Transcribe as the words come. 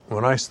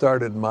When I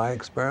started my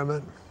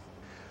experiment,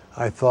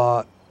 I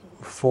thought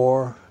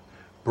 4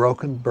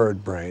 broken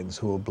bird brains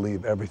who will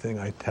believe everything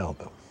I tell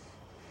them.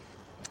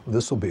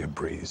 This will be a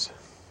breeze.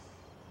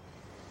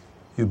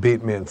 You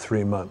beat me in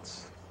 3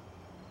 months.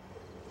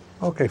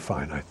 Okay,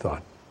 fine, I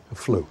thought. A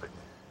fluke.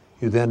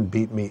 You then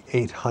beat me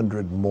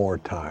 800 more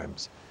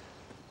times.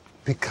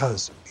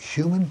 Because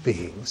human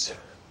beings,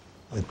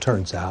 it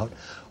turns out,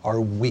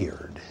 are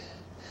weird.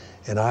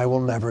 And I will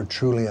never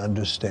truly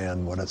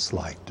understand what it's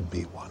like to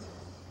be one.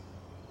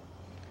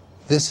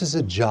 This is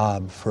a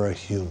job for a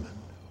human.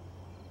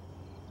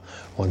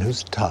 One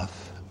who's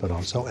tough, but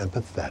also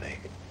empathetic,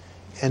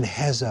 and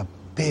has a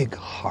big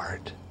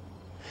heart,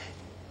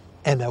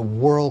 and a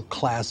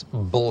world-class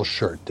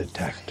bullshit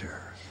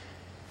detector.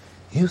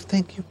 You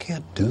think you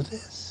can't do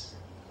this?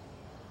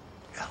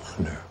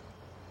 Eleanor,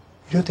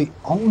 you're the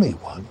only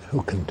one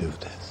who can do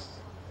this.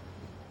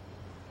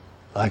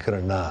 Like it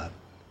or not,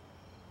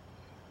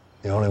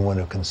 the only one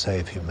who can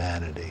save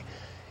humanity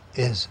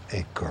is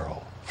a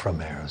girl from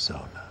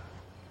Arizona.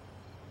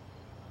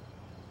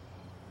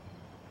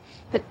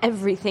 But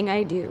everything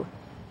I do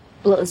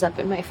blows up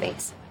in my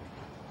face.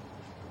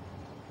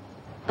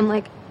 I'm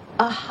like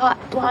a hot,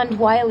 blonde,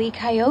 wily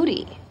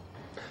coyote.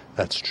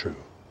 That's true.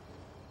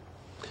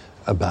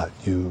 About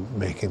you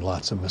making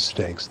lots of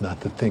mistakes,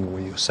 not the thing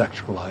where you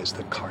sexualize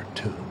the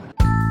cartoon.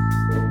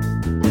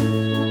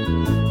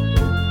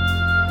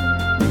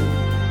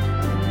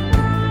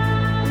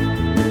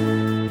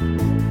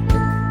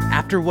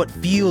 After what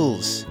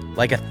feels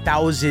like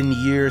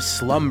 1,000-year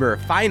slumber,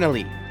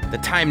 finally, the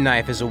time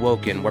knife is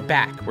awoken. We're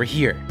back. We're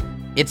here.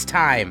 It's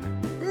time.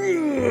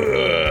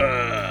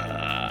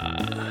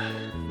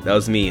 That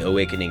was me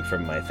awakening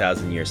from my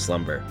 1,000-year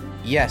slumber.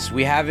 Yes,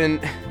 we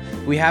haven't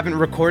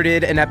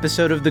recorded an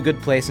episode of The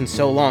Good Place in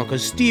so long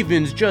because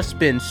Steven's just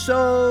been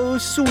so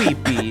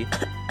sweepy.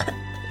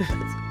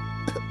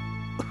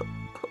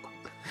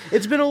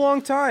 It's been a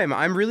long time.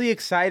 I'm really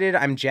excited.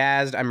 I'm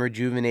jazzed. I'm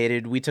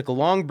rejuvenated. We took a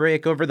long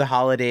break over the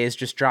holidays,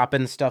 just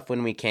dropping stuff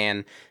when we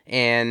can.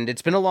 And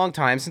it's been a long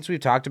time since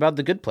we've talked about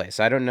The Good Place.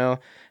 I don't know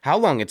how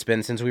long it's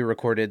been since we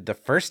recorded the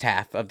first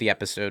half of the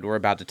episode we're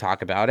about to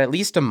talk about. At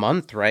least a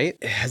month,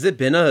 right? Has it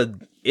been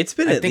it's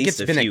been at least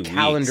a few weeks. I think it's been a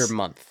calendar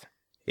month.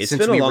 It's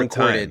been a long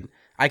time.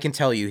 I can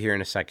tell you here in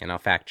a second. I'll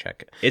fact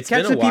check it. It's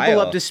Catch been a the people while.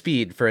 up to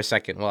speed for a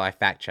second while I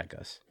fact check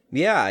us.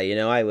 Yeah,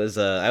 I was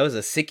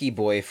a sicky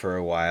boy for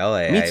a while.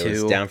 Me too. I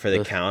was down for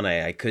the count.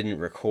 I couldn't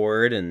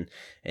record, and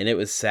it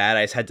was sad.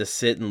 I just had to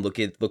sit and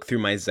look through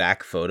my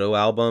Zach photo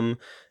album.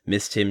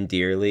 Missed him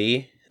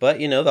dearly. But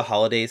the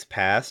holidays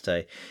passed.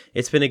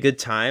 It's been a good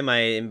time. I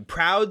am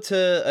proud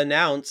to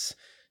announce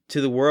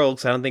to the world,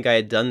 because I don't think I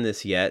had done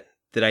this yet,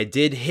 that I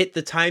did hit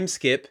the time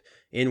skip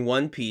in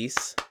One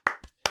Piece.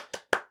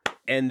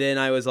 And then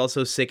I was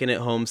also sick and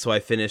at home, so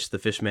I finished the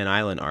Fishman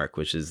Island arc,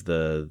 which is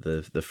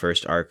the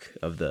first arc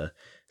of the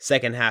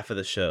second half of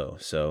the show.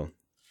 So,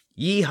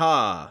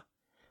 yeehaw!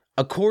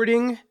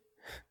 According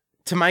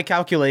to my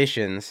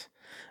calculations,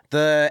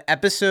 the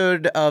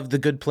episode of The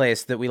Good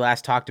Place that we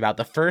last talked about,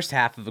 the first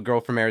half of A Girl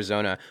from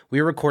Arizona,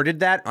 we recorded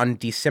that on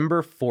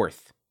December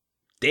 4th.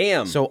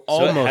 Damn! So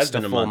almost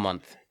a full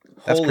month.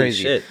 That's Holy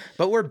crazy. Shit.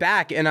 But we're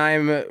back, and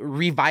I'm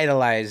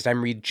revitalized.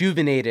 I'm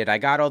rejuvenated. I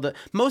got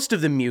most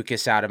of the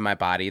mucus out of my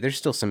body. There's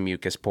still some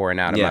mucus pouring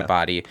out of my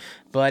body.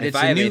 But it's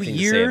a new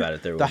year.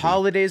 The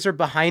holidays are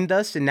behind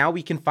us, and now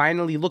we can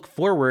finally look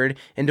forward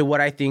into what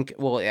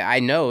I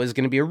know is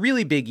going to be a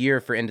really big year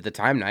for Into the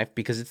Time Knife,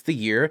 because it's the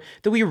year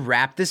that we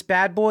wrap this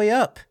bad boy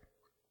up.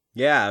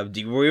 Yeah,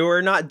 we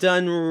were not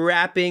done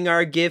wrapping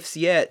our gifts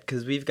yet,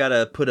 because we've got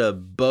to put a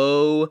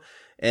bow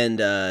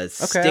and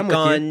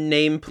stick-on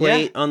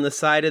nameplate on the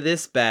side of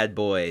this bad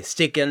boy.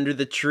 Stick it under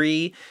the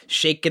tree,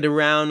 shake it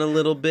around a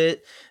little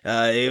bit.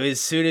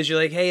 As soon as you're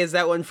like, hey, is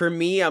that one for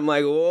me? I'm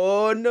like,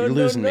 oh, no, You're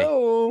losing me.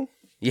 no.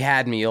 You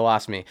had me. You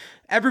lost me.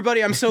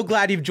 Everybody, I'm so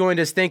glad you've joined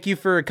us. Thank you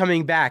for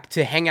coming back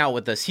to hang out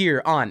with us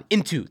here on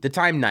Into the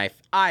Time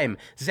Knife. I'm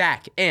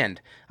Zach,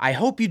 and I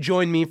hope you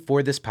join me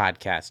for this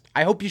podcast.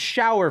 I hope you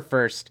shower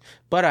first,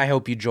 but I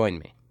hope you join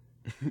me.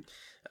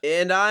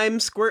 And I'm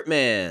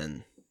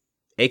Squirtman,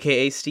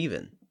 a.k.a.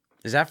 Steven.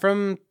 Is that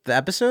from the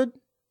episode?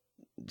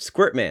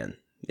 Squirtman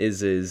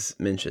is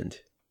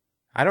mentioned.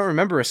 I don't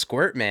remember a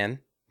squirt, man.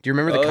 Do you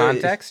remember the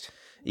context?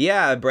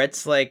 Yeah,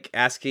 Brett's like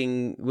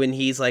asking when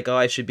he's like, "Oh,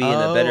 I should be in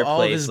a better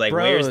place." Like,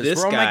 bros. where's this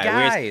Where are my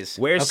guy? guys?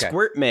 Where's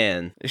Squirt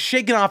Man?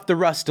 Shaking off the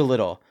rust a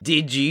little.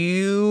 Did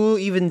you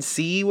even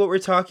see what we're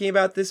talking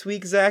about this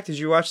week, Zach? Did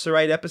you watch the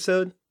right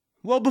episode?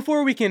 Well,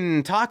 before we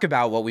can talk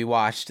about what we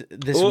watched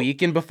this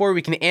week, and before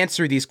we can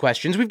answer these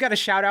questions, we've got to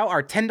shout out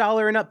our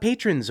 $10 and up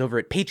patrons over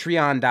at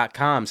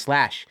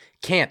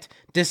patreon.com/can't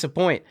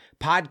disappoint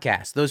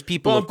Podcast. Those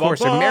people, of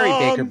course, are Mary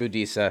Baker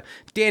Budisa,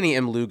 Danny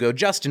M. Lugo,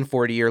 Justin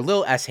Fortier,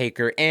 Lil S.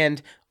 Haker,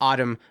 and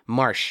Autumn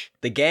Marsh.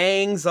 The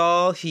gang's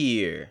all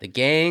here. The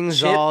gang's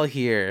Chip, all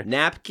here.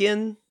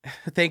 Napkin.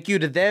 Thank you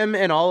to them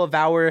and all of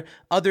our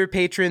other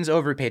patrons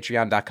over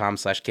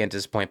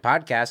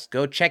patreon.com/can'tdisappointpodcast.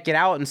 Go check it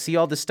out and see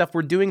all the stuff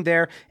we're doing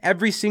there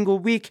every single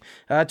week.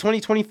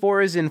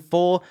 2024 is in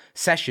full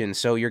session,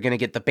 so you're going to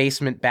get the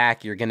basement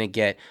back. You're going to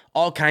get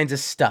all kinds of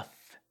stuff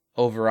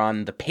over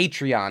on the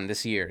Patreon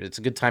this year. It's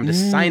a good time to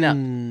sign up.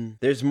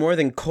 There's more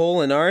than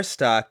coal in our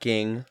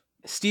stocking.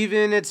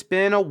 Steven, it's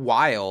been a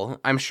while.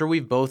 I'm sure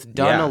we've both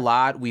done a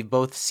lot. We've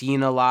both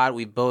seen a lot.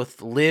 We've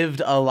both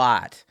lived a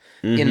lot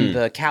in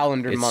the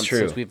calendar month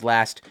since we've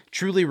last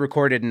truly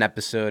recorded an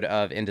episode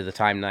of Into the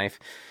Time Knife.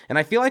 And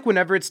I feel like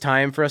whenever it's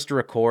time for us to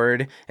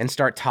record and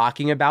start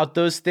talking about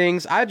those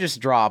things, I just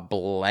draw a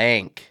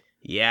blank.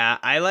 Yeah,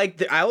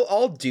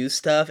 I'll do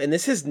stuff, and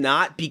this is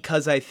not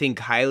because I think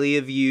highly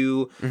of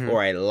you,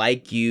 or I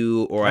like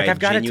you, or I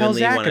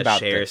genuinely want to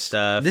share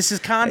stuff. This is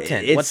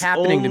content. What's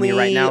happening to me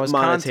right now is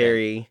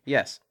monetary. Content.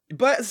 Yes.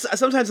 But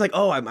sometimes like,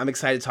 I'm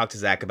excited to talk to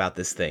Zach about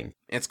this thing.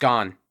 It's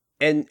gone.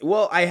 And,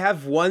 well, I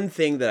have one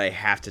thing that I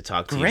have to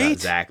talk to you about,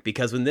 Zach,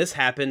 because when this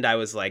happened, I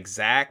was like,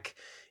 Zach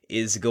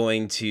is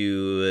going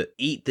to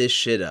eat this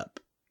shit up.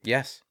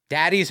 Yes.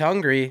 Daddy's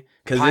hungry.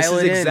 Because this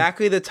is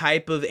exactly the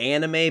type of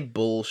anime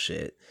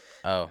bullshit.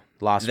 Oh,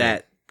 lost me.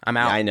 I'm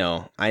out.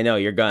 Yeah, I know,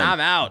 you're gone. I'm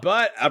out.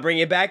 But I'll bring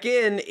it back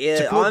in.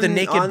 To quote the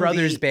Naked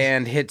Brothers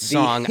Band hit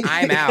song,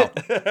 I'm out.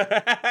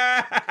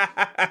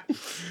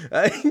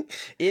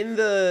 In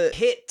the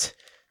hit,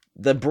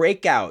 the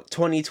Breakout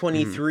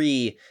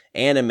 2023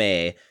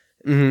 anime,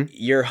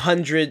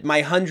 the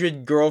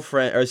 100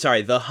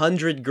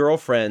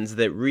 girlfriends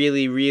that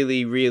really,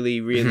 really,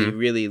 really, really,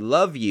 really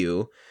love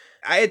you.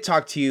 I had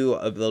talked to you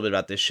a little bit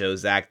about this show,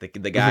 Zach.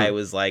 The guy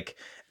was like,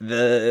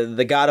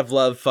 the god of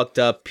love fucked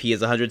up. He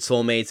has 100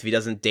 soulmates. If he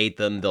doesn't date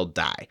them, they'll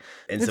die.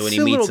 And so when he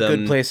meets them,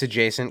 Good Place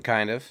adjacent,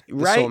 kind of, the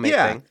right?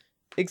 Soulmate thing.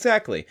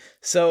 Exactly.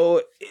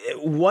 So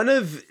one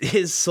of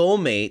his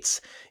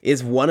soulmates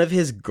is one of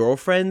his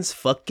girlfriend's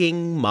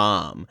fucking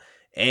mom,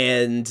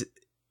 and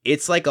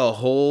it's like a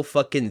whole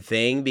fucking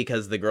thing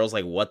because the girl's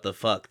like, what the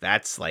fuck?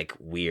 That's like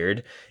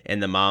weird.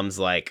 And the mom's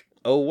like,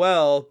 oh,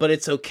 well, but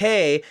it's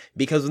okay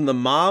because when the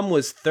mom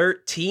was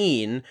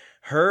 13,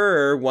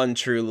 her one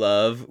true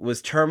love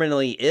was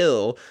terminally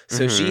ill.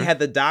 So she had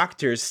the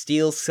doctors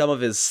steal some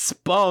of his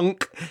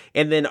spunk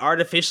and then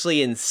artificially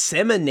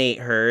inseminate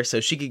her so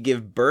she could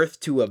give birth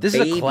to a baby. This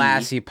is a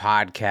classy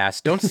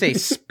podcast. Don't say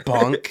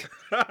spunk.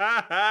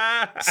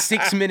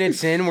 6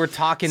 minutes in, we're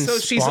talking so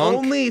spunk. She's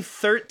only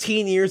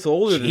 13 years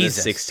older than a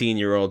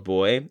 16-year-old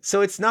boy.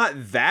 So it's not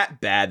that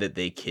bad that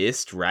they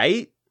kissed,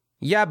 right?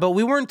 Yeah, but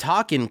we weren't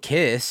talking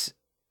kiss.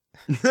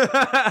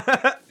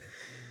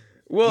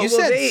 Well, you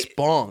said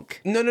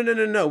spunk.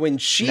 No. When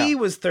she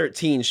was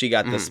 13, she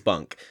got the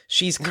spunk.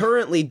 She's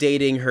currently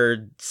dating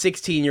her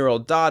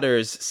 16-year-old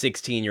daughter's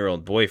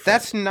 16-year-old boyfriend.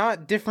 That's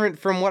not different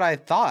from what I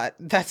thought.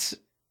 That's...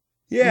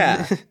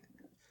 Yeah.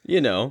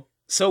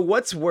 So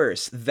what's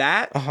worse,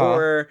 that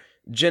or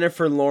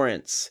Jennifer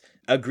Lawrence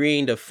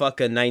agreeing to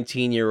fuck a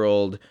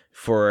 19-year-old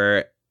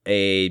for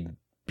a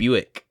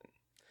Buick?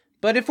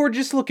 But if we're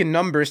just looking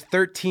numbers,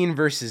 13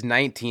 versus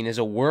 19 is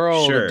a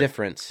world of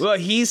difference. Well,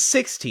 he's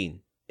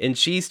 16 and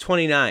she's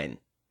 29.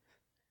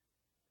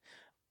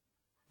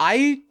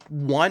 I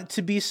want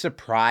to be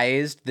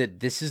surprised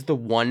that this is the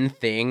one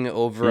thing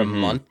over a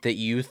month that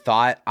you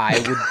thought I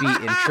would be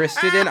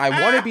interested in. I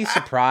want to be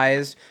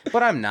surprised,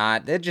 but I'm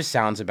not. It just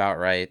sounds about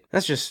right.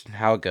 That's just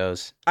how it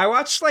goes. I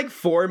watched like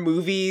 4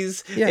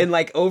 movies and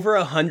like over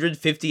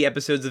 150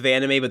 episodes of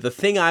anime, but the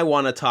thing I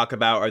want to talk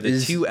about are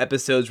the 2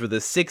 episodes where the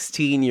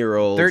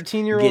 16-year-old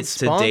 13-year-old gets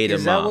to date a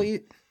mom.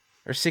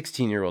 Or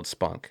 16-year-old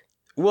spunk?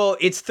 Well,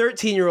 it's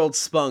 13-year-old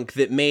spunk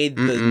that made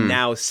the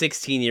now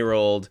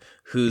 16-year-old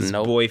whose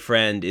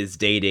boyfriend is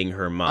dating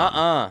her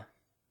mom.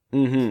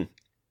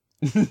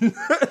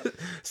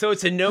 So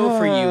it's a no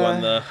for you on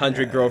the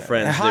 100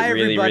 girlfriends that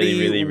really, really,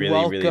 really, really,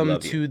 welcome really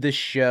love you. To the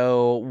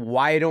show.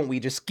 Why don't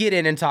we just get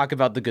in and talk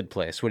about The Good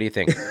Place? What do you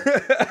think?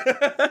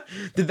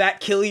 Did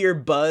that kill your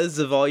buzz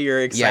of all your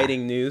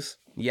exciting news?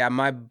 Yeah,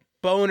 my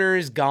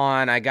boner's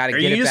gone. I got to get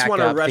it back up. You just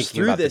want to rush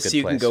through this so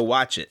you can go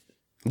watch it.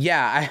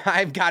 Yeah,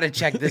 I've got to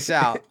check this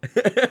out.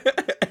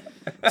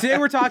 Today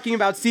we're talking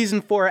about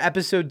Season 4,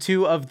 Episode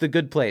 2 of The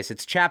Good Place.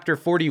 It's Chapter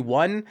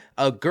 41,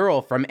 A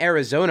Girl from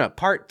Arizona,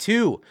 Part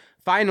 2.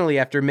 Finally,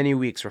 after many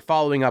weeks, we're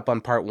following up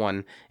on Part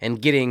 1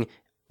 and getting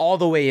all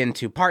the way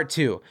into Part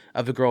 2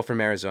 of A Girl from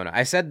Arizona.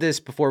 I said this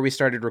before we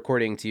started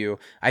recording to you.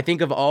 I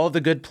think of all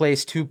The Good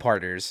Place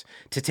 2-parters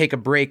to take a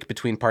break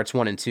between Parts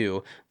 1 and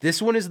 2.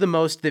 This one is the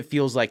most that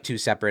feels like 2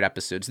 separate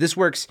episodes. This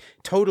works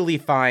totally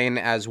fine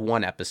as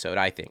one episode,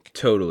 I think.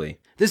 Totally.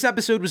 This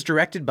episode was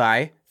directed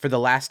by, for the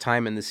last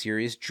time in the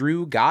series,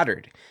 Drew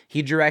Goddard.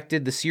 He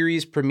directed the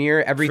series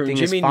premiere Everything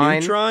Is Fine. From Jimmy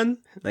Neutron?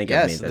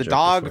 Yes, the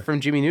dog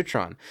from Jimmy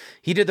Neutron.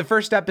 He did the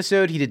first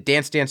episode, he did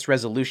Dance Dance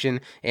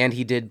Resolution, and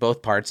he did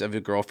both parts of A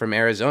Girl from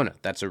Arizona.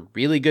 That's a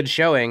really good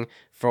showing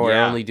for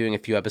only doing a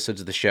few episodes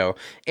of the show.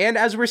 And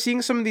as we're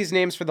seeing some of these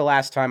names for the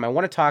last time, I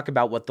want to talk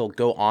about what they'll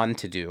go on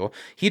to do.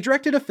 He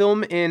directed a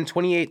film in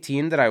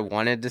 2018 that I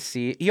wanted to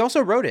see. He also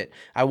wrote it.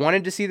 I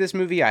wanted to see this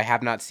movie. I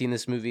have not seen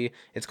this movie.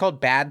 It's called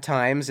Bad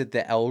Times at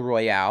the El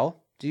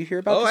Royale. Do you hear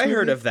about this movie? I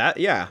heard of that,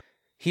 yeah.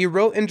 He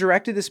wrote and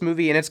directed this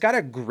movie, and it's got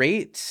a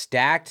great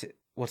stacked,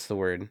 what's the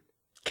word?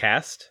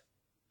 Cast?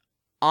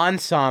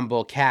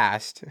 Ensemble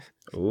cast.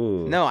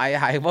 Ooh. No,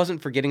 I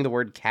wasn't forgetting the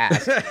word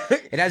cast.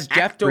 It has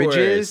Jeff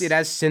Bridges. It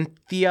has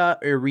Cynthia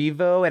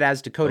Erivo. It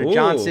has Dakota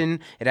Johnson.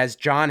 It has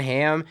John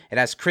Hamm. It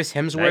has Chris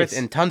Hemsworth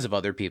and tons of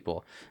other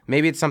people.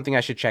 Maybe it's something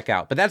I should check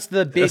out. But that's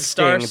the big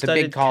thing, the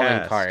big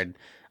calling card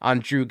on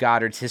Drew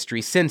Goddard's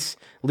history since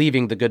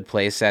leaving The Good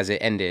Place as it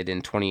ended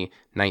in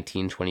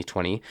 2019,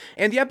 2020.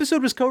 And the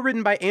episode was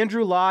co-written by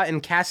Andrew Law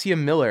and Cassia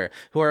Miller,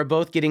 who are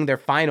both getting their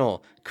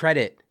final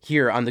credit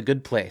here on The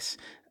Good Place.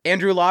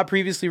 Andrew Law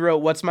previously wrote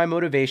What's My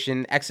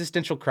Motivation,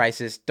 Existential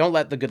Crisis, Don't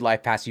Let the Good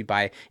Life Pass You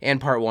By,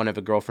 and Part 1 of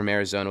A Girl from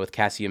Arizona with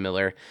Cassia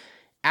Miller.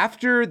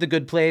 After The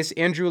Good Place,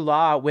 Andrew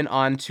Law went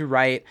on to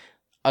write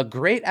a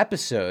great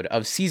episode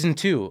of Season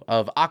 2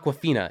 of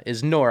Awkwafina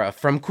is Nora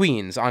from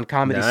Queens on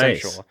Comedy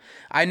Central.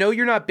 I know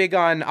you're not big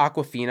on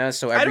Awkwafina,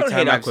 so every time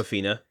I don't hate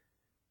Awkwafina.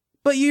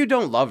 But you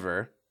don't love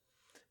her.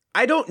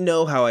 I don't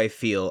know how I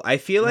feel. I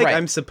feel like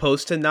I'm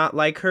supposed to not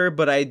like her,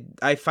 but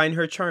I find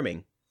her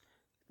charming.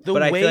 The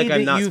but I way feel like I'm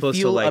that not you supposed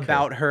feel to like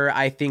about her,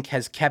 I think,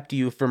 has kept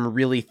you from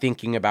really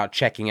thinking about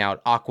checking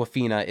out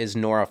Awkwafina is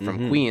Nora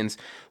from Queens.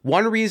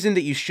 One reason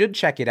that you should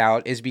check it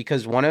out is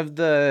because one of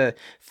the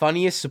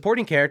funniest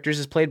supporting characters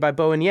is played by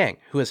Bowen Yang,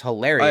 who is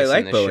hilarious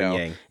in this show.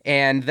 Yang.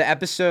 And the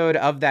episode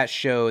of that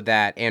show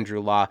that Andrew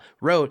Law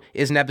wrote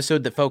is an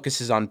episode that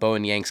focuses on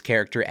Bowen Yang's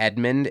character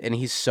Edmund, and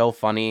he's so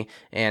funny,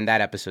 and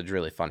that episode's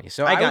really funny.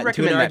 So I got would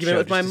into an recommend argument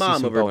with my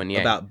mom about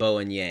about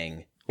Bowen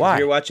Yang. Why?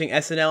 We were watching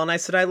SNL, and I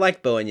said I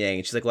like Bowen Yang.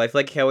 And she's like, well, I feel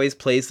like he always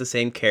plays the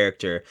same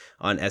character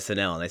on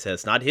SNL. And I said,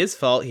 it's not his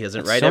fault. He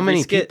doesn't write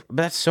every skit.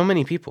 But that's so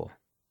many people.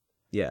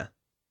 Yeah.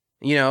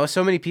 You know,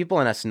 so many people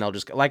in SNL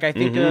just... Like, I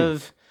think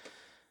of...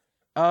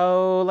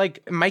 Oh,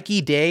 like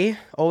Mikey Day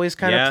always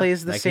kind of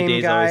plays the same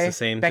Day's guy. Always the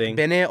same Beck thing.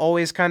 Bennett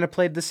always kind of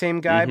played the same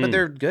guy, but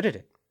they're good at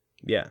it.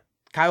 Yeah.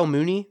 Kyle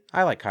Mooney?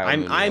 I like Kyle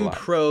Mooney I'm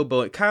pro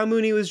Bowen. Kyle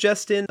Mooney was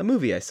just in a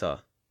movie I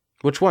saw.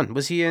 Which one?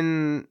 Was he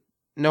in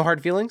No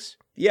Hard Feelings?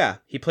 Yeah,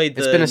 he played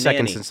the It's been a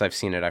second nanny. since I've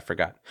seen it. I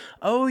forgot.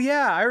 Oh,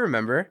 yeah, I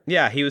remember.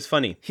 Yeah, he was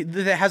funny.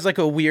 That has like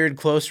a weird,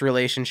 close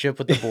relationship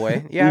with the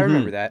boy. Yeah, I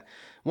remember that.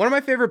 One of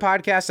my favorite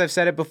podcasts, I've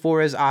said it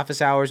before, is Office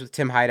Hours with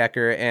Tim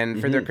Heidecker. And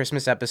for their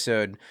Christmas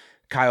episode,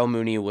 Kyle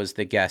Mooney was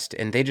the guest.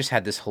 And they just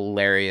had this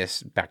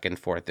hilarious back and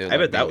forth. I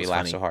bet that was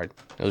funny. So hard.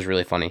 It was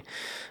really funny.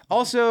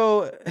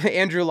 Also,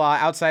 Andrew Law,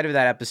 outside of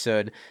that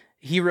episode,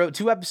 he wrote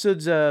 2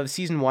 episodes of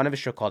season 1 of a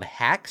show called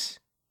Hacks.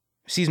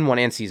 Season 1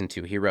 and Season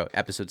 2, he wrote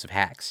episodes of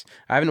Hacks.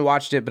 I haven't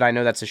watched it, but I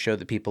know that's a show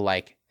that people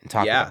like and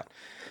talk about.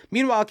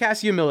 Meanwhile,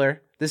 Cassia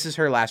Miller, this is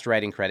her last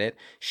writing credit.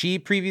 She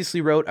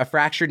previously wrote A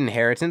Fractured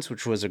Inheritance,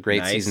 which was a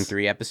great Season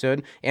 3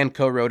 episode, and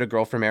co-wrote A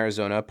Girl from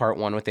Arizona, Part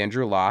 1 with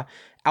Andrew Law.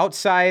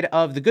 Outside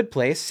of The Good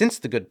Place, since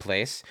The Good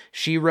Place,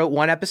 she wrote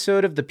 1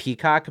 episode of the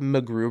Peacock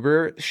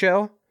MacGruber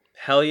show.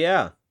 Hell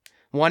yeah.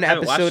 One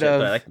episode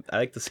of I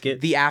like the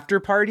skit. The After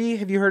Party.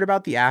 Have you heard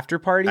about The After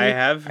Party? I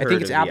have heard I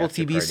think it's of Apple The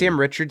After TV. Party. Sam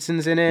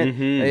Richardson's in it.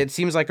 It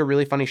seems like a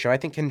really funny show. I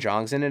think Ken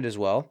Jeong's in it as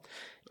well.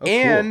 Oh,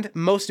 and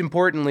most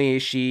importantly,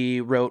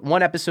 she wrote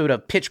 1 episode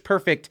of Pitch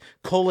Perfect,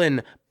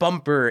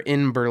 Bumper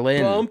in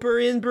Berlin. Bumper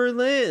in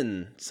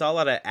Berlin. Saw a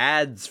lot of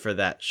ads for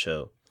that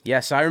show.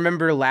 Yes, I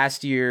remember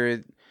last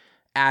year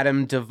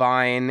Adam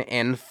Devine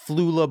and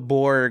Flula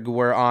Borg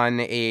were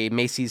on a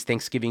Macy's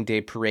Thanksgiving Day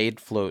parade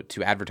float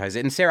to advertise it.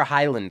 And Sarah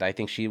Hyland, I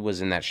think she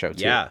was in that show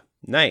too. Yeah,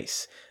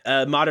 nice.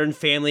 Modern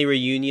Family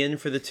reunion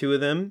for the 2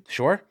 of them.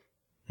 Sure.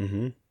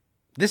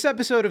 This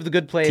episode of The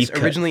Good Place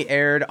originally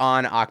aired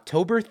on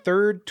October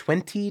 3rd,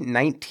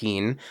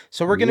 2019.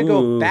 So we're going to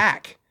go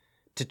back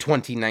to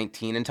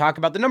 2019 and talk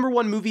about the number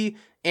 1 movie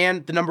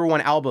and the number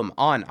 1 album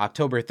on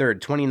October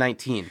 3rd,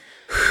 2019.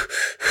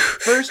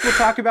 First, we'll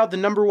talk about the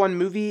number 1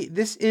 movie.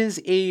 This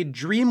is a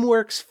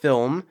DreamWorks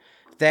film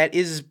that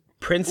is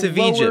Prince of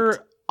lower Egypt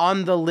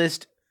on the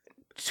list.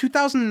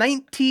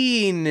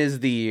 2019 is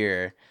the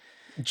year.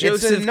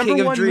 Joseph,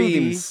 King of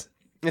Dreams.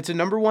 It's a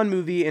number 1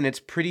 movie, and it's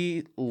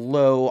pretty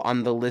low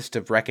on the list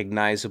of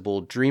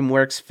recognizable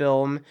DreamWorks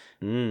film.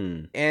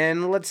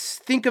 And let's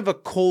think of a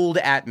cold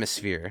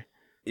atmosphere.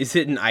 Is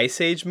it an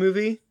Ice Age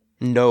movie?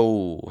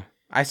 No.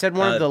 I said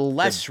one of the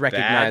less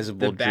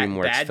recognizable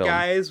DreamWorks Bad films.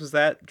 Guys? Was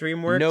that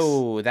DreamWorks?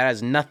 No, that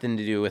has nothing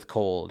to do with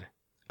cold.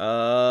 It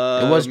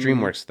was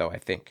DreamWorks, though, I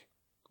think.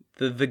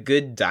 The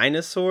Good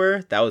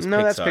Dinosaur? That was Pixar.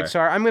 No, that's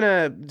Pixar. I'm going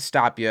to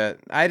stop you.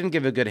 I didn't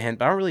give a good hint,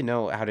 but I don't really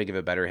know how to give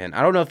a better hint.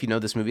 I don't know if you know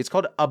this movie. It's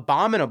called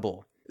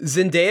Abominable.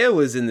 Zendaya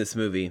was in this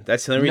movie.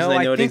 That's the only reason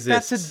I know it exists. No, I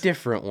think that's a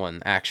different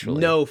one, actually.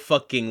 No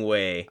fucking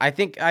way. I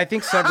think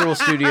several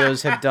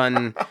studios have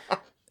done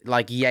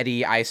like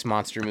Yeti Ice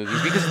Monster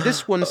movies because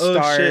this one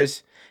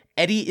stars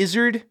Eddie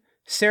Izzard,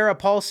 Sarah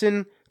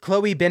Paulson,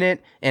 Chloe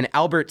Bennett, and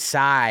Albert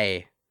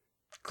Sy.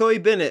 Chloe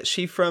Bennett, is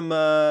she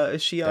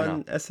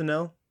on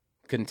SNL?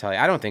 Couldn't tell you.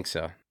 I don't think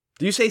so.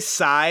 Do you say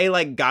Psy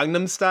like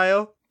Gangnam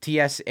Style?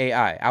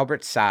 Tsai,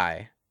 Albert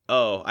Sy.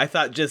 Oh, I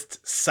thought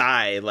just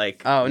Psy,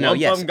 like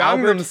yes,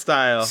 Gangnam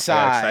Style.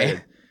 Psy.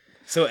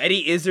 So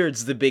Eddie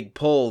Izzard's the big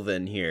pull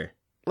then here.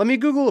 Let me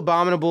Google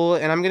Abominable,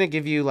 and I'm gonna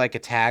give you like a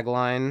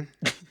tagline.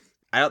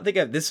 I don't think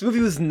this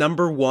movie was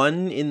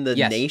 #1 in the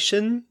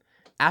nation.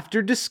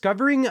 After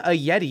discovering a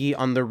Yeti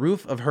on the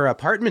roof of her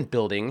apartment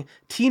building,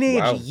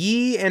 teenage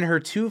Yi and her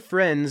 2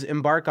 friends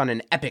embark on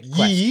an epic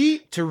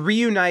quest to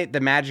reunite the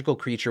magical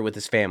creature with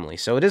his family.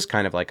 So it is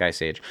kind of like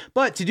Ice Age.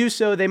 But to do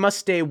so, they must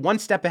stay one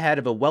step ahead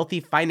of a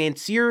wealthy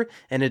financier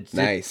and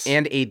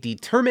a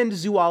determined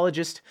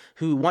zoologist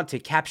who want to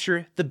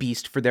capture the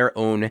beast for their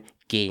own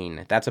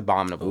gain. That's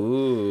Abominable.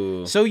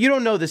 Ooh. So you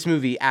don't know this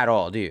movie at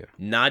all, do you?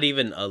 Not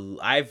even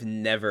I've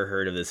never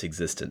heard of this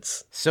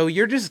existence. So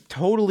you're just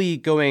totally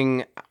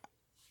going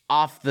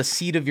off the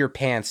seat of your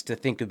pants to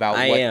think about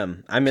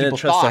I'm going to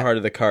trust the heart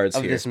of the cards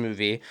of here. This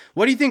movie.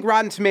 What do you think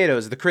Rotten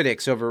Tomatoes, the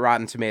critics over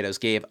Rotten Tomatoes,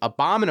 gave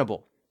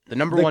Abominable, the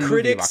 #1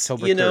 movie of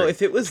October 3rd,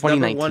 if it was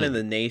 #1 in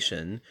the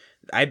nation,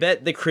 I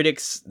bet the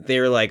critics,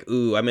 they're like,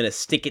 ooh, I'm going to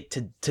stick it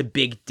to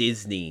Big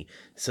Disney.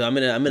 So I'm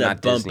going to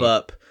bump Disney.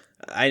 up.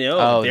 I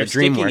know. They're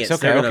sticking DreamWorks. it. So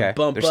they're going to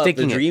bump up the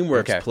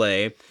DreamWorks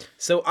play.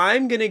 So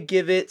I'm going to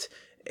give it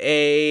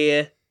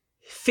a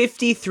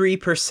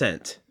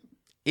 53%.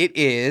 It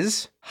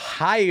is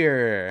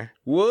higher.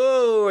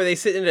 Whoa, are they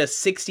sitting at a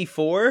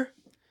 64?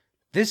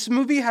 This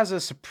movie has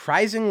a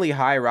surprisingly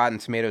high Rotten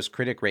Tomatoes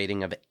critic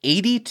rating of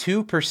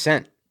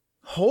 82%.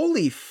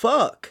 Holy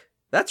fuck.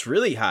 That's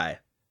really high.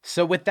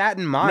 So with that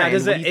in mind... Now,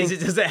 does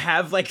it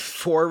have like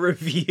 4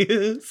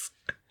 reviews?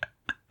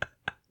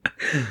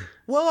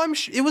 Well,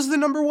 it was the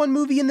 #1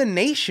 movie in the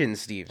nation,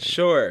 Steven.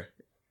 Sure.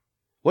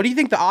 What do you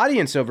think the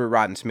audience over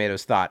Rotten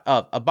Tomatoes thought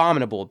of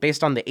Abominable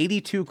based on the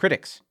 82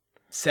 critics?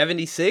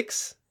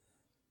 76?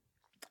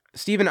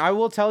 Steven, I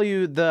will tell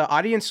you the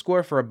audience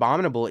score for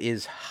Abominable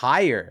is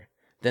higher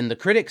than the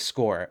critic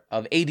score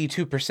of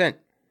 82%.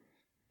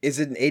 Is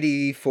it an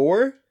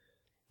 84?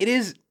 It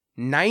is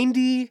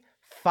 95%.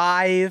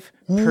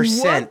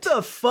 What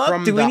the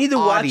fuck? Do we need to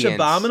watch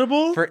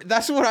Abominable?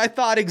 That's what I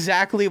thought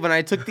exactly when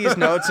I took these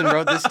notes and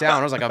wrote this down.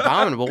 I was like,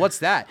 Abominable, what's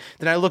that?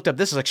 Then I looked up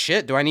this, I was like,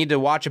 shit, do I need to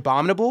watch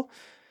Abominable?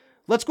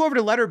 Let's go over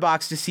to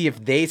Letterboxd to see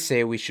if they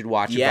say we should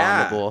watch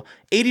Abominable.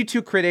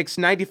 82 critics,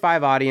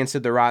 95 audience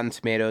of the Rotten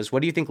Tomatoes.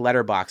 What do you think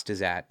Letterboxd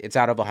is at? It's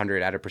out of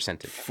 100 at a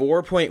percentage.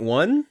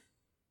 4.1?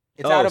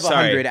 It's out of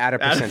 100 at a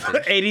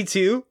percentage.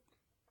 82?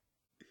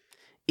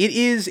 It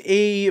is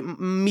a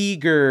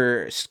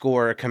meager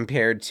score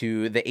compared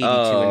to the 82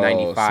 and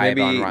 95 so on Rotten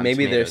Tomatoes.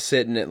 Maybe they're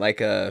sitting at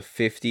like a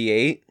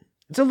 58?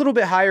 It's a little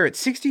bit higher at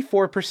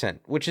 64%,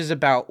 which is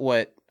about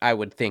what I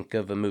would think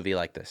of a movie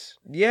like this.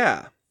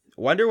 Yeah.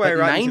 Wonder why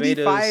Rotten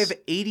Tomatoes...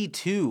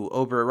 95-82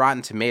 over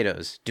Rotten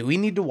Tomatoes. Do we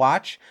need to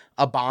watch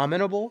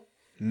Abominable?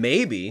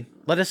 Maybe.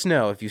 Let us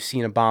know if you've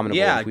seen Abominable.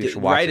 Yeah, we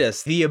should watch write it.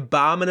 us. The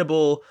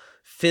Abominable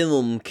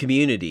film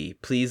community.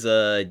 Please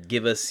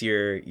give us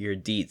your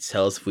deets.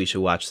 Tell us if we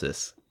should watch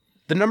this.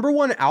 The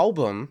 #1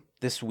 album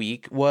this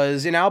week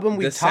was an album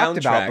we talked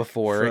about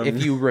before.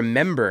 If you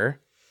remember,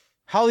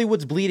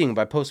 Hollywood's Bleeding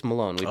by Post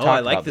Malone. We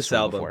talked about this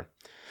album before.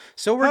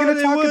 So we're going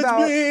to talk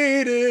about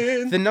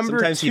the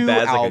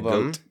 #2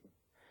 album. Like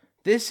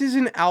this is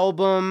an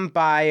album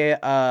by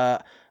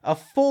a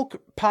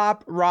folk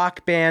pop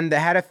rock band that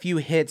had a few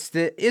hits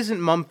that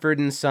isn't Mumford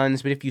and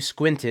Sons, but if you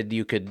squinted,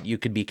 you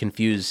could be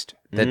confused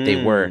that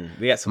they were.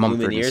 We got some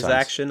Mumford Lumineers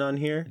action on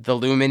here. The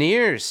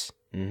Lumineers.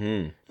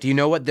 Mm-hmm. Do you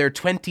know what their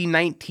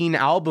 2019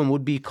 album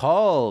would be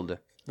called?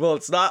 Well,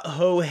 it's not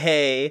Ho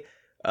Hey.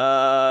 Hey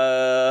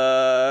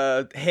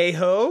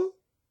Ho?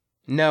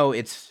 No,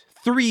 it's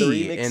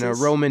 3 in a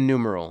Roman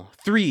numeral.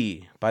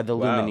 3 by the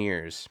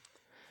Lumineers.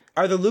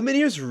 Are the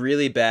Lumineers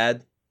really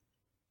bad?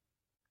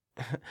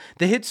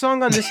 The hit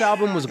song on this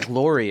album was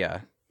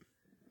Gloria.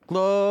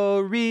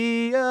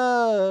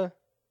 Gloria.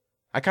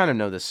 I kind of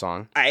know this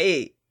song.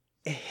 I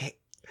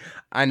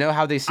know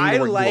how they sing the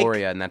word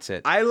Gloria, and that's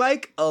it. I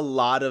like a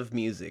lot of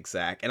music,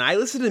 Zach, and I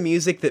listen to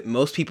music that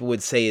most people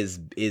would say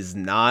is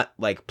not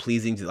like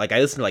pleasing to. Like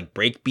I listen to like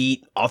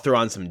breakbeat. I'll throw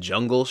on some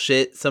jungle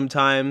shit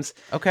sometimes.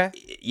 Okay,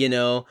 you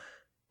know,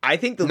 I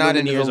think the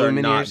Lumineers are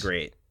not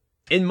great.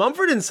 And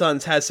Mumford and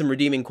Sons has some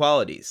redeeming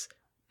qualities.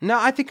 No,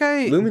 I think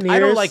I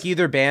don't like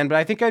either band, but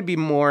I think I'd be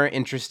more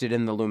interested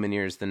in the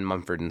Lumineers than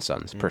Mumford and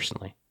Sons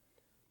personally.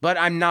 But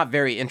I'm not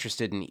very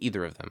interested in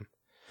either of them.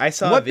 I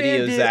saw a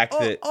video, Zach,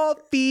 that...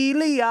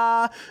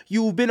 Ophelia,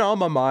 you've been on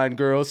my mind,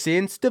 girl,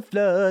 since the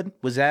flood.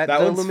 Was that the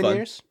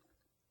Lumineers? Fun.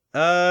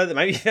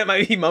 That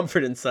might be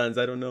Mumford and Sons.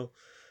 I don't know.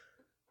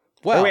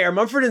 Well, wait, are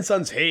Mumford and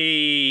Sons?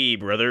 Hey,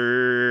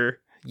 brother.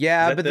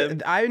 Yeah,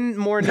 but I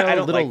more know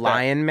Little like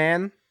Lion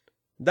Man.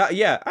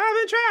 Yeah, I've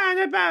been trying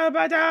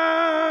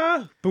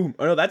to boom.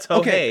 Oh no, that's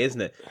Hey,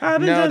 isn't it?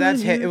 No,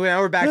 that's Hey. Now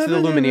we're back to the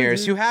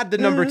Lumineers, who had the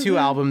number 2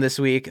 album this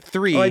week.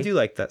 3. Oh, I do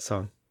like that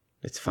song.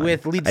 It's fine.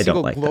 With lead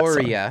single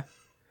Gloria.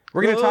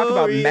 We're going to talk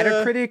about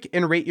Metacritic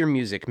and rate your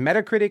music.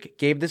 Metacritic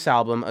gave this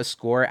album a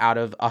score out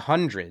of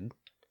 100.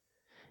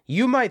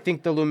 You might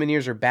think the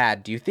Lumineers are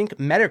bad. Do you think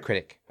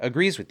Metacritic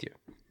agrees with you?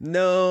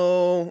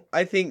 No,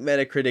 I think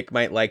Metacritic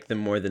might like them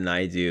more than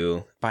I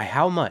do. By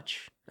how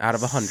much out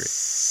of 100?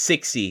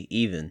 60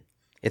 even.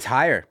 It's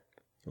higher.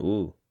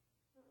 Ooh.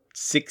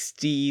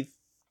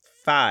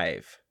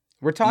 65.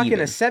 We're talking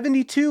a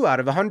 72 out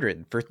of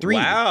 100 for 3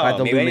 by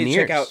the Lumineers. I need to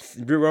check out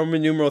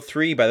Roman numeral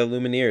 3 by the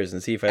Lumineers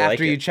and see if I like it.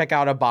 After you check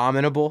out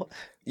Abominable.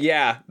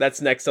 Yeah, that's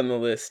next on the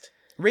list.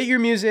 Rate your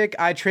music.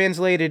 I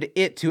translated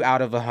it to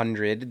out of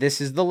 100.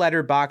 This is the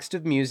Letterboxd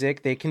of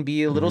music. They can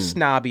be a little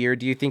snobbier.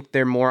 Do you think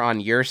they're more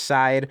on your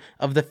side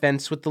of the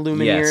fence with the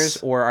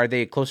Lumineers, or are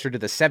they closer to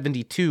the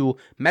 72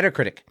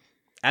 Metacritic?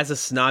 As a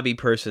snobby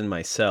person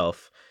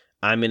myself,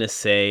 I'm going to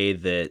say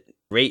that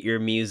Rate Your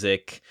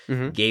Music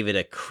gave it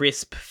a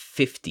crisp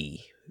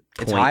 50.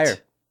 It's higher.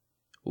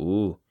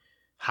 Ooh.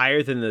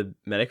 Higher than the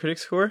Metacritic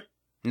score?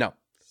 No.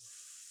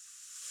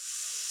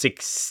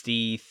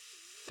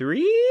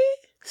 63?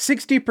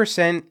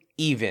 60%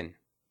 even.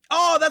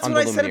 Oh, that's what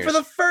I said for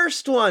the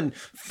first one.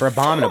 For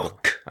Abominable,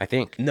 I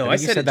think. No, I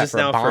said it just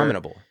now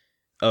Abominable.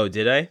 Oh,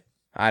 did I?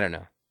 I don't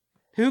know.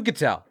 Who could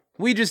tell?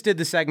 We just did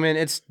the segment.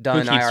 It's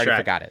done. I already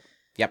forgot it.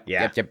 Yep.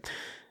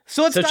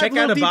 So let's check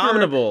out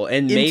Abominable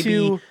and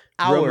maybe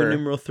Roman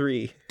numeral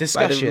 3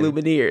 discussion by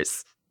the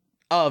Lumineers.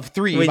 Of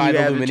 3 by the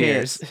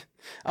Lumineers.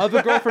 Of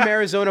A Girl from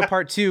Arizona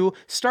Part 2,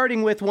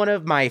 starting with one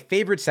of my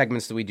favorite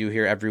segments that we do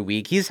here every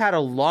week. He's had a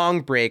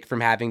long break from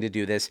having to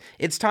do this.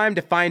 It's time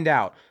to find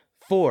out.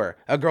 For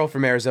A Girl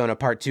from Arizona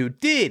Part 2,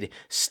 did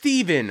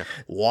Steven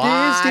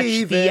watch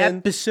the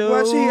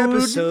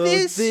episode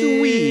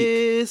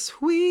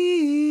this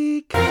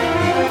week? Hey,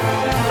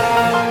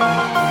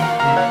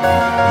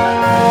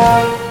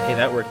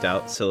 that worked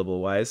out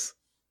syllable-wise.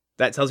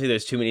 That tells me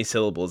there's too many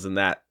syllables in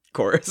that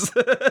chorus.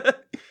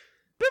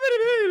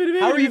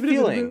 How are you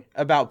feeling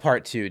about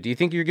Part 2? Do you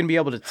think you're going to be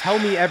able to tell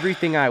me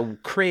everything I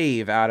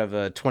crave out of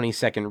a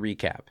 20-second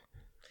recap?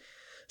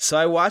 So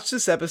I watched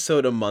this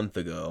episode a month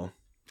ago.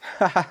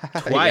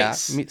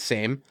 Twice. Yeah,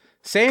 same.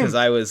 Because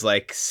I was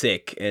like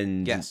sick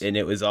and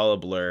it was all a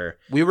blur.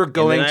 We were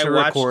going to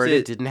record.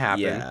 It didn't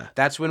happen. Yeah.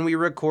 That's when we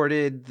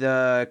recorded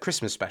the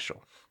Christmas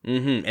special.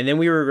 Mm-hmm. And then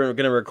we were going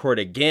to record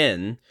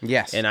again.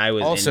 Yes. And I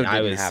was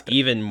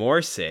even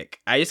more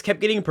sick. I just kept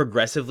getting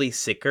progressively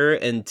sicker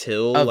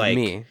until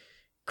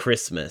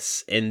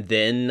Christmas. And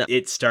then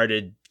it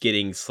started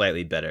getting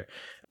slightly better.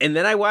 And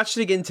then I watched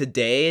it again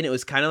today, and it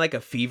was kind of like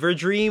a fever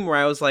dream where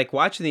I was like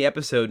watching the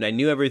episode and I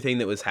knew everything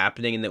that was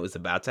happening and that was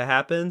about to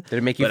happen. Did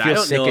it make you feel sick again?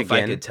 But I don't know if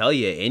I could tell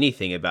you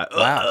anything about.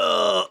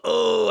 Wow.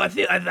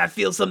 I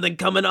feel something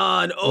coming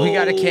on. Oh, we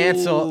gotta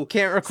cancel.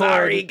 Can't record.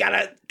 Sorry,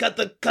 gotta cut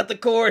the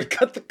cord.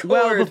 Cut the cord.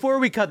 Well, before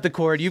we cut the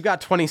cord, you've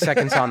got 20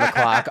 seconds on the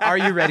clock. Are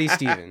you ready,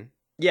 Steven?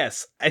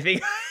 Yes, I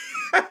think.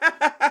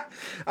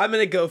 I'm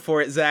gonna go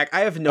for it, Zach. I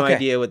have no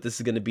idea what this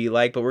is gonna be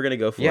like, but we're gonna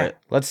go for it.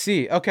 Let's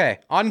see. Okay,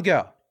 on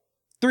go.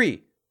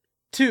 3,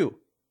 2,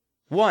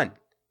 1,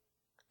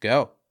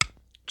 go.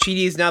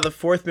 Chidi is now the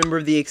 4th member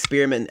of the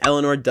experiment, and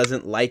Eleanor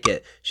doesn't like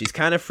it. She's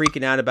kind of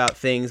freaking out about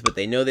things, but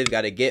they know they've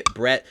got to get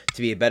Brett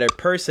to be a better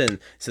person,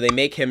 so they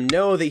make him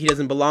know that he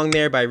doesn't belong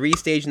there by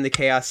restaging the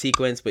chaos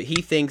sequence, but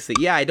he thinks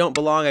that, I don't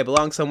belong, I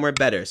belong somewhere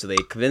better, so they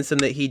convince him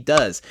that he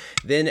does.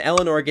 Then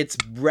Eleanor gets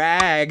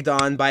ragged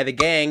on by the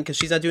gang because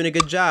she's not doing a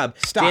good job.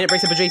 Stop. Janet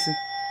breaks up with Jason.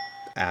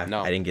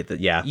 No, I didn't get that.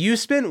 Yeah, you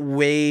spent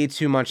way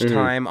too much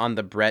time on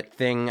the Brett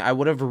thing. I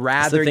would have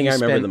rather you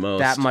spent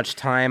that much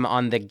time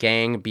on the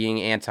gang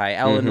being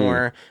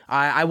anti-Eleanor.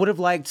 I would have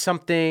liked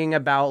something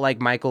about like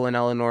Michael and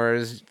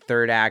Eleanor's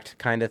third act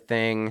kind of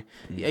thing.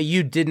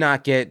 You did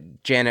not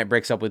get Janet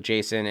breaks up with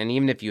Jason, and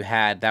even if you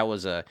had, that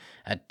was a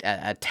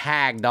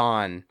tagged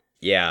on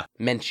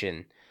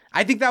mention.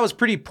 I think that was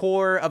pretty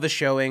poor of a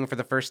showing for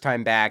the first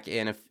time back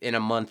in a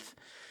month.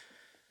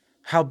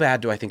 How bad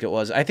do I think it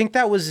was? I think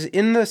that was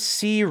in the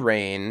C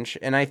range,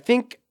 and I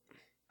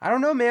don't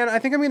know, man. I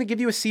think I'm going to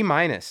give you a C-.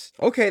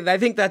 Okay, I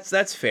think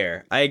that's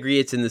fair. I agree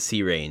it's in the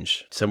C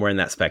range, somewhere in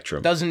that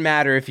spectrum. Doesn't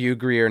matter if you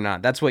agree or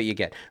not. That's what you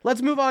get.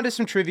 Let's move on to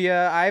some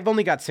trivia. I've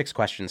only got 6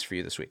 questions for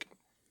you this week.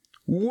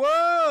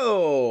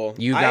 Whoa!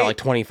 You got like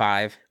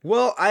 25.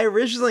 Well, I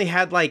originally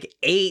had like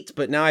 8,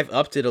 but now I've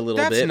upped it a little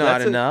bit. That's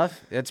not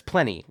enough. That's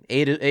plenty.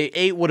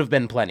 8 would have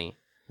been plenty.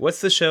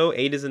 What's the show?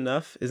 8 is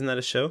enough? Isn't that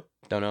a show?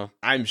 Don't know.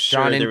 I'm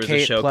sure John there was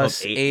a show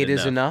plus called 8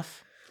 is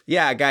enough.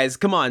 Yeah, guys,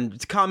 come on.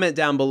 Comment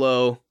down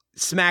below.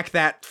 Smack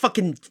that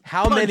fucking.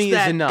 How many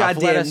is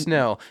enough? Let us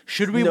know.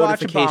 Should we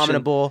watch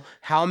Abominable?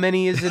 How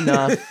many is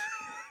enough?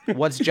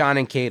 What's John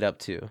and Kate up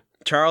to?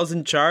 Charles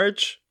in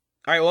Charge?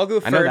 All right, well, I'll go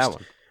first. I know that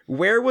one.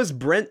 Where was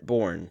Brent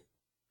born?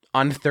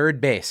 On third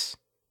base.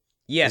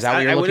 Yes,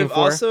 I would have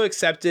also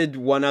accepted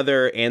one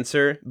other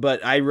answer,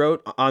 but I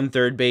wrote on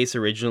third base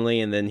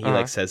originally, and then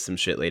he says some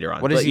shit later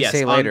on. What does he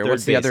say later?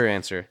 What's the other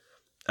answer?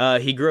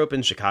 He grew up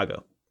in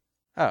Chicago.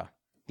 Oh.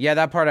 Yeah,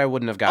 that part I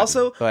wouldn't have gotten.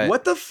 Also,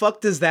 what the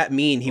fuck does that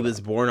mean he was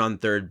born on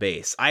third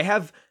base?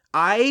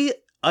 I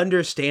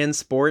understand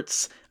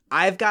sports.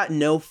 I've got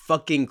no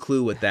fucking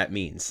clue what that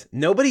means.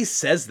 Nobody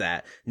says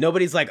that.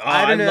 Nobody's like,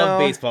 I love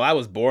baseball. I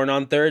was born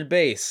on third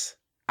base.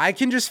 I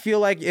can just feel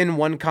like in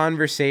one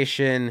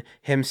conversation,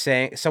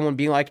 someone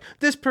being like,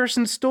 this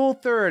person stole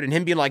third, and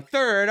him being like,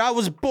 third, I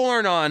was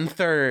born on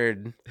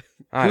third.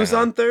 Who's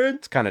on third?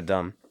 It's kind of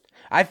dumb.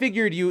 I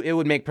figured it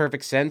would make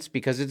perfect sense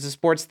because it's a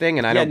sports thing,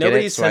 and I don't get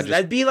it. Says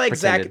that'd be like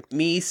pretended. Zach,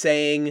 me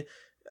saying,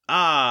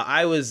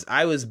 I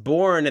was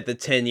born at the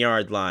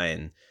 10-yard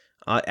line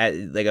at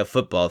like a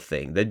football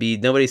thing.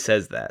 Nobody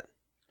says that.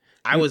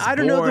 I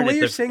don't know the way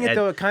you're saying it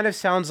though. It kind of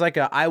sounds like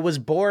I was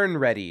born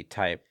ready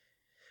type.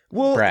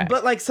 Well, brag.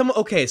 But like so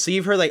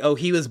you've heard like,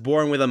 he was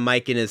born with a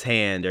mic in his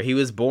hand, or he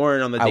was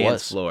born on the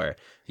dance floor.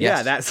 Yes,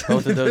 yeah, that's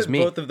both of those.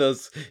 Both of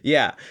those.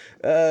 Yeah.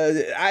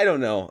 I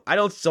don't know. I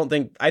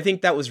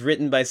think that was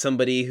written by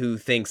somebody who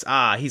thinks,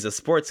 he's a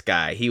sports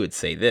guy. He would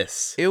say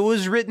this. It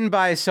was written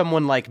by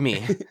someone like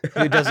me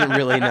who doesn't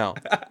really know.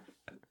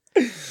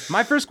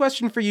 My first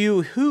question for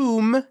you: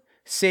 whom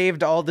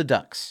saved all the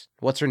ducks?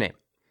 What's her name?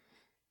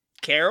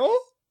 Carol?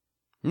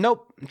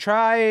 Nope.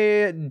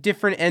 Try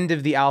different end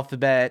of the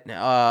alphabet,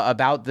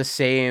 about the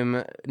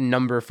same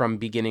number from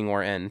beginning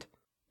or end.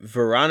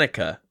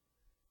 Veronica.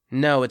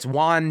 No, it's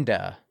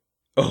Wanda.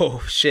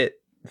 Oh, shit.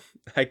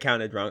 I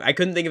counted wrong. I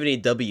couldn't think of any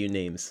W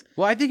names.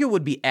 Well, I think it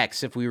would be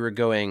X if we were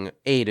going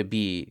A to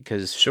B,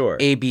 because sure.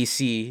 A, B,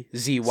 C,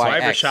 Z, Y, X. So I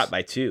X. overshot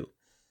by 2.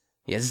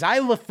 Yeah,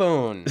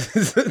 xylophone.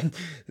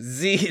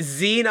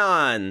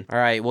 Xenon. All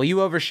right, well,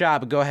 you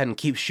overshot, but go ahead and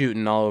keep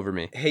shooting all over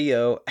me. Hey,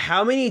 yo,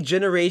 how many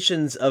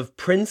generations of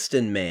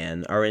Princeton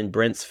man are in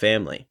Brent's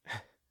family?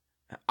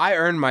 I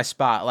earned my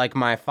spot, like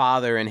my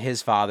father and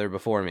his father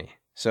before me.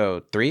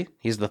 So 3?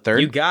 He's the third?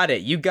 You got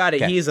it.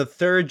 Okay. He is a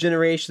third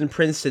generation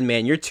Princeton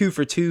man. You're 2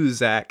 for 2,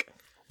 Zach.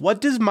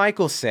 What does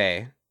Michael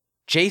say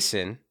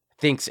Jason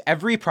thinks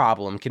every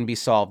problem can be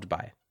solved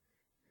by?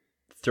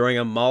 Throwing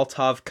a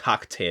Molotov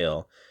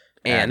cocktail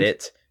at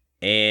it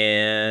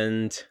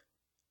and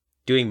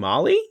doing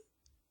Molly?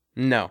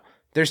 No.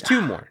 There's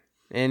 2 more.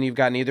 And you've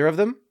got neither of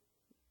them?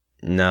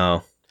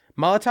 No.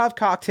 Molotov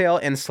cocktail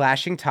and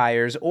slashing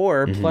tires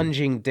or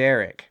plunging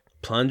Derek.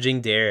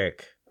 Plunging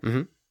Derek.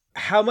 Mm-hmm.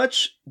 How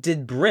much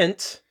did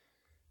Brent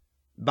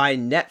buy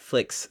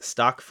Netflix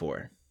stock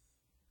for?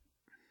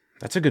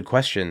 That's a good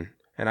question.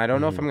 And I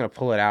don't know if I'm going to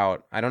pull it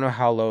out. I don't know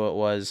how low it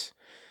was.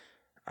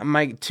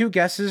 My 2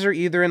 guesses are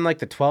either in like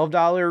the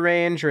 $12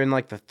 range or in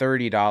like the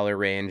 $30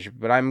 range,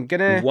 but I'm going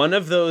to... One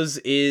of those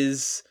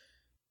is...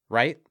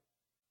 Right?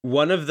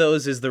 One of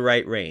those is the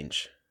right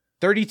range.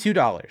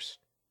 $32.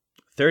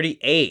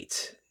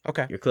 38.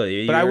 Okay. You're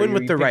close. But I went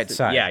with the right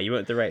side. Yeah, you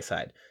went with the right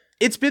side.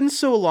 It's been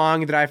so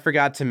long that I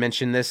forgot to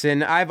mention this,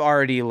 and I've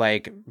already,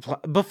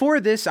 before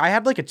this, I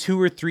had like a 2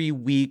 or 3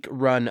 week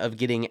run of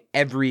getting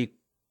every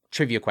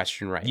trivia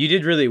question right. You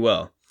did really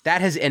well. That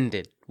has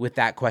ended with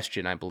that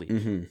question, I believe.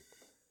 Mm-hmm.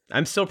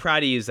 I'm still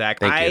proud of you, Zach.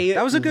 Thank you.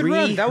 That was a good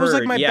run. That was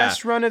like my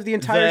best run of the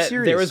entire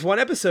series. There was one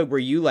episode where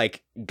you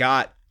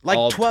got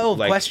like 12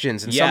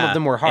 questions, and some of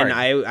them were hard.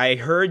 And I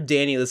heard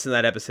Danny listen to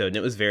that episode, and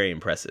it was very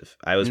impressive.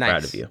 I was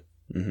proud of you.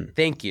 Mm-hmm.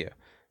 Thank you.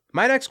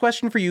 My next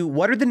question for you,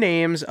 what are the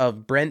names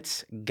of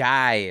Brent's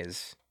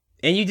guys?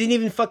 And you didn't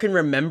even fucking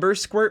remember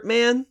Squirt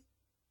Man?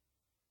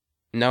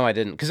 No, I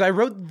didn't, because I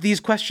wrote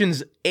these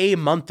questions a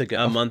month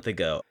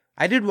ago.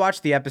 I did watch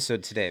the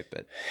episode today,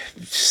 but...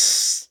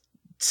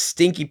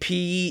 Stinky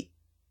Pete.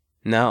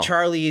 No.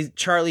 Charlie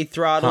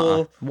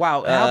Throttle.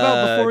 Wow, how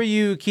about before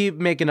you keep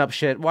making up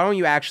shit, why don't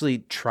you actually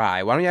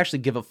try? Why don't you actually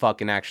give a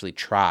fuck and actually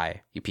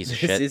try, you piece of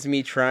shit? This is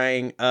me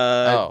trying.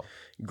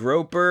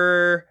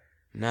 Groper.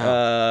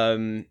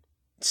 No.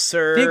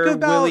 Sir Think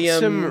about William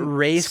some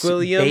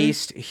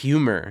race-based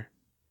humor.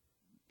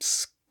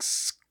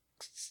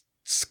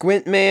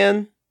 Squint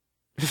Man.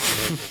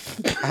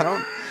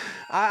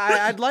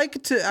 I'd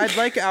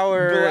like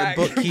our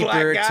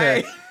bookkeeper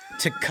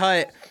to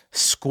cut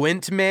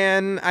Squint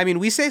Man. I mean,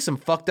 we say some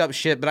fucked up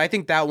shit, but I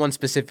think that one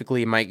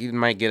specifically might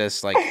get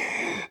us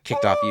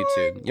kicked off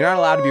YouTube. You're not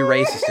allowed to be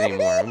racist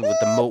anymore with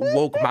the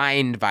woke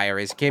mind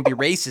virus. You can't be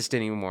racist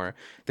anymore.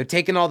 They're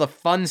taking all the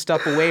fun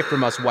stuff away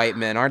from us white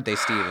men, aren't they,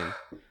 Steven?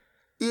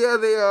 Yeah,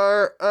 they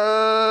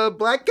are.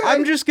 Black guy.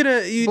 I'm just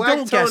gonna.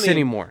 Don't guess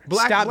anymore.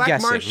 Stop Black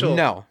guessing. Marshall.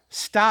 No,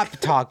 stop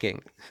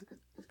talking.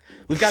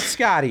 We've got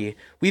Scotty.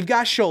 We've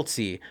got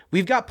Schultzy.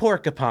 We've got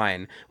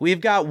Porcupine.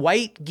 We've got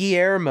White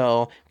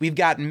Guillermo. We've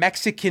got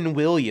Mexican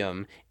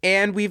William,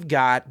 and we've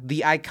got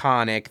the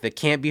iconic, that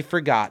can't be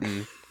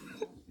forgotten.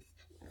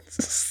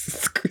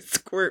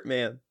 Squirt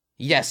Man.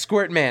 Yes,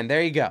 Squirt Man.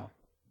 There you go.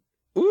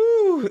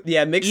 Ooh,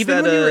 yeah.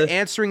 Even when you were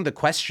answering the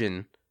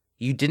question,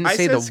 you didn't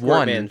say the Squirt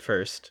one. Man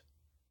first.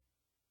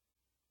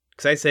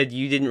 Because I said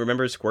you didn't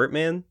remember Squirt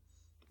Man?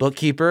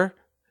 Bookkeeper,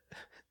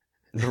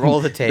 roll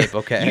the tape,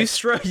 okay?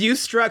 You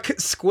struck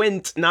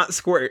Squint, not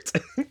Squirt.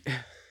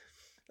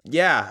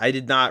 Yeah, I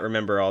did not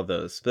remember all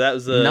those. But that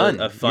was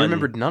a fun... You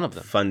remembered none of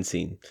them. Fun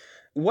scene.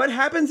 What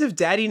happens if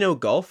Daddy no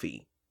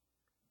Golfy?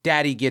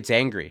 Daddy gets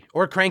angry.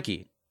 Or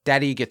cranky.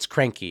 Daddy gets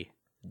cranky.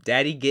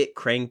 Daddy get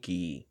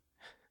cranky.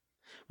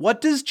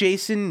 What does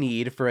Jason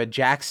need for a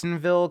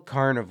Jacksonville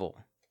carnival?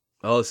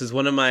 Oh, this is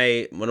one of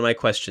my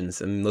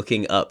questions. I'm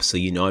looking up, so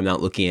you know I'm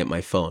not looking at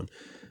my phone.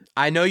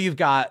 I know you've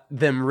got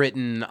them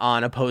written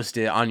on a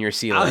Post-it on your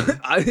ceiling.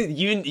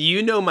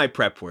 You know my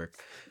prep work.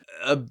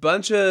 A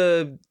bunch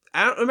of...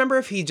 I don't remember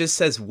if he just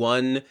says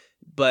one,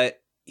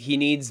 but he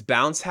needs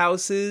bounce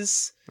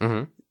houses,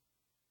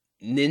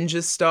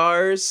 ninja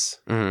stars,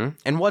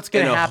 and what's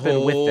going to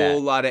happen with that? A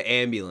whole lot of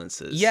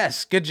ambulances.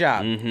 Yes, good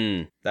job.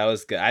 That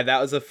was good.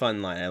 That was a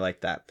fun line. I like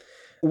that.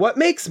 What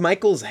makes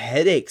Michael's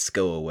headaches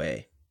go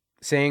away?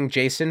 Saying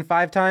Jason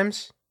 5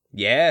 times?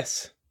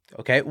 Yes.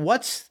 Okay,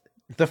 what's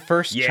the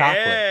first chocolate?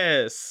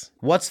 Yes.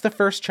 What's the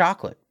first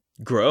chocolate?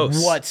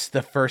 Gross. What's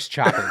the first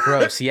chocolate?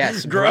 Gross,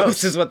 yes.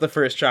 Gross is what the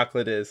first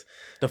chocolate is.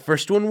 The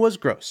first one was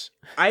gross.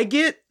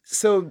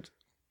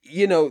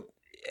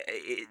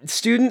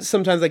 Students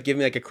sometimes like give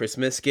me like a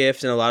Christmas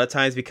gift, and a lot of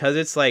times because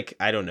it's like,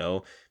 I don't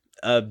know,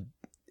 a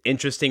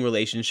interesting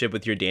relationship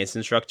with your dance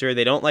instructor,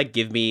 they don't like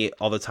give me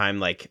all the time,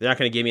 like they're not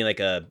going to give me like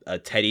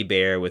a teddy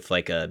bear with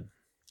like a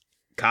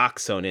cock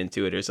sewn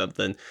into it or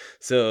something.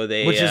 So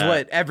which is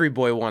what every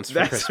boy wants for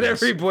Christmas. That's what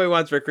every boy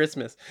wants for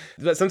Christmas.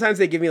 But sometimes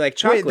they give me like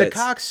chocolates. Wait, the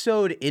cock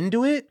sewed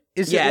into it?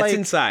 It's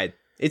inside.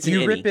 It's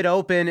you rip it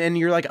open and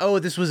you're like, oh,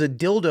 this was a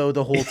dildo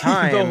the whole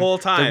time. The whole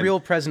time. The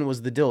real present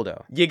was the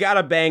dildo. You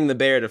gotta bang the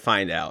bear to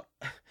find out.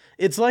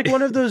 It's like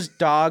one of those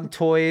dog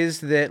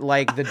toys that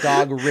like the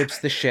dog rips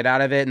the shit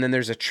out of it and then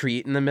there's a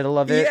treat in the middle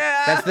of it.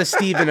 Yeah. That's the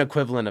Steven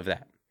equivalent of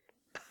that.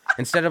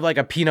 Instead of like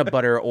a peanut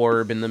butter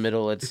orb in the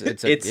middle, it's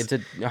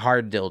a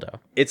hard dildo.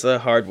 It's a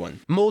hard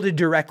one. Molded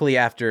directly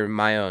after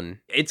my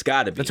own. It's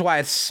gotta be. That's why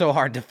it's so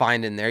hard to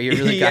find in there. You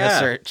really gotta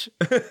search.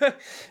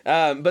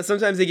 But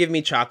sometimes they give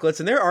me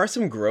chocolates, and there are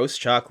some gross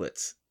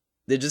chocolates.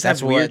 They just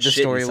have weird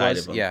shit inside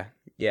of them.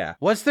 Yeah.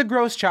 What's the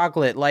gross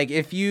chocolate? Like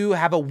if you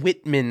have a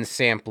Whitman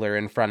sampler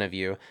in front of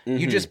you,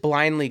 you just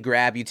blindly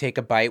grab, you take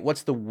a bite.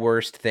 What's the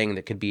worst thing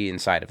that could be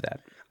inside of that?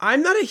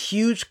 I'm not a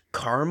huge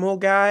caramel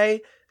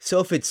guy. So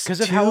if it's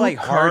because of how like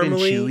hard and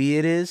chewy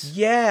it is,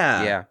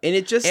 yeah, and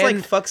it just like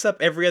fucks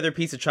up every other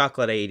piece of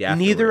chocolate I eat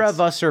afterwards. Neither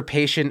of us are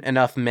patient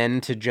enough men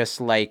to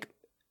just like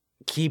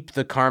keep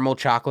the caramel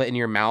chocolate in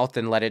your mouth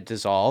and let it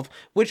dissolve,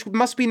 which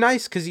must be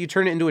nice because you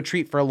turn it into a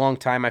treat for a long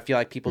time. I feel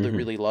like people that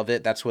really love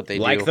it, that's what they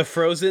do. Like the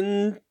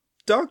frozen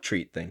dog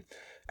treat thing.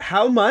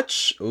 How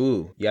much?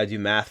 Ooh, you gotta do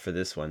math for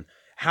this one.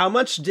 How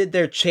much did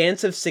their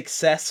chance of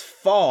success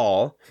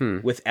fall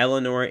with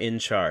Eleanor in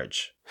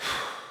charge?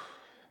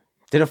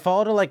 Did it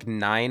fall to like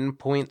 9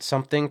 point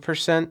something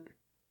 %?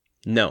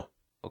 No.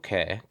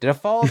 Okay. Did it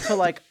fall to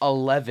like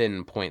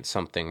 11 point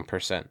something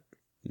 %?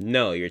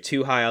 No, you're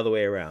too high all the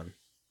way around.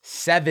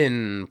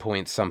 7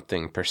 point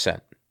something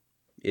 %.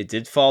 It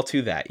did fall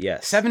to that,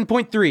 yes.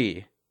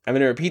 7.3. I'm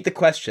going to repeat the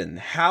question.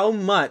 How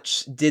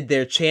much did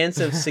their chance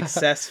of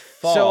success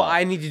fall? So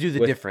I need to do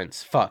the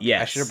difference. Fuck.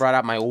 Yes. I should have brought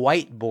out my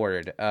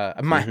whiteboard.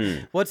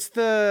 What's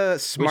the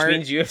smart... Which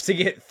means you have to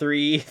get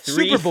three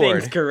Superboard.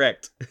 things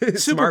correct.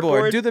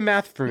 Superboard. Do the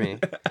math for me.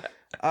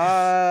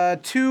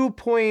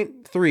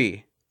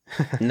 2.3.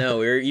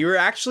 No,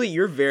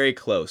 you're very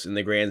close in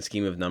the grand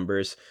scheme of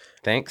numbers.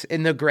 Thanks.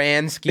 In the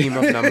grand scheme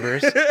of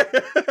numbers.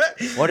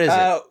 What is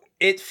it?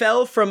 It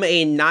fell from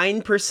a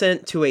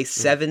 9% to a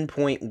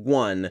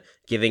 7.1,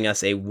 giving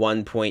us a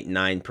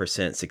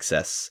 1.9%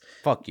 success.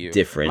 Fuck you.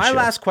 Differential. My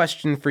last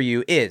question for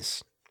you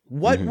is,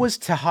 what was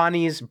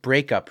Tahani's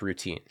breakup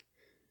routine?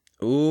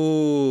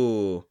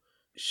 Ooh,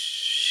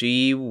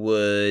 she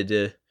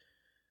would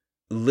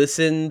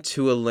listen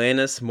to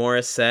Alanis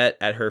Morissette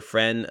at her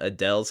friend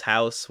Adele's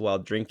house while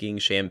drinking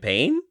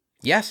champagne?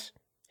 Yes.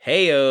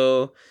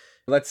 Heyo.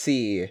 Let's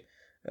see.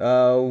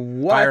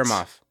 What? Fire 'em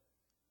off.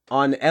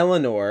 On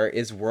Eleanor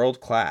is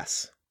world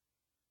class.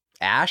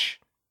 Ash?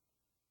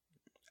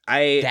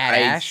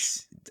 Ash?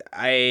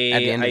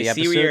 I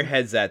see where your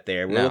head's at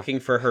there. We're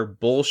looking for her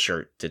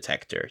bullshit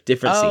detector.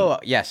 Different scene. Oh,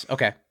 yes.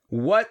 Okay.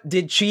 What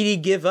did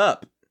Chidi give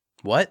up?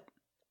 What?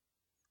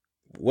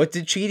 What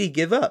did Chidi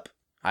give up?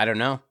 I don't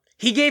know.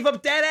 He gave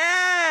up Dead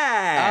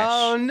Ash!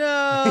 Oh,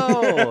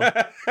 no!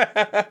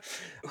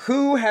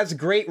 Who has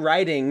great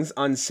writings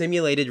on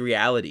simulated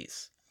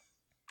realities?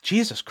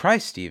 Jesus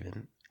Christ,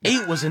 Steven.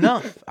 8 was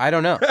enough. I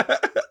don't know.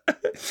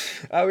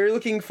 We were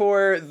looking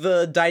for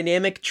the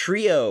dynamic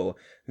trio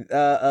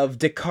of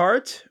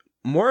Descartes,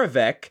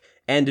 Moravec,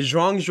 and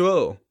Zhuang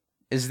Zhuo.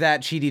 Is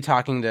that Chidi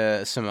talking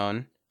to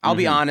Simone? I'll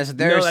be honest.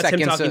 That's him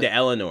talking to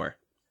Eleanor.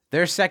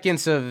 There are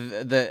seconds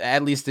of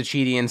at least the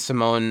Chidi and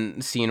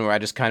Simone scene where I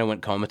just kind of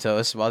went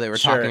comatose while they were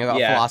talking about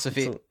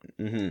philosophy.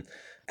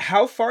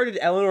 How far did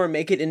Eleanor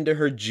make it into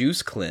her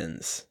juice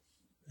cleanse?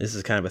 This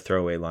is kind of a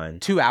throwaway line.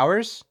 2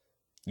 hours?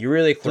 You're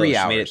really close. 3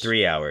 hours. You made it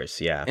 3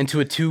 hours, yeah.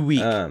 Into a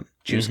 2-week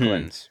juice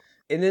cleanse.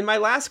 And then my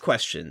last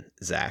question,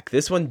 Zach.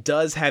 This one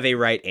does have a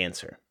right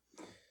answer.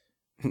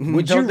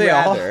 Would you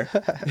rather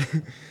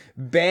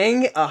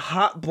bang a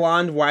hot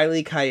blonde Wile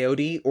E.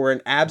 Coyote or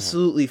an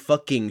absolutely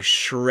fucking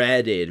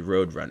shredded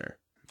Roadrunner?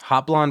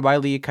 Hot blonde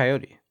Wile E.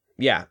 Coyote.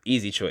 Yeah,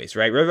 easy choice,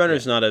 right?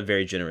 Roadrunner's not a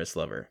very generous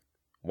lover.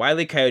 Wile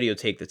E. Coyote will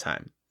take the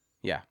time.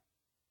 Yeah.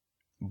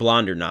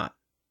 Blonde or not?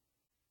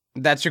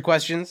 That's your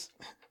questions?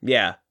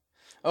 Yeah.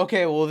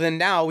 Okay, well then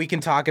now we can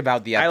talk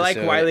about the episode. I like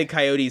Wile E.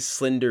 Coyote's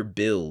slender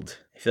build.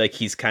 I feel like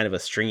he's kind of a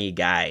stringy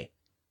guy.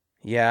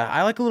 Yeah,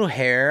 I like a little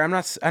hair. I'm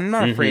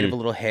not afraid of a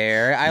little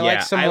hair. I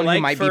like someone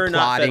who might be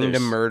plotting to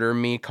murder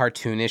me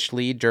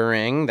cartoonishly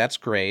during. That's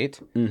great.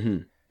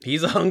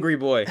 He's a hungry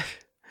boy.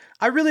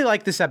 I really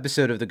like this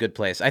episode of The Good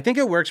Place. I think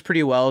it works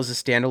pretty well as a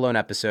standalone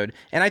episode,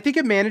 and I think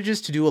it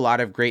manages to do a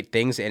lot of great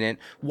things in it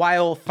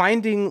while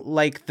finding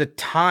like the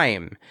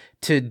time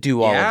to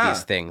do all of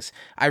these things.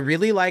 I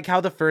really like how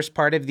the first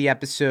part of the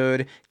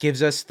episode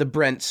gives us the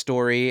Brent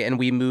story and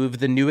we move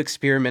the new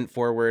experiment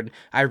forward.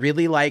 I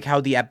really like how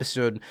the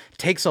episode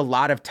takes a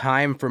lot of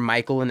time for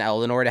Michael and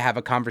Eleanor to have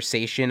a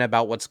conversation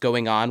about what's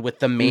going on with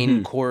the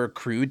main core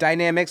crew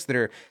dynamics that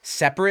are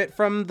separate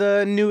from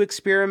the new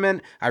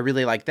experiment. I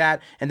really like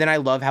that. And then I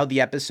love how the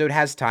episode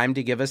has time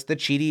to give us the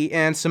Chidi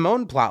and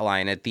Simone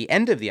plotline at the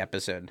end of the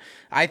episode.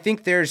 I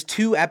think there's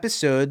 2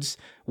 episodes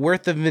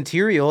worth of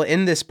material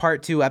in this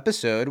part 2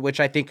 episode, which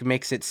I think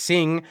makes it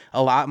sing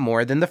a lot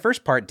more than the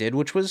first part did,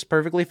 which was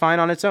perfectly fine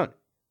on its own.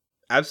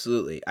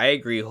 Absolutely. I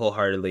agree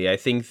wholeheartedly. I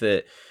think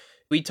that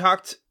we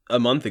talked a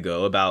month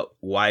ago about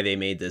why they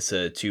made this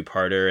a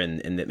 2-parter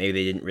and that maybe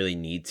they didn't really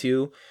need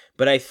to.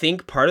 But I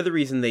think part of the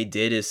reason they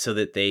did is so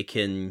that they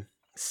can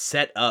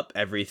set up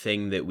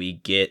everything that we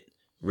get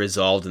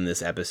resolved in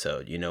this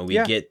episode. You know, we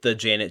get the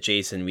Janet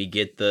Jason, we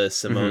get the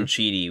Simone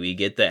Chidi, we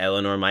get the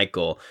Eleanor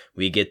Michael,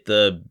 we get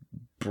the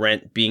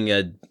Brent being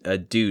a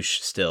douche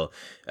still.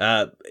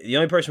 The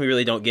only person we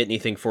really don't get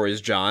anything for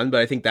is John, but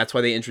I think that's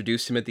why they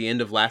introduced him at the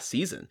end of last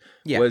season.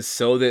 Was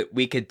so that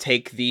we could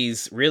take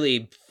these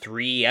really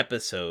 3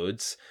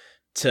 episodes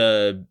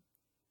to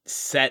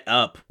set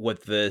up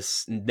what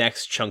this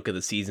next chunk of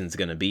the season is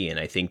going to be. And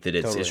I think that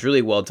it's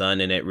really well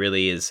done, and it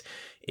really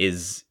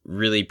is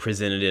really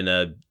presented in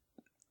a,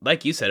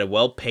 like you said, a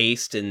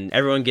well-paced, and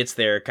everyone gets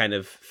their kind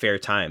of fair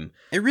time.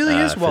 It really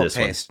is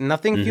well-paced.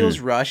 Nothing feels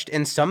rushed,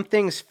 and some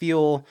things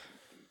feel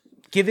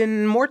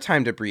given more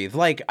time to breathe.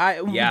 Like,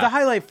 the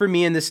highlight for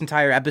me in this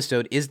entire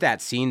episode is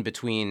that scene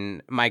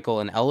between Michael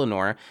and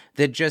Eleanor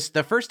that just,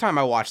 the first time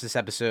I watched this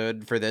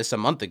episode for this a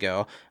month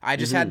ago, I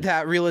just had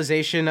that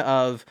realization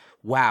of,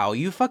 wow,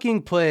 you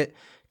fucking put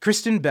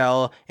Kristen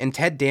Bell and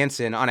Ted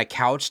Danson on a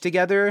couch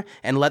together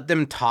and let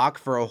them talk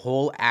for a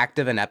whole act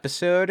of an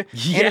episode.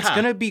 Yeah. And it's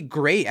going to be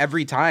great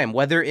every time,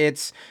 whether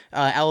it's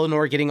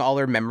Eleanor getting all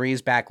her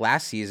memories back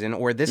last season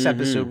or this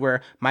episode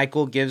where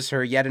Michael gives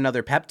her yet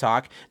another pep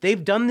talk.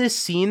 They've done this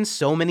scene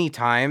so many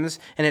times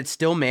and it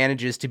still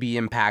manages to be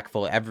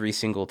impactful every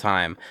single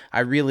time.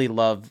 I really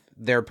love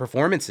their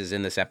performances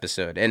in this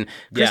episode. And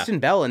Kristen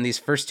Bell in these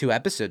first 2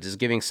 episodes is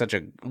giving such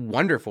a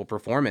wonderful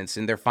performance,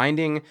 and they're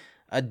finding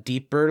a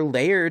deeper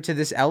layer to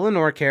this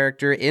Eleanor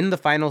character in the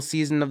final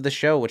season of the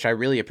show, which I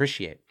really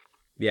appreciate.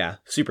 Yeah,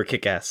 super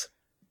kick-ass.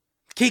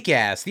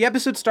 Kick-ass. The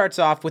episode starts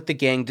off with the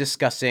gang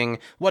discussing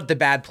what the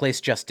bad place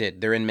just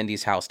did. They're in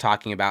Mindy's house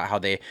talking about how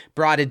they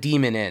brought a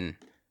demon in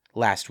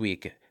last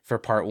week for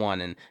part 1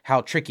 and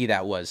how tricky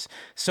that was.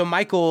 So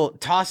Michael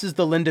tosses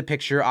the Linda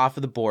picture off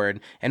of the board,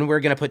 and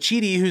we're going to put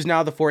Chidi, who's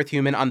now the 4th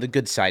human, on the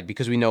good side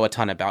because we know a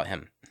ton about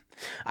him.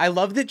 I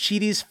love that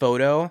Chidi's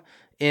photo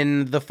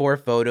in the 4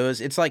 photos,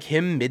 it's like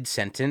him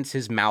mid-sentence,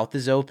 his mouth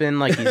is open,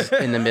 like he's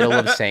in the middle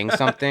of saying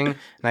something. And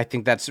I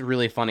think that's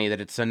really funny that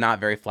it's a not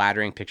very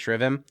flattering picture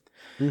of him.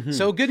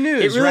 So good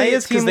news, it really right?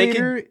 is, because they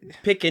can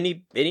pick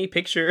any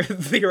picture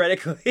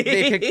theoretically.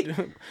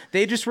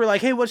 They just were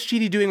like, hey, what's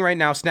Chidi doing right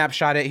now?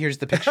 Snapshot it. Here's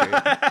the picture.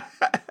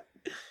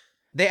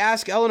 They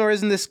ask Eleanor,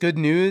 isn't this good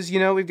news? You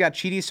know, we've got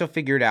Chidi, so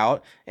figure it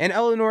out. And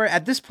Eleanor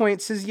at this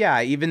point says,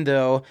 yeah, even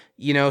though,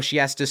 you know, she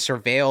has to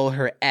surveil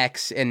her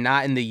ex and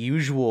not in the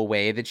usual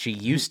way that she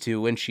used to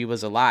when she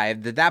was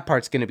alive, that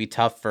part's going to be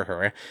tough for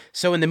her.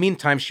 So in the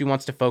meantime, she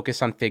wants to focus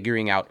on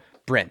figuring out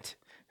Brent,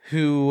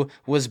 who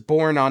was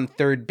born on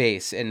third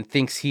base and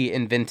thinks he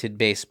invented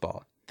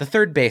baseball. The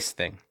third base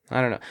thing. I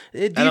don't know.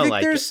 Do you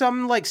think there's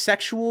some like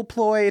sexual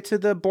ploy to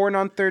the born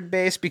on third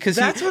base? Because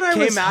he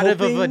came out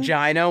of a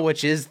vagina,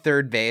 which is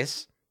third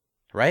base,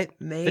 right?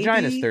 Maybe.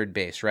 Vagina's third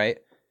base, right?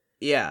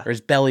 Yeah. Or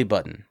is belly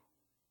button?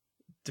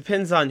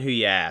 Depends on who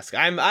you ask.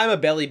 I'm a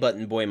belly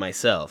button boy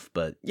myself,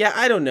 but yeah,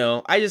 I don't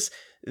know.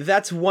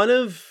 That's one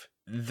of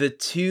the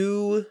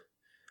 2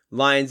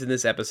 lines in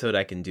this episode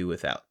I can do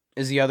without.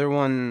 Is the other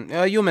one?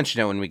 You'll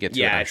mention it when we get to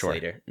it. Yeah, it's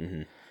later.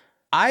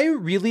 I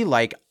really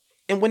like.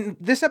 And when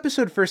this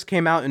episode first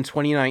came out in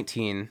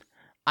 2019,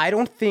 I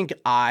don't think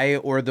I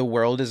or the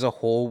world as a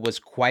whole was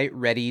quite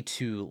ready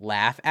to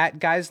laugh at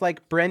guys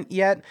like Brent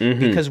yet,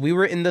 because we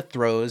were in the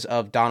throes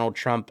of Donald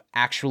Trump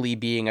actually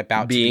being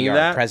to be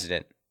our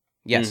president.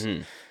 Yes.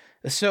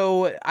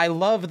 So I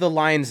love the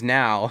lines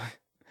now,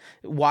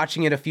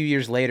 watching it a few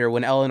years later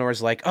when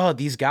Eleanor's like, oh,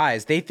 these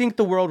guys, they think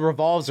the world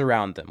revolves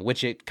around them,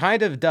 which it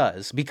kind of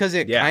does, because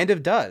it kind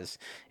of does.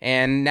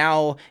 And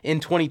now in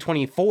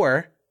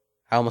 2024,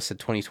 I almost said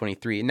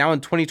 2023. Now in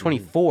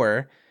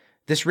 2024,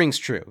 this rings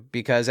true,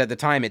 because at the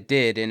time it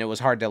did, and it was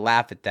hard to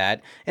laugh at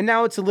that. And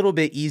now it's a little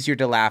bit easier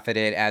to laugh at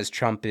it as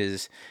Trump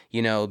is,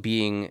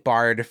 being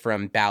barred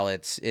from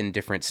ballots in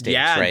different states,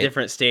 right? Yeah,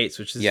 different states,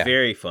 which is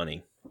very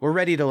funny. We're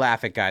ready to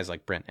laugh at guys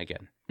like Brent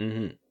again.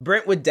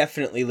 Brent would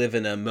definitely live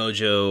in a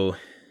Mojo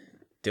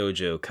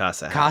Dojo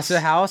Casa House. Casa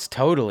House?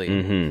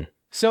 Totally.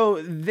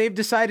 So they've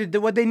decided that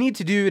what they need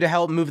to do to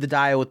help move the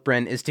dial with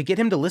Brent is to get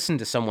him to listen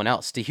to someone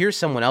else, to hear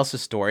someone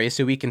else's story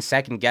so he can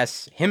second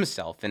guess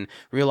himself and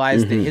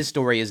realize that his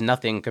story is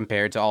nothing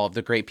compared to all of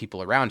the great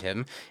people around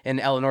him.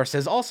 And Eleanor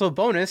says, also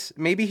bonus,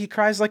 maybe he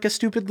cries like a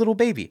stupid little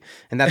baby.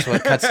 And that's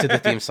what cuts to the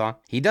theme song.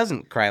 He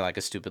doesn't cry like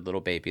a stupid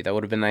little baby. That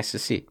would have been nice to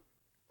see.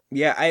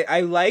 Yeah,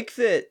 I like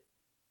that,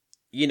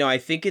 I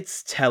think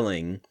it's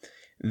telling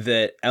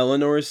that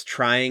Eleanor's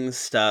trying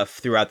stuff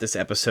throughout this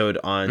episode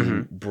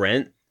on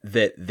Brent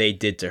that they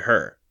did to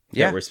her.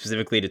 That were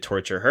specifically to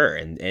torture her.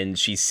 And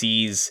she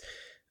sees,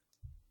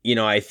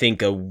 I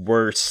think a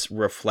worse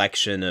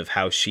reflection of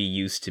how she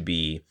used to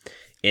be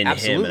in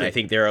him. And I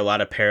think there are a lot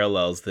of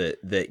parallels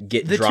that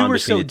get drawn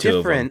between the two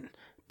of them.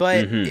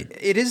 But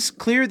it is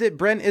clear that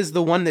Brent is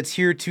the one that's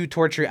here to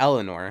torture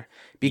Eleanor,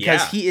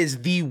 because he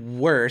is the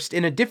worst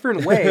in a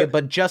different way,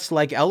 but just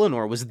like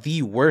Eleanor was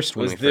the worst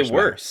when we first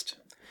met.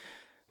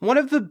 One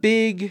of the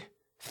big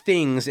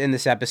things in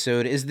this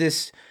episode is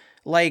this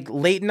like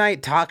late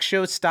night talk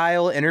show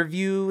style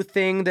interview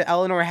thing that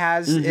Eleanor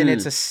has, and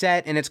it's a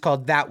set, and it's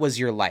called That Was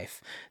Your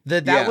Life.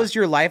 That Was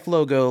Your Life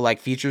logo like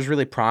features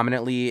really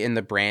prominently in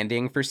the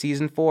branding for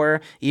season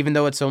 4, even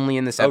though it's only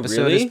in this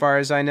episode as far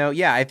as I know.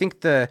 Yeah, I think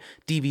the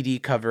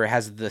DVD cover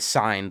has the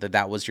sign,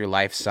 That Was Your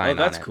Life sign on it.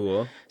 Oh, that's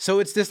cool. So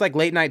it's this like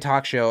late night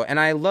talk show, and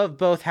I love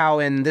both how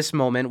in this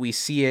moment we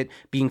see it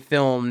being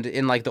filmed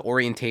in like the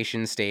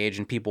orientation stage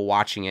and people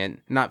watching it.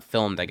 Not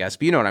filmed, I guess,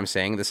 but you know what I'm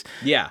saying, this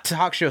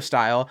talk show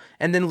style.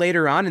 And then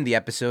later on in the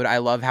episode, I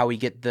love how we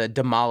get the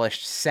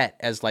demolished set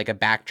as like a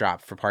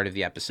backdrop for part of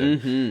the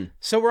episode.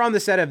 So we're on the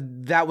set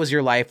of That Was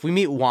Your Life. We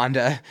meet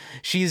Wanda.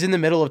 She's in the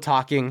middle of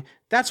talking.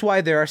 That's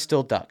why there are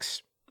still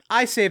ducks.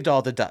 I saved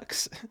all the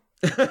ducks.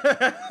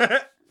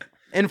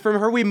 And from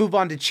her, we move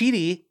on to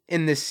Chidi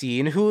in this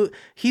scene, who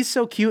he's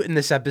so cute in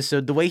this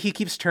episode. The way he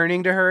keeps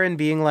turning to her and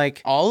being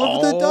like, all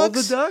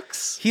the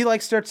ducks? He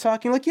like starts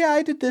talking like, yeah,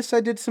 I did this.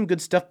 I did some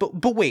good stuff.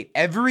 But wait,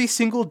 every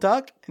single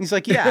duck? And he's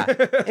like, yeah.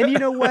 And you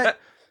know what?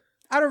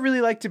 I don't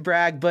really like to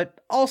brag, but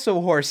also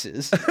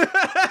horses.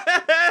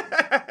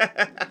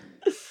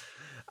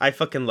 I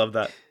fucking love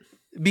that.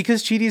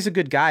 Because Chidi's a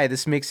good guy,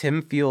 this makes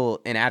him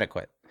feel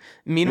inadequate.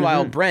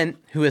 Meanwhile, Brent,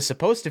 who is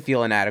supposed to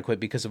feel inadequate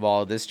because of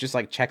all of this, just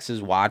like checks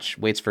his watch,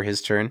 waits for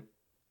his turn.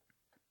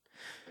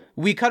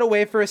 We cut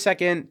away for a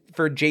second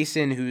for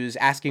Jason, who's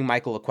asking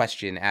Michael a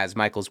question as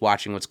Michael's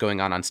watching what's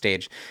going on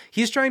stage.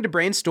 He's trying to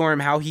brainstorm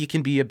how he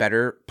can be a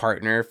better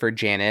partner for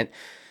Janet.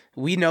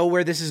 We know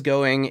where this is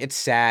going. It's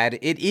sad.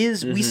 It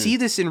is. We see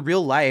this in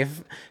real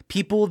life.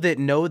 People that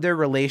know their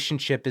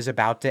relationship is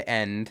about to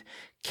end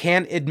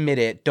can't admit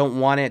it, don't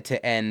want it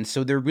to end.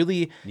 So they're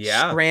really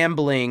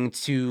scrambling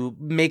to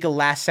make a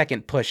last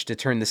second push to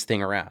turn this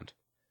thing around.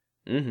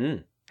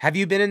 Have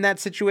you been in that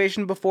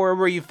situation before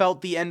where you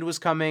felt the end was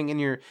coming and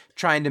you're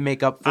trying to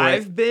make up for it?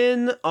 I've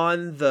been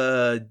on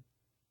the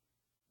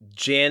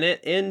Janet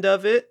end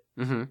of it.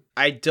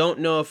 I don't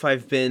know if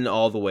I've been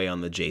all the way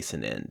on the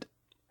Jason end.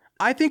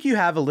 I think you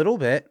have a little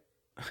bit.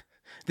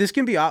 This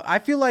can be, I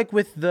feel like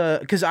with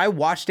because I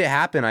watched it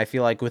happen, I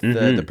feel like with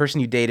the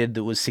person you dated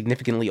that was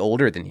significantly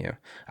older than you.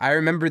 I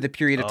remember the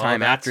period of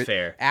time after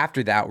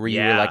that where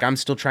you were like, I'm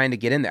still trying to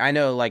get in there. I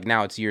know like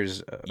now it's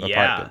years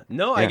apart.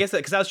 But, I guess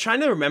because I was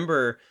trying to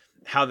remember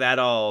how that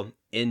all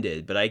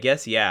ended, but I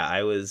guess,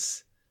 I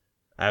was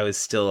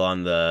still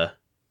on the,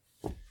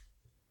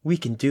 we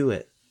can do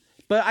it.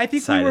 But I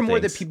think we were more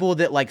the people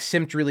that like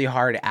simped really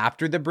hard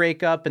after the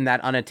breakup and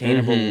that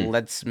unattainable,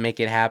 let's make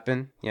it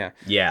happen.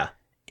 Yeah.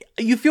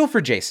 You feel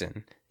for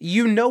Jason.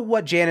 You know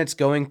what Janet's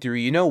going through.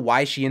 You know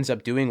why she ends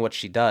up doing what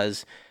she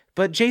does.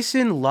 But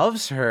Jason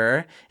loves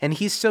her, and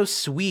he's so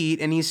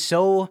sweet, and he's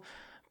so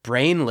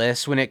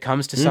brainless when it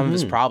comes to some of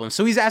his problems.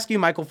 So he's asking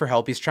Michael for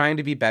help. He's trying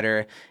to be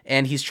better,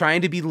 and he's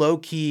trying to be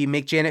low-key,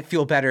 make Janet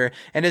feel better.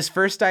 And his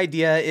first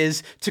idea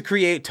is to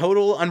create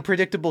total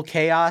unpredictable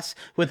chaos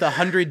with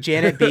 100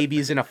 Janet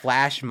babies in a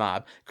flash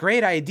mob.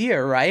 Great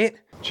idea, right?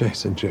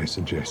 Jason.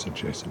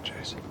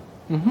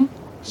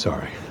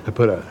 Sorry, I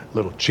put a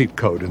little cheat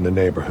code in the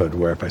neighborhood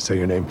where if I say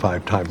your name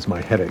 5 times,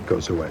 my headache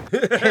goes away.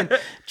 And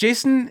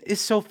Jason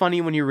is so funny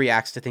when he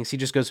reacts to things. He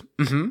just goes,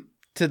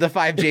 to the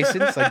 5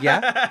 Jasons. Like,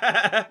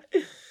 yeah.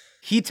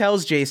 He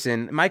tells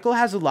Jason, Michael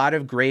has a lot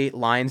of great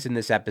lines in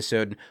this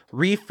episode,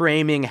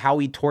 reframing how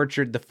he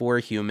tortured the 4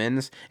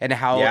 humans and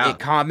how it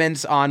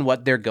comments on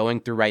what they're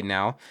going through right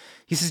now.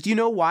 He says, do you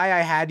know why I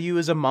had you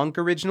as a monk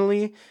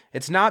originally?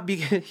 It's not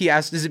because, he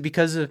asked, is it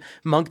because of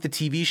Monk the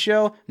TV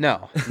show?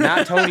 No,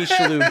 not Tony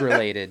Shalhoub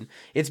related.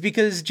 It's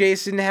because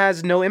Jason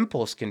has no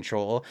impulse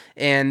control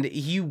and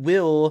he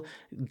will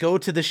go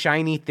to the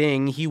shiny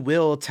thing. He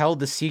will tell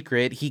the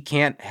secret. He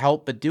can't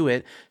help but do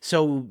it.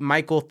 So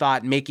Michael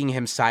thought making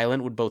him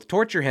silent would both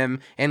torture him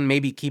and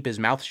maybe keep his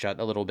mouth shut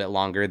a little bit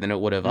longer than it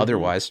would have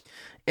otherwise.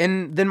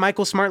 And then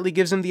Michael smartly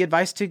gives him the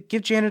advice to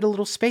give Janet a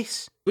little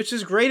space. Which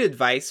is great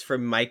advice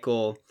from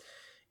Michael.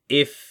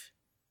 If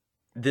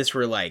this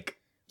were like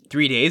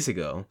 3 days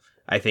ago,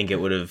 I think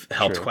it would have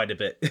helped quite a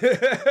bit.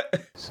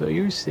 So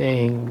you're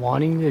saying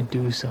wanting to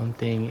do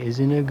something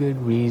isn't a good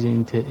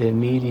reason to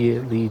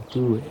immediately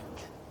do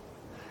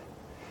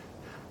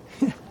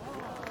it?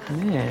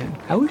 Man,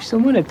 I wish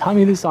someone had taught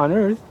me this on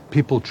Earth.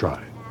 People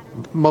try.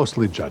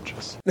 Mostly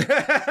judges.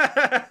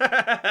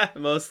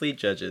 Mostly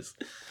judges.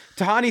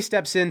 Tahani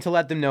steps in to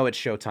let them know it's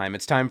showtime.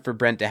 It's time for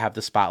Brent to have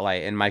the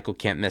spotlight, and Michael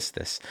can't miss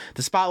this.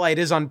 The spotlight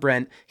is on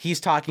Brent. He's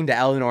talking to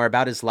Eleanor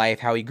about his life,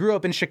 how he grew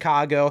up in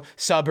Chicago,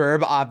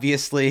 suburb,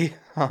 obviously.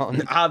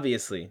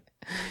 Obviously.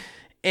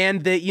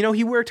 And that, you know,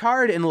 he worked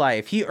hard in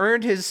life. He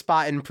earned his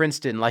spot in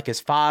Princeton like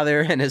his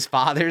father and his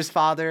father's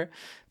father.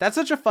 That's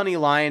such a funny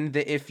line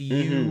that if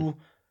you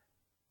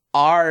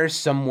are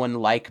someone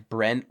like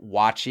Brent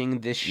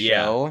watching this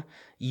show,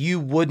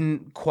 you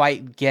wouldn't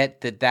quite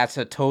get that that's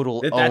a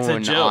total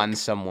own on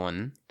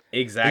someone.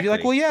 Exactly. You're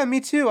like, well, yeah, me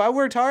too. I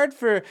worked hard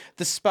for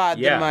the spot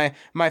that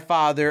my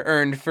father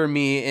earned for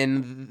me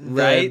in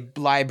the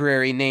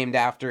library named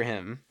after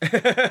him.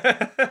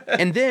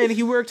 And then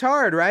he worked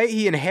hard, right?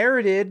 He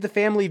inherited the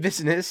family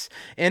business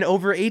and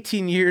over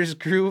 18 years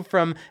grew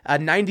from a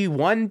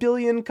 $91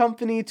 billion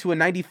company to a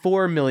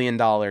 $94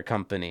 million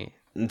company.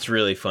 It's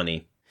really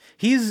funny.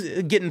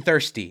 He's getting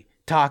thirsty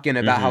talking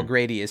about how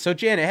great he is. So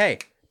Janet, hey,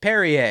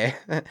 Perrier.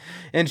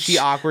 And she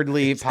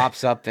awkwardly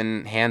pops up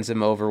and hands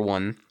him over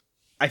one.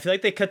 I feel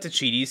like they cut to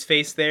Chidi's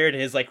face there, and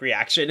his like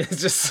reaction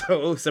is just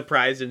so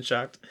surprised and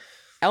shocked.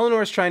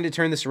 Eleanor's trying to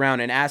turn this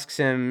around and asks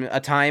him a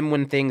time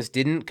when things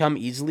didn't come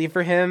easily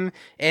for him,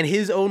 and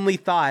his only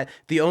thought,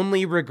 the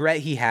only regret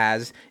he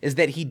has, is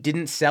that he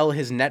didn't sell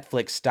his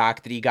Netflix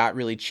stock that he got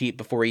really cheap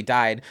before he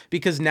died,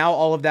 because now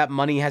all of that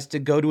money has to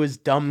go to his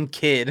dumb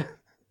kid.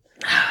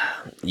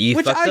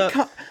 Which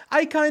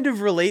I kind of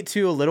relate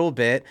to a little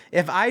bit.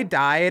 If I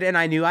died and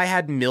I knew I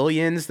had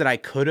millions that I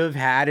could have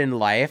had in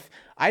life,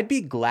 I'd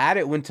be glad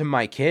it went to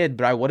my kid,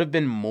 but I would have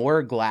been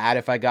more glad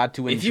if I got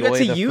to enjoy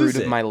the fruit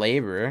of my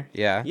labor.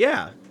 Yeah.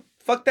 Yeah.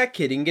 Fuck that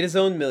kid. He can get his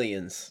own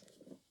millions.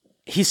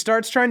 He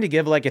starts trying to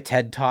give like a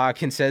TED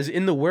talk and says,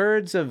 in the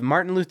words of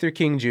Martin Luther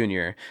King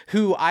Jr.,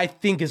 who I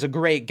think is a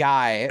great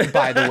guy,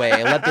 by the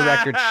way, let the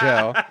record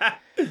show.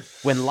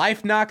 When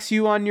life knocks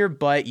you on your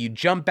butt, you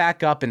jump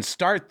back up and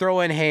start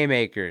throwing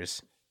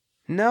haymakers.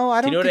 No,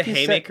 I don't think Do you know what a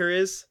haymaker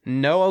is?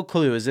 No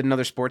clue. Is it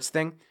another sports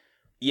thing?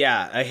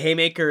 Yeah, a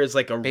haymaker is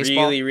like a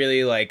baseball? really,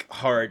 really like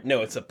hard.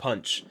 No, it's a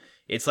punch.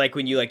 It's like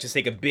when you like just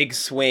take a big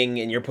swing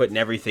and you're putting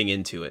everything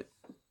into it.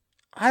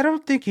 I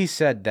don't think he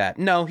said that.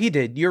 No, he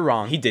did. You're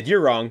wrong. He did. You're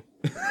wrong.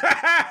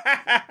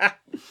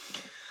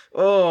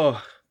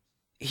 Oh.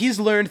 He's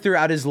learned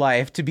throughout his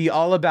life to be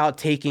all about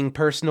taking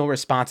personal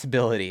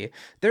responsibility.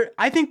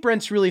 I think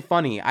Brent's really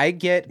funny. I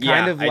get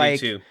kind of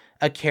like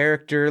a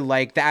character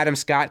like the Adam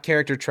Scott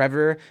character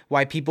Trevor,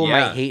 why people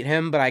might hate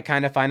him, but I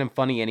kind of find him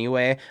funny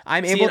anyway.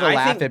 I'm able to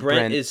laugh at Brent.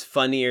 Brent is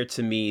funnier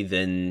to me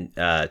than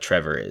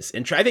Trevor is.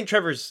 And I think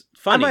Trevor's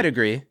funny. I might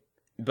agree.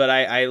 But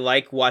I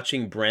like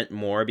watching Brent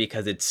more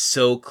because it's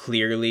so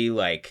clearly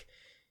like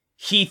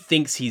he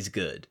thinks he's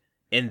good.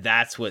 And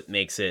that's what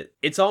makes it.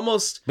 It's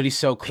almost but he's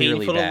so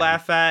clearly painful bad. To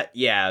laugh at.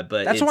 Yeah,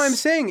 but that's why I'm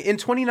saying in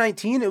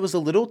 2019 it was a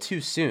little too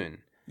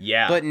soon.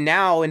 Yeah. But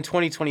now in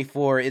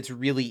 2024 it's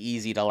really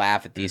easy to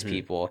laugh at these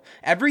people.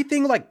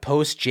 Everything like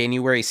post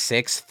January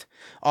 6th,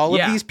 all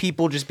of these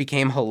people just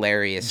became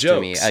hilarious to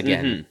me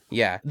again.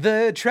 Yeah.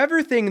 The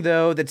Trevor thing,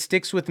 though, that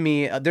sticks with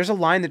me, there's a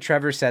line that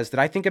Trevor says that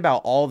I think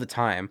about all the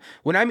time.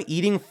 When I'm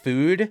eating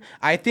food,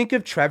 I think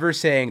of Trevor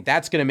saying,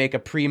 that's going to make a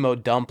primo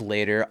dump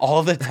later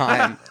all the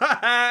time.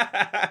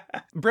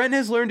 Brent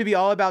has learned to be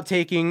all about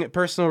taking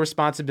personal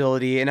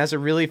responsibility and has a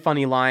really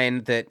funny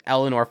line that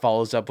Eleanor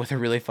follows up with a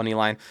really funny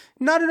line.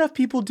 Not enough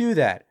people do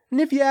that.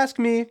 And if you ask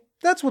me,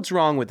 that's what's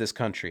wrong with this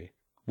country.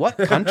 What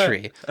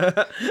country?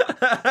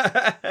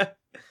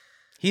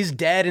 He's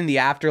dead in the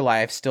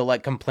afterlife, still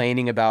like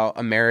complaining about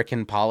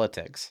American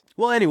politics.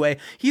 Well, anyway,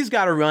 he's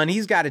got to run.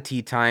 He's got a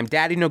tea time.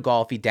 Daddy no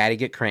golfy. Daddy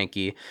get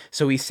cranky.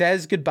 So he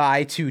says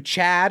goodbye to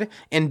Chad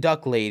and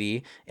Duck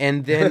Lady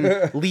and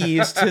then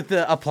leaves to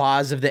the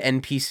applause of the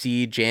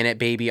NPC Janet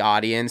baby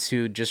audience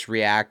who just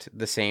react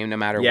the same no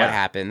matter what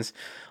happens.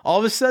 All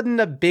of a sudden,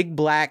 a big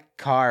black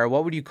car.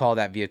 What would you call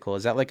that vehicle?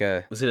 Is that like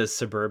a... Was it a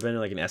Suburban or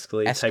like an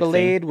Escalade type thing?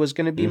 Escalade was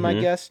going to be my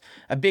guess.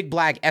 A big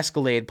black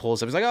Escalade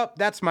pulls up. It's like, oh,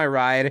 that's my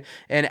ride.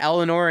 And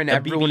Eleanor and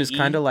everyone is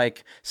kind of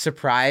like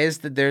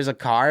surprised that there's a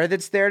car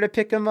that's there to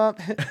pick him up.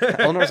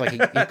 Eleanor's like,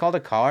 he called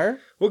a car?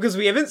 Well, because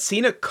we haven't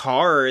seen a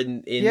car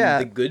in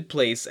The Good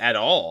Place at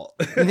all.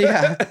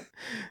 Yeah.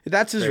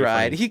 That's his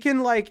ride.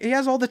 Funny. He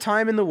has all the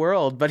time in the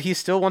world, but he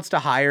still wants to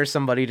hire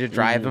somebody to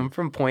drive him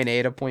from point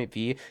A to point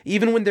B,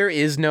 even when there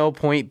is no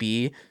point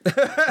B.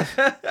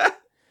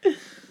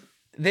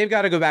 They've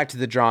got to go back to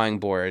the drawing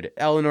board.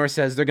 Eleanor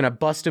says they're going to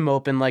bust him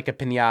open like a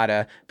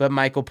piñata, but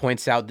Michael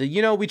points out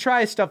that, we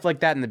try stuff like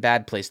that in the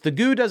bad place. The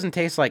goo doesn't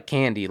taste like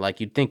candy like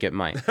you'd think it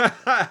might.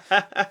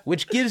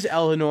 Which gives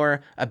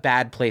Eleanor a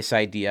bad place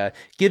idea,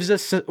 gives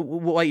us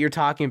what you're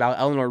talking about,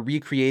 Eleanor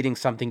recreating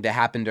something that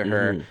happened to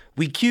her.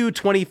 We cue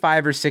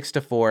 25 or 6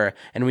 to 4,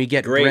 and we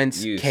get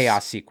Brent's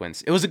chaos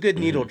sequence. It was a good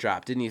needle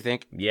drop, didn't you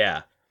think?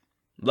 Yeah.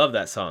 Love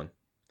that song.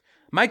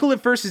 Michael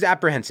at first is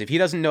apprehensive. He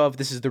doesn't know if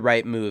this is the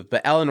right move,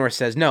 but Eleanor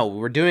says, no,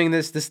 we're doing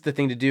this. This is the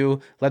thing to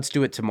do. Let's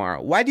do it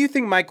tomorrow. Why do you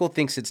think Michael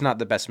thinks it's not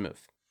the best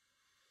move?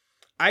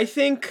 I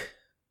think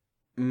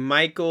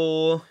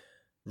Michael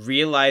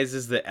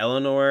realizes that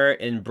Eleanor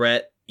and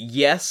Brett,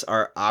 yes,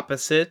 are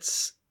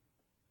opposites.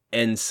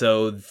 And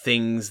so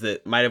things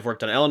that might have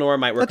worked on Eleanor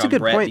might work on Brett. That's a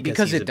good point,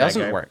 because it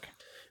doesn't work.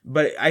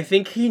 But I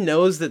think he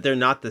knows that they're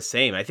not the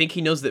same. I think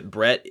he knows that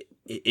Brett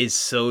is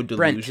so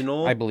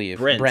delusional. Brent, I believe.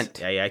 Brent.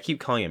 Yeah, I keep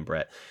calling him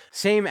Brett.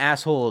 Same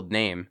asshole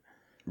name.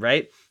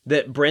 Right?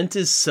 That Brent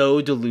is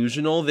so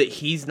delusional that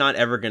he's not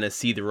ever going to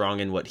see the wrong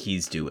in what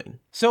he's doing.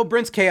 So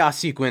Brent's chaos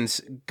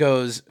sequence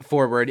goes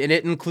forward, and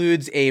it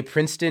includes a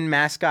Princeton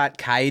mascot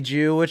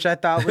kaiju, which I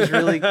thought was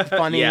really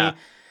funny. Yeah.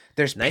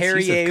 There's nice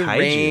Perrier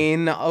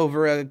rain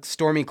over a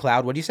stormy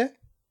cloud. What do you say?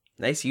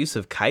 Nice use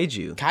of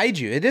kaiju.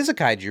 Kaiju. It is a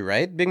kaiju,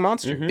 right? Big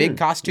monster. Big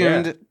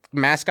costumed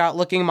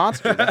mascot-looking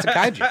monster. That's a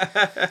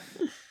kaiju.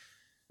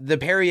 The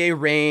Perrier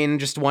rain,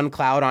 just one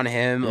cloud on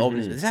him. Oh,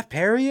 is that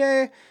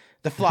Perrier?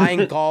 The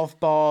flying golf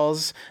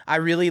balls. I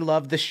really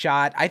love the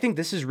shot. I think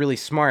this is really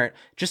smart.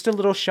 Just a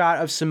little shot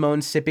of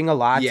Simone sipping a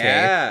latte.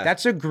 Yeah.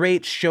 That's a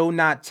great show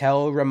not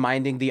tell,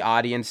 reminding the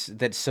audience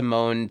that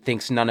Simone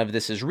thinks none of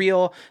this is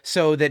real,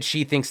 so that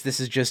she thinks this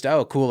is just,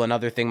 oh, cool,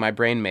 another thing my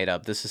brain made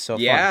up. This is so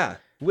fun. Yeah.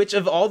 Which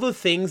of all the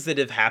things that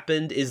have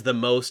happened is the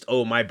most,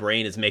 oh, my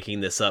brain is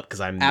making this up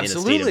because I'm in a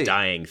state of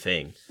dying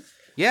thing.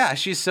 Yeah,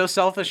 she's so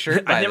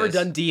self-assured by I've never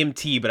done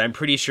DMT, but I'm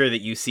pretty sure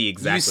that you see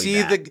exactly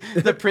that. You see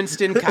the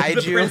Princeton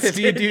kaiju if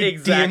you do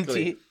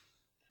DMT.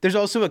 There's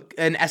also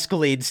an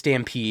Escalade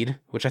stampede,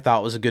 which I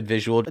thought was a good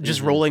visual,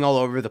 just rolling all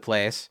over the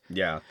place.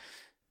 Yeah.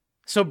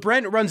 So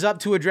Brent runs up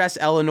to address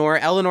Eleanor.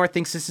 Eleanor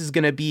thinks this is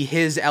going to be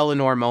his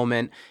Eleanor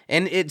moment,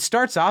 and it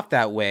starts off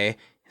that way.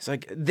 It's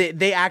like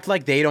they act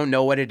like they don't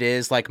know what it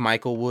is, like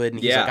Michael would.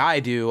 And he's like, I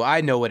do.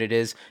 I know what it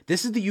is.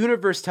 This is the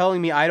universe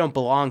telling me I don't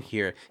belong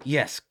here.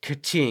 Yes,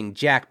 ka-ching,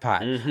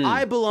 jackpot.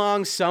 I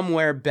belong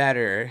somewhere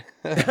better.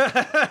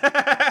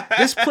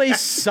 This place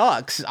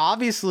sucks.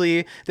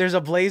 Obviously, there's a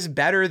place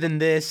better than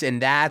this,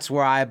 and that's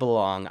where I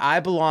belong.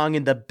 I belong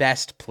in the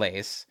best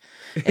place.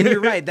 And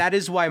you're right. That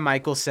is why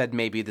Michael said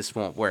maybe this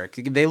won't work.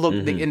 They look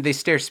and they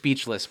stare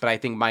speechless, but I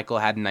think Michael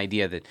had an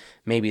idea that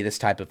maybe this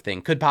type of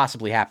thing could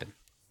possibly happen.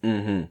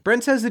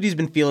 Brent says that he's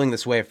been feeling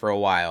this way for a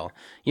while.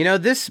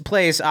 This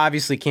place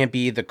obviously can't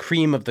be the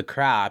cream of the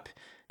crop.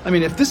 I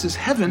mean, if this is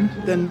heaven,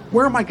 then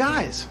where are my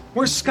guys?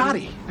 Where's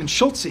Scotty and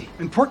Schultze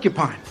and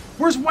Porcupine?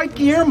 Where's White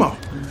Guillermo?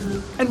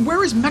 And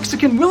where is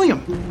Mexican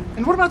William?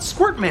 And what about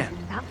Squirtman?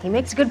 Well, he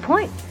makes a good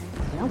point.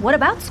 What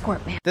about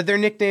Squirtman? That their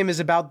nickname is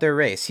about their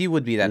race. He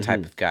would be that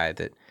type of guy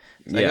that,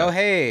 like, oh,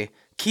 hey,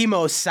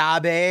 Kimo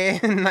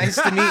Sabe,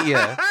 nice to meet you.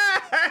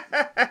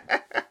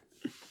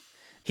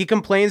 He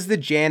complains that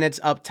Janet's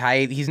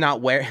uptight.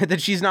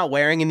 That she's not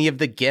wearing any of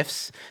the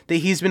gifts that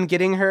he's been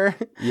getting her.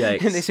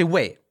 Yikes. And they say,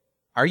 wait,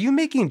 are you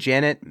making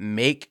Janet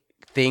make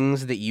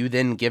things that you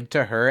then give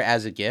to her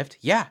as a gift?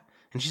 Yeah.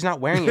 And she's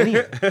not wearing any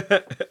of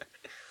it.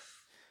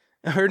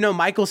 Or no,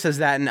 Michael says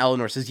that and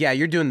Eleanor says, yeah,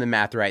 you're doing the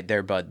math right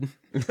there, bud.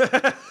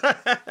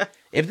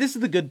 If this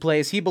is the good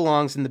place, he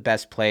belongs in the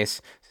best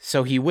place.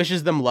 So he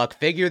wishes them luck.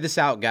 Figure this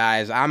out,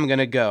 guys. I'm going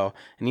to go.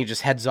 And he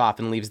just heads off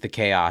and leaves the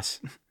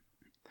chaos.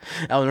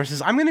 Eleanor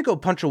says, I'm going to go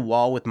punch a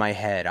wall with my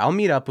head. I'll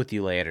meet up with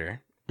you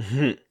later.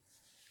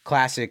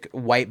 Classic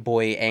white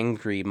boy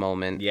angry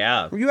moment.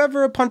 Yeah. Were you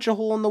ever a punch a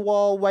hole in the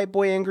wall, white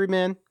boy angry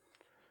man?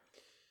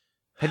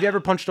 Have you ever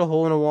punched a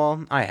hole in a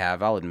wall? I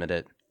have. I'll admit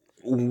it.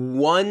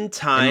 One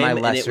time, in my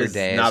lesser and it was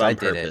days, not on I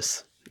did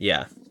purpose. It.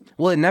 Yeah.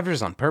 Well, it never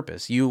is on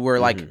purpose. You were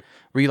like,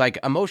 were you like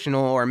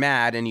emotional or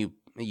mad and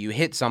you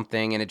hit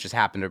something and it just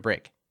happened to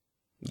break?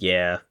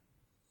 Yeah.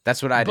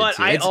 That's what I did but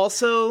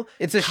too.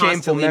 It's a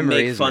shameful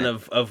memory. Make fun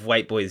of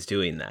white boys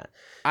doing that.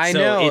 I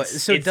know.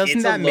 So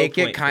doesn't that make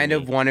it kind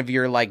of one of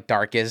your like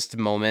darkest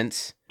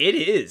moments? It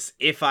is.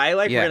 If I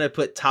were gonna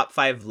put top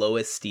 5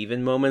 lowest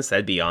Steven moments,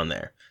 that'd be on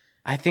there.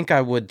 I think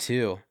I would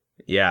too.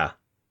 Yeah.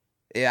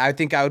 Yeah, I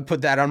think I would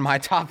put that on my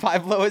top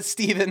 5 lowest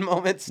Steven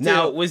moments too.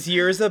 Now, was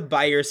yours a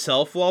by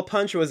yourself wall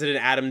punch, or was it an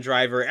Adam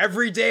Driver?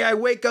 Every day I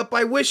wake up,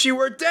 I wish you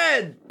were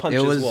dead.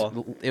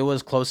 Wall. It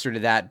was closer to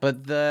that,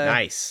 but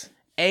the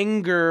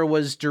anger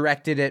was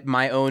directed at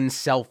my own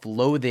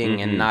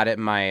self-loathing and not at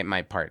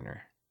my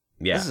partner.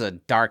 Yeah. This is a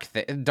dark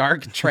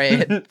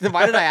trade.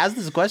 Why did I ask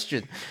this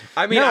question?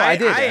 I mean, I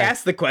did. I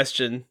asked the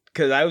question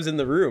because I was in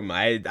the room.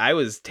 I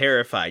was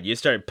terrified. You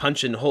started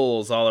punching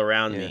holes all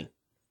around me.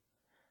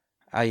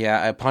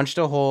 I punched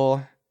a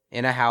hole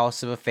in a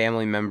house of a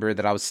family member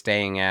that I was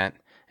staying at,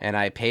 and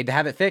I paid to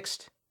have it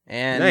fixed.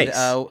 And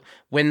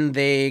when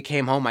they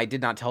came home, I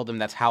did not tell them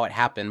that's how it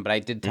happened, but I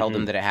did tell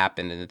them that it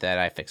happened and that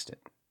I fixed it.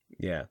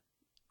 Yeah.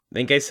 I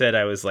think I said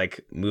I was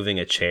like moving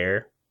a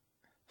chair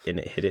and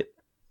it hit it.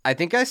 I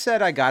think I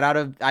said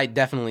I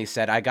definitely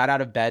said I got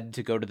out of bed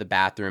to go to the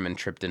bathroom and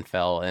tripped and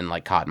fell and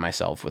like caught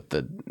myself with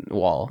the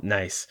wall.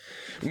 Nice.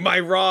 My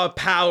raw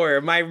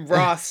power, my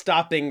raw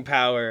stopping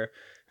power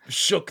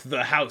shook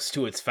the house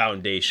to its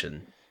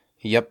foundation.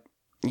 Yep.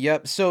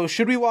 So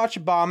should we watch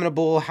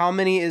Abominable? How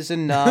many is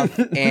enough?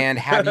 And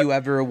have you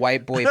ever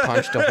white boy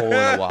punched a hole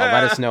in a wall?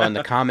 Let us know in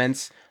the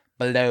comments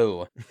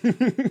below.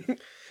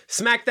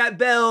 Smack that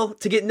bell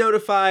to get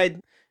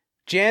notified.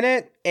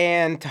 Janet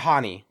and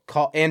Tahani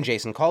and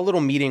Jason call a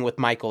little meeting with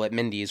Michael at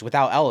Mindy's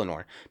without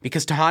Eleanor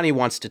because Tahani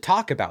wants to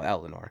talk about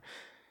Eleanor.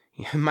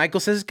 Michael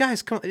says,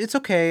 "Guys, come on, it's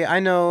okay. I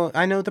know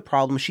the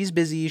problem. She's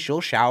busy.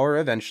 She'll shower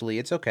eventually.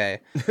 It's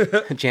okay."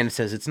 Janet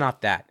says, "It's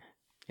not that.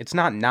 It's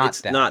not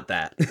it's that. Not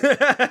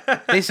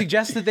that." They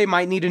suggest that they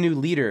might need a new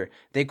leader.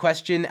 They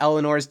question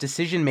Eleanor's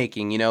decision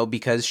making,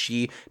 because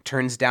she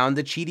turns down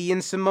the Chidi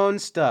and Simone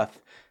stuff.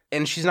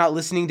 And she's not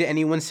listening to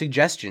anyone's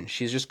suggestions.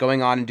 She's just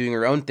going on and doing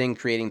her own thing,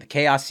 creating the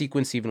chaos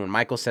sequence, even when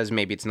Michael says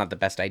maybe it's not the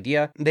best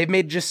idea. They've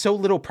made just so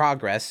little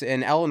progress,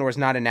 and Eleanor's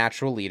not a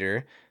natural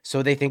leader,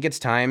 so they think it's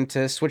time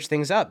to switch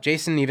things up.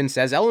 Jason even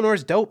says,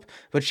 Eleanor's dope,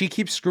 but she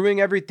keeps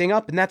screwing everything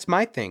up, and that's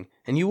my thing,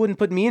 and you wouldn't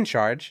put me in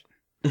charge.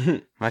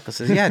 Michael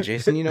says, yeah,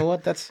 Jason, you know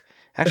what? That's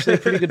actually a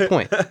pretty good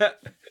point.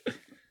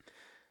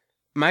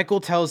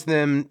 Michael tells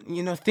them,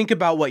 think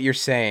about what you're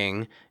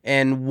saying.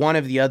 And one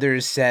of the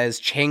others says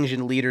change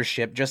in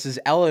leadership, just as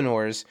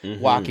Eleanor's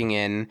walking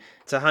in.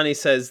 Tahani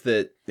says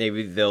that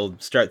maybe they'll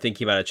start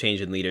thinking about a change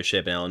in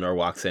leadership. And Eleanor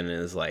walks in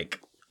and is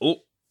like,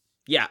 oh,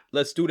 yeah,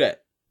 let's do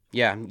that.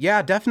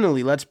 Yeah,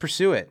 definitely. Let's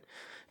pursue it.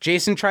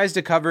 Jason tries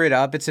to cover it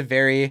up. It's a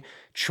very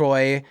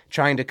Troy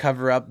trying to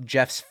cover up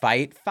Jeff's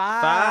fight.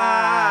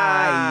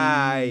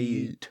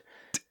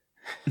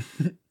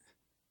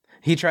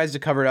 He tries to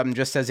cover it up and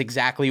just says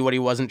exactly what he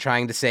wasn't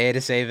trying to say to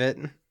save it.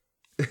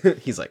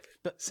 He's like,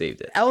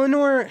 saved it.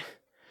 Eleanor,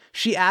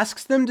 she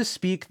asks them to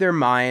speak their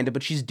mind,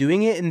 but she's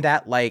doing it in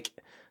that,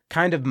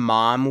 kind of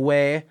mom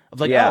way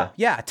of oh,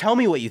 yeah, tell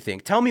me what you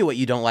think. Tell me what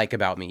you don't like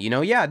about me.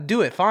 Yeah,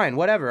 do it. Fine,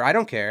 whatever. I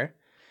don't care.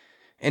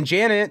 And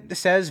Janet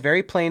says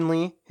very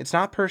plainly, it's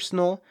not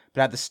personal,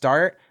 but at the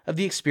start of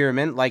the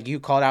experiment, like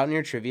you called out in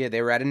your trivia,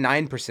 they were at a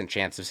 9%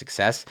 chance of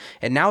success,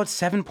 and now it's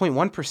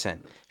 7.1%.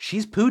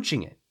 She's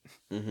pooching it.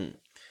 Mm-hmm.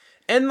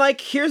 And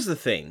here's the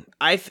thing.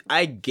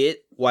 I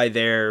get why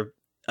they're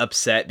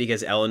upset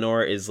because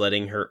Eleanor is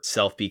letting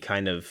herself be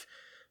kind of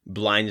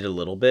blinded a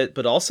little bit,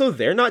 but also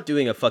they're not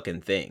doing a fucking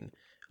thing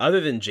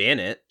other than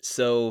Janet.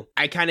 So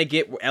I kind of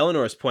get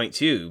Eleanor's point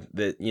too,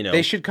 that,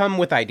 they should come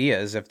with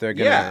ideas if they're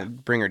going to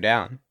bring her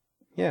down.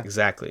 Yeah,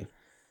 exactly.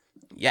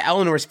 Yeah,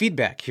 Eleanor's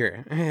feedback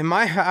here.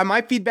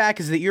 My feedback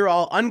is that you're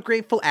all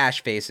ungrateful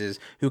ash faces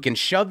who can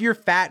shove your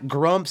fat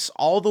grumps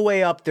all the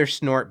way up their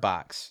snort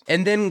box.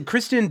 And then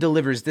Kristen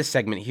delivers this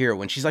segment here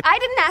when she's like, I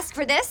didn't ask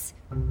for this.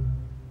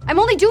 I'm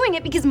only doing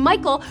it because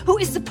Michael, who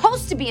is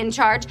supposed to be in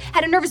charge,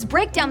 had a nervous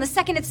breakdown the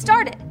second it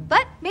started.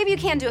 But maybe you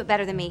can do it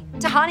better than me.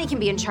 Tahani can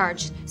be in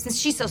charge, since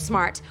she's so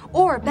smart.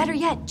 Or, better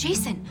yet,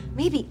 Jason.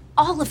 Maybe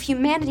all of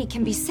humanity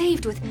can be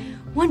saved with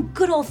one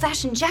good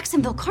old-fashioned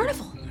Jacksonville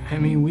carnival. I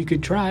mean, we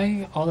could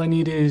try. All I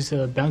need is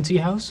a bouncy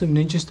house, some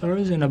ninja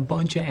stars, and a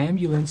bunch of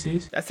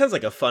ambulances. That sounds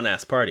like a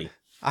fun-ass party.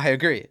 I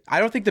agree. I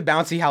don't think the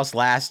bouncy house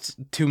lasts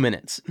 2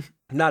 minutes.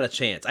 Not a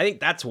chance. I think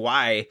that's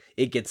why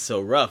it gets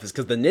so rough, is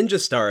because the ninja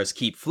stars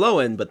keep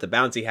flowing, but the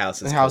bouncy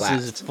house is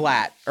collapsed. It's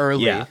flat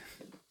early. Yeah.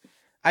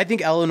 I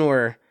think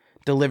Eleanor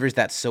delivers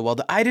that so well.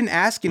 I didn't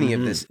ask any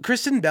of this.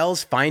 Kristen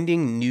Bell's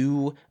finding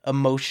new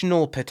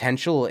emotional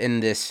potential in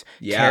this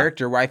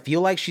character where I feel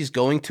like she's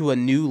going to a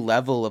new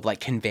level of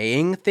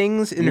conveying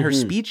things in her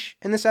speech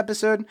in this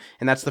episode.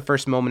 And that's the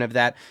first moment of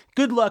that.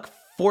 Good luck,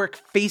 fork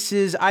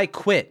faces, I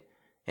quit.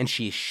 And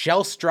she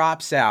shell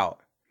drops out.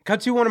 Cut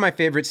to one of my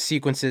favorite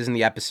sequences in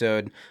the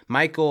episode.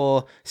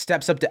 Michael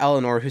steps up to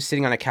Eleanor, who's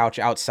sitting on a couch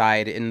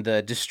outside in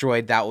the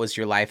destroyed That Was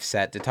Your Life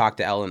set, to talk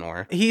to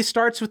Eleanor. He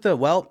starts with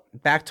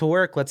back to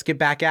work, let's get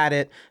back at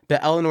it.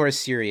 But Eleanor is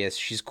serious.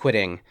 She's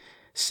quitting.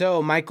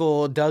 So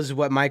Michael does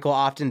what Michael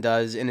often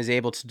does and is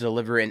able to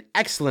deliver an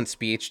excellent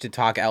speech to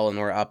talk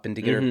Eleanor up and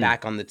to get her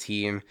back on the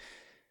team.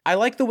 I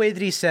like the way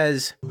that he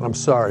says, I'm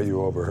sorry you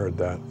overheard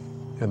that,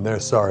 and they're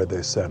sorry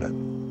they said it.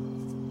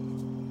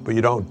 But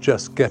you don't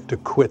just get to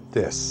quit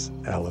this,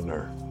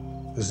 Eleanor.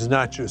 This is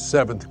not your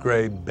 7th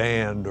grade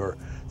band or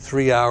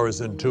 3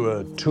 hours into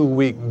a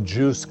 2-week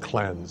juice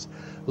cleanse.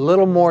 A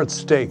little more at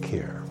stake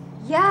here.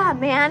 Yeah,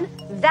 man.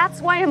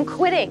 That's why I'm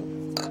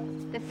quitting.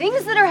 The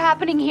things that are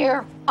happening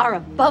here are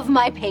above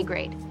my pay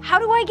grade. How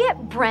do I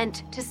get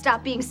Brent to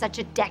stop being such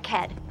a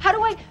deckhead? How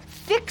do I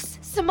fix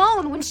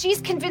Simone when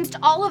she's convinced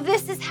all of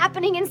this is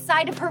happening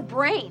inside of her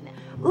brain?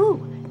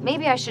 Ooh.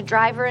 Maybe I should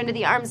drive her into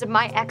the arms of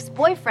my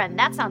ex-boyfriend.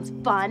 That sounds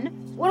fun.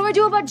 What do I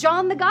do about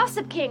John the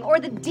Gossip King or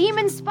the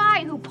demon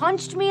spy who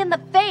punched me in the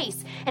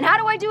face? And how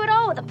do I do it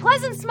all with a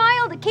pleasant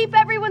smile to keep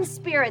everyone's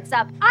spirits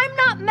up? I'm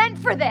not meant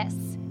for this.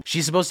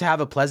 She's supposed to have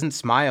a pleasant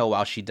smile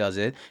while she does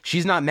it.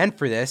 She's not meant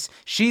for this.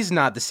 She's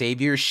not the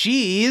savior.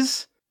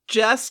 She's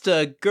just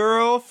a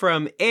girl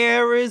from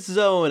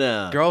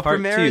Arizona. Girl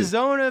from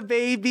Arizona,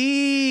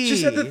 baby. She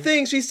said the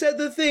thing. She said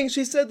the thing.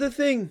 She said the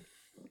thing.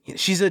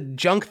 She's a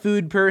junk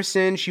food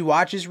person. She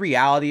watches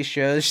reality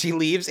shows. She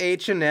leaves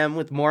H&M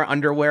with more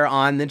underwear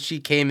on than she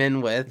came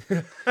in with.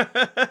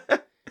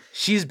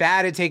 She's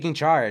bad at taking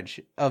charge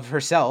of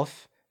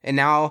herself, and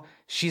now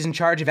she's in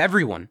charge of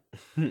everyone.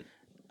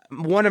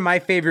 One of my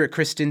favorite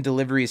Kristen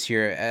deliveries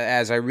here,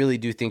 as I really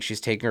do think she's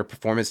taking her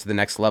performance to the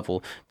next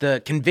level.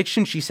 The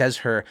conviction she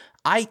says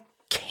I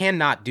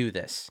cannot do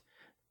this.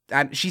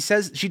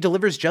 She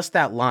delivers just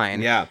that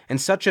line in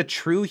such a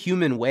true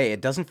human way. It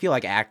doesn't feel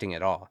like acting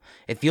at all.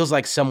 It feels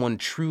like someone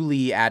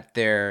truly at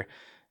their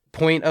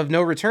point of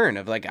no return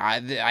of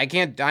I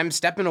can't, I'm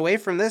stepping away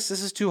from this.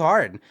 This is too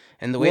hard.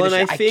 And the way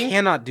I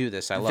cannot do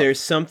this. I love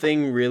there's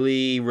something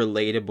really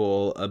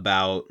relatable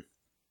about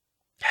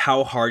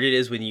how hard it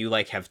is when you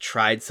have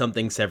tried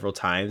something several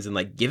times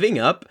and giving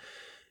up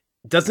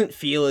doesn't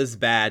feel as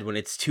bad when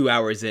it's 2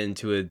 hours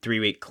into a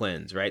 3-week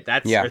cleanse, right?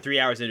 Or 3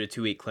 hours into a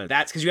 2-week cleanse.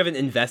 That's because you haven't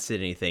invested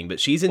anything, but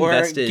she's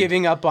invested. Or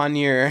giving up on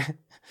your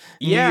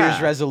New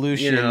Year's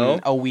resolution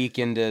a week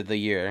into the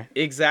year.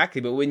 Exactly.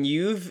 But when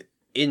you've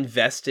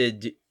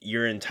invested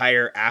your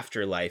entire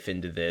afterlife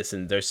into this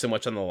and there's so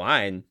much on the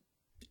line,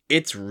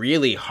 it's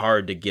really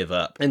hard to give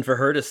up. And for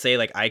her to say,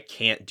 I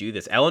can't do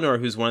this. Eleanor,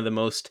 who's one of the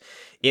most,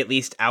 at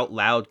least out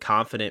loud,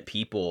 confident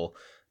people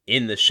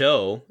in the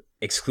show,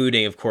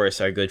 excluding, of course,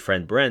 our good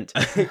friend Brent,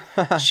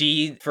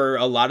 she, for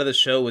a lot of the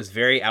show, was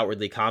very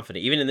outwardly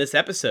confident. Even in this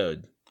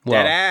episode,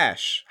 Dead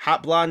Ash,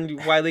 hot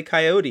blonde Wile E.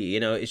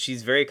 Coyote,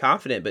 she's very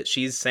confident, but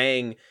she's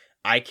saying,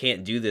 I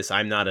can't do this.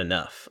 I'm not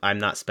enough. I'm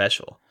not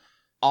special.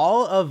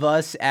 All of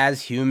us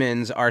as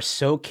humans are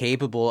so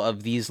capable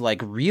of these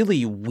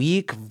really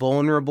weak,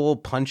 vulnerable,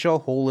 punch a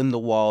hole in the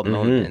wall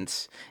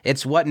moments.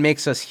 It's what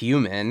makes us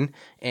human,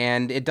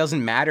 and it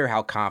doesn't matter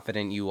how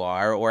confident you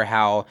are or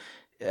how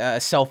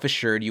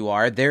self-assured you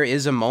are. There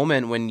is a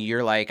moment when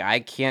you're I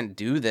can't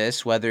do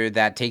this, whether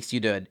that takes you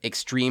to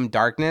extreme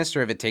darkness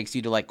or if it takes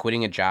you to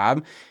quitting a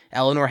job.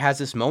 Eleanor has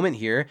this moment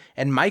here,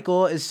 and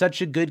Michael is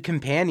such a good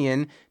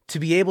companion to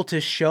be able to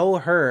show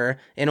her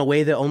in a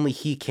way that only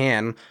he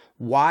can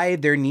why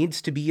there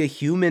needs to be a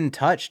human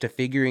touch to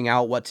figuring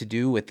out what to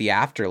do with the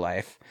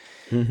afterlife.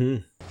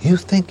 You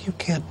think you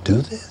can't do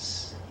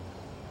this?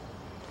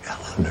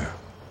 Eleanor,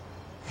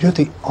 you're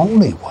the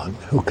only one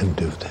who can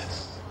do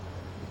this.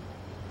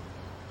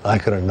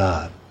 Like it or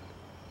not,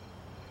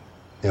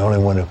 the only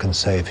one who can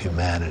save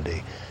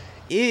humanity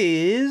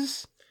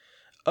is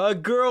A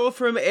Girl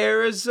from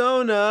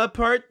Arizona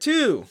Part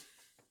 2.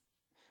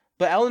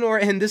 But Eleanor,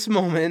 in this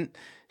moment,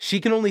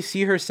 she can only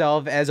see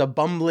herself as a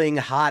bumbling,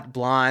 hot,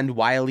 blonde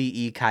Wile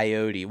E.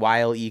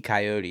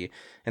 Coyote.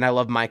 And I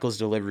love Michael's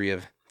delivery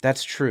of,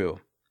 that's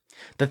true.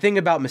 The thing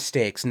about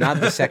mistakes,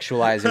 not the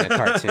sexualizing a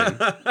cartoon.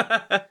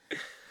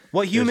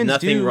 What humans do...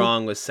 There's nothing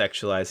wrong with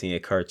sexualizing a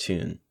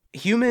cartoon.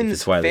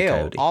 Humans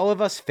fail. All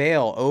of us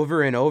fail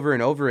over and over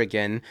and over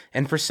again.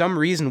 And for some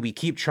reason, we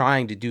keep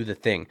trying to do the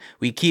thing.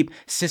 We keep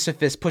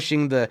Sisyphus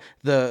pushing the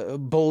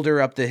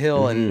boulder up the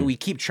hill, and we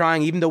keep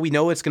trying, even though we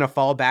know it's going to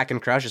fall back and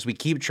crush us. We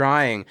keep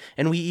trying.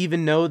 And we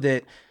even know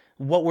that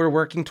what we're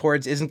working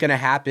towards isn't going to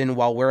happen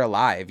while we're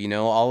alive.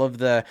 All of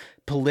the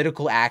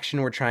political action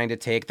we're trying to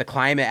take, the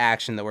climate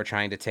action that we're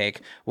trying to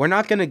take, we're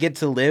not going to get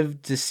to live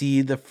to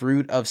see the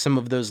fruit of some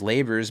of those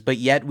labors, but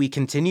yet we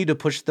continue to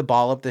push the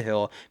ball up the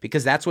hill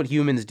because that's what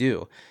humans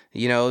do,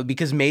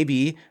 because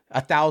maybe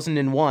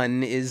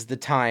 1001 is the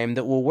time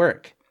that will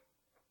work.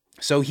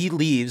 So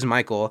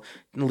Michael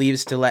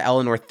leaves to let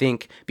Eleanor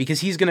think because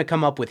he's going to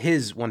come up with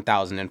his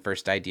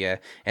 1001st idea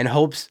and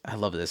hopes, I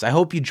love this, I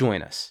hope you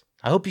join us.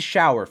 I hope you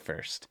shower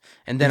first,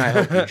 and then I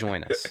hope you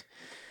join us.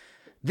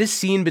 This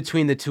scene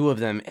between the two of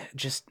them,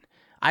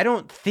 I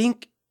don't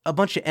think a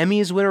bunch of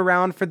Emmys went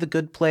around for The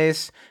Good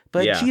Place,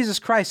 but Jesus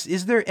Christ,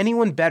 is there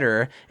anyone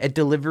better at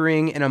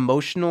delivering an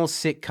emotional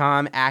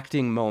sitcom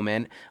acting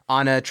moment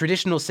on a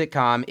traditional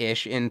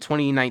sitcom-ish in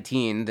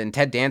 2019 than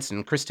Ted Danson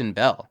and Kristen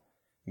Bell?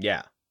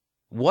 Yeah.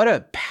 What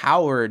a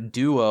power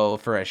duo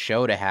for a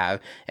show to have,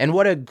 and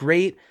what a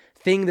great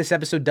thing this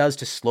episode does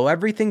to slow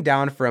everything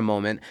down for a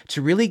moment,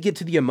 to really get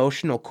to the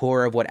emotional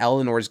core of what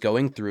Eleanor's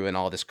going through and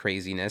all this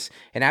craziness,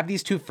 and have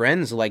these two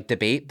friends like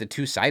debate the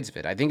two sides of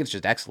it. I think it's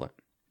just excellent.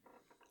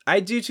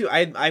 I do too.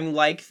 I'm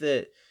like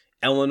that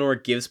Eleanor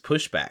gives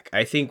pushback.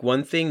 I think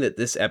one thing that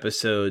this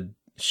episode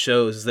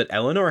shows is that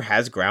Eleanor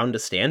has ground to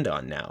stand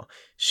on now.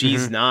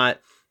 She's not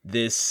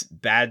this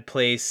bad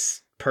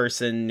place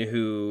person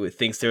who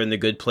thinks they're in the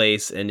good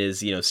place and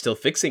is, still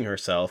fixing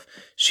herself.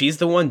 She's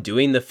the one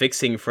doing the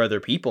fixing for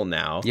other people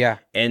now. Yeah.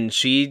 And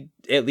she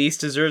at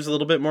least deserves a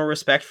little bit more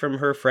respect from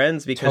her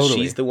friends because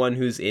she's the one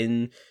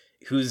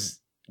who's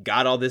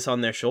got all this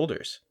on their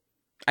shoulders.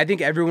 I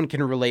think everyone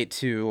can relate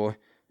to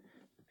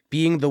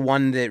being the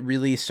one that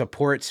really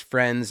supports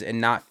friends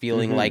and not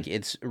feeling like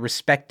it's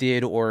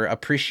respected or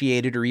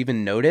appreciated or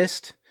even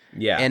noticed.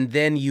 Yeah. And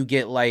then you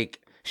get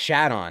like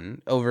shat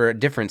on over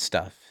different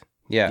stuff.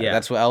 Yeah,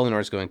 that's what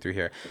Eleanor's going through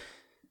here.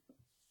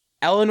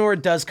 Eleanor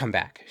does come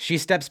back. She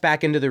steps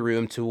back into the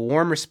room to a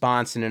warm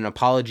response and an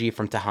apology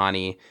from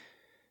Tahani,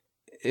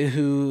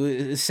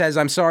 who says,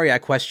 "I'm sorry I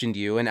questioned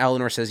you." And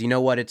Eleanor says, "You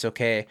know what? It's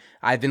okay.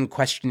 I've been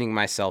questioning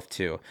myself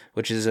too,"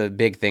 which is a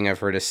big thing of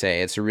her to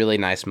say. It's a really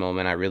nice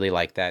moment. I really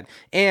like that.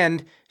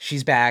 And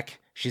she's back.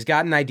 She's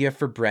got an idea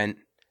for Brent.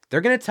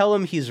 They're going to tell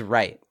him he's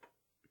right.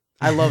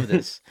 I love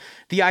this.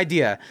 The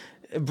idea.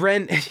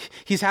 Brent,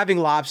 he's having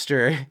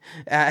lobster.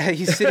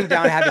 He's sitting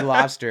down having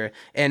lobster.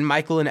 And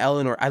Michael and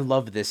Eleanor, I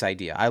love this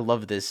idea. I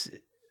love this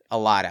a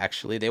lot,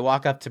 actually. They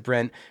walk up to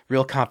Brent,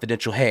 real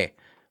confidential. "Hey,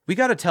 we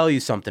got to tell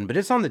you something, but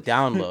it's on the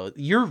down low.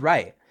 You're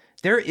right.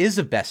 There is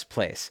a best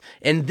place.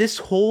 And this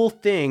whole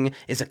thing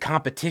is a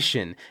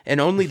competition. And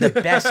only the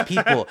best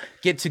people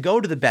get to go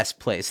to the best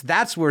place.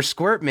 That's where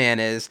Squirt Man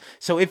is.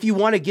 So if you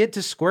want to get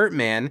to Squirt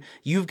Man,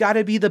 you've got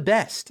to be the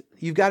best.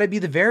 You've got to be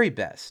the very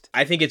best."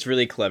 I think it's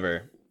really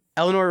clever.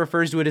 Eleanor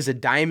refers to it as a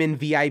diamond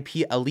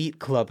VIP elite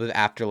club of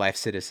afterlife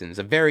citizens.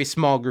 A very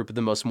small group of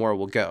the most moral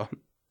will go.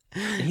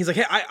 And he's like,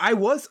 "Hey, I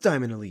was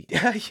diamond elite."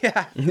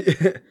 Yeah.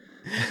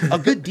 A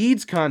good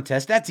deeds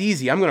contest. That's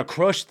easy. I'm going to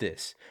crush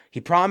this.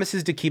 He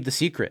promises to keep the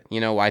secret.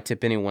 Why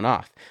tip anyone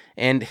off?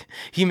 And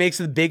he makes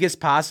the biggest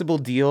possible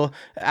deal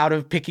out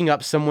of picking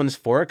up someone's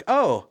fork.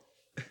 "Oh,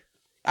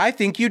 I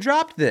think you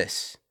dropped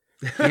this.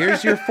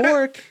 Here's your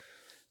fork.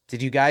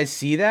 Did you guys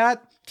see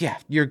that? Yeah,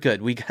 you're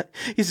good.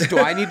 He says, "Do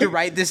I need to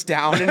write this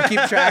down and keep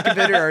track of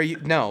it? Or are you?"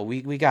 No,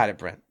 we got it,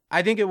 Brent.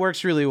 I think it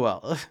works really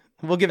well.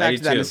 We'll get back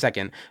to that in a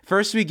second.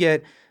 First, we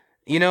get,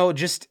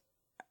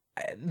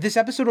 this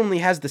episode only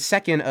has the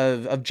second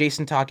of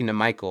Jason talking to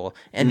Michael,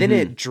 and then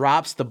it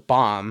drops the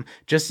bomb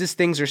just as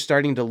things are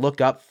starting to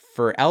look up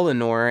for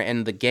Eleanor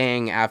and the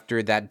gang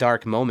after that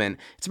dark moment.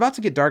 It's about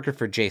to get darker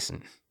for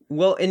Jason.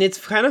 Well, and it's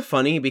kind of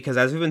funny because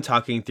as we've been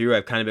talking through,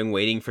 I've kind of been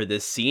waiting for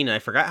this scene. And I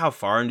forgot how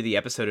far into the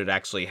episode it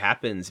actually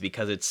happens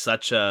because it's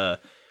such a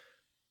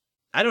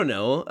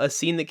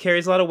scene that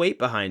carries a lot of weight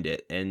behind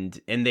it.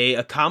 And they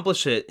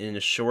accomplish it in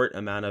a short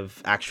amount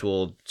of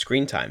actual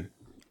screen time.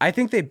 I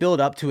think they build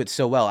up to it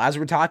so well. As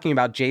we're talking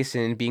about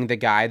Jason being the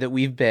guy that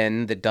we've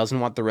been that doesn't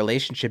want the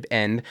relationship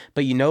end,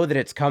 but you know that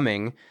it's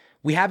coming.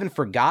 We haven't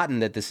forgotten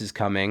that this is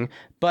coming,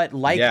 but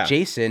like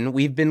Jason,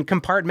 we've been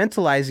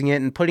compartmentalizing it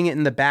and putting it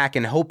in the back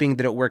and hoping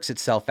that it works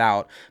itself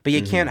out, but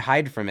you can't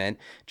hide from it.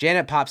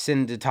 Janet pops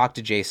in to talk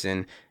to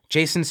Jason.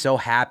 Jason's so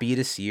happy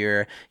to see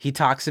her. He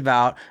talks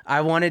about, "I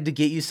wanted to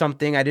get you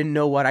something. I didn't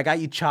know what. I got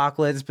you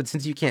chocolates, but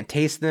since you can't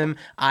taste them,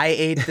 I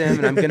ate them,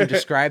 and I'm going to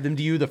describe them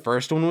to you. The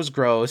first one was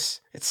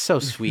gross." It's so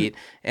sweet,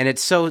 and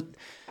it's so,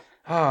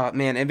 oh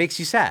man, it makes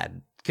you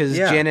sad, because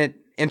Janet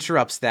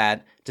interrupts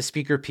that to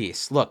speak her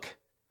piece. "Look,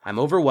 I'm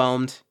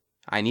overwhelmed.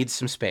 I need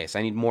some space.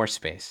 I need more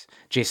space."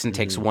 Jason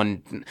takes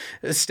one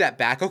step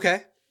back.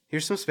 "Okay,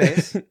 here's some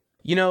space."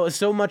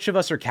 So much of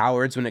us are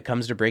cowards when it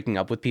comes to breaking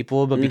up with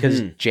people, but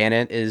because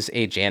Janet is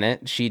a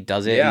Janet, she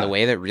does it in the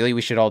way that really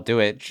we should all do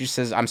it. She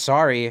says, "I'm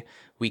sorry,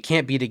 we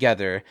can't be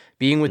together.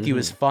 Being with you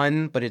is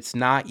fun, but it's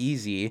not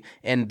easy,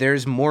 and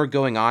there's more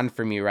going on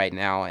for me right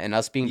now, and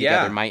us being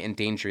together might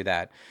endanger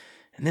that."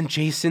 And then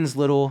Jason's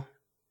little,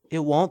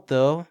 "It won't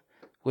though,"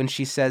 when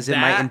she says it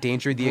might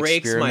endanger the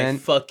experiment. Breaks my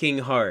fucking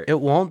heart.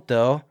 "It won't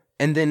though."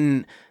 And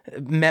then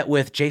met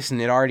with Jason,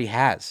 it already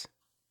has.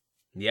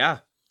 Yeah.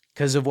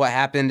 Because of what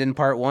happened in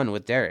part 1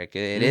 with Derek.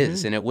 It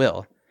is, and it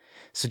will.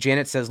 So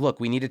Janet says, "Look,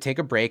 we need to take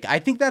a break." I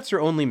think that's her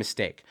only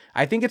mistake.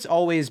 I think it's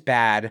always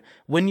bad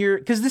when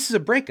because this is a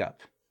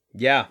breakup.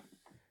 Yeah.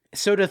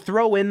 So to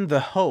throw in the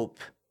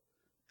hope,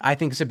 I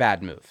think is a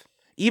bad move.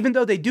 Even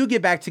though they do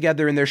get back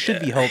together and there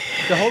should be hope,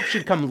 the hope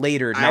should come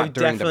later, not during the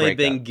breakup. I've definitely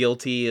been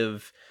guilty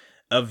of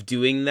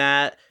doing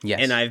that. Yes.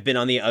 And I've been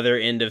on the other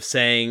end of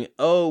saying,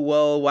 "Oh,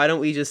 well, why don't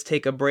we just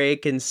take a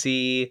break and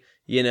see,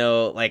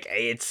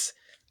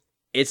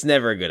 it's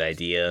never a good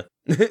idea."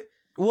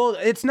 Well,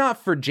 it's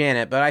not for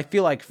Janet, but I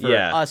feel like for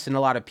us and a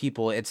lot of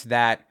people, it's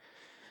that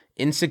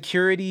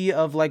insecurity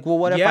of like, well,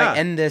 what if I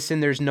end this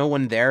and there's no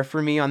one there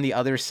for me on the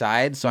other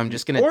side? So I'm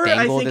just going to dangle this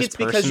person along. Or I think it's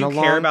because you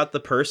care about the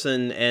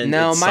person and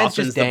no, mine's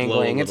just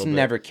dangling. It's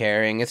never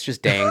caring. It's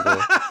just dangle.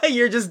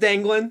 You're just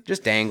dangling?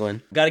 Just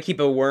dangling. Got to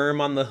keep a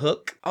worm on the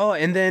hook. Oh,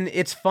 and then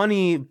it's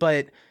funny,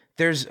 but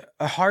there's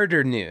a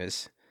harder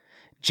news.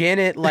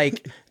 Janet,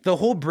 like, the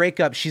whole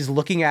breakup, she's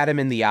looking at him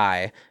in the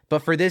eye.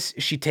 But for this,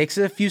 she takes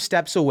a few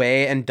steps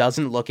away and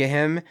doesn't look at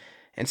him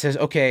and says,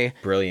 okay.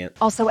 Brilliant.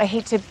 Also, I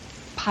hate to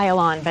pile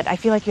on, but I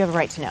feel like you have a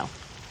right to know.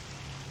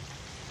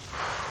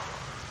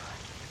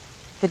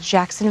 The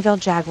Jacksonville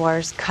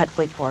Jaguars cut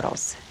Blake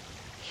Bortles.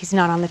 He's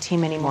not on the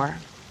team anymore.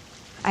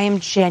 I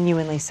am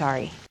genuinely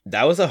sorry.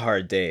 That was a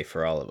hard day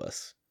for all of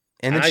us.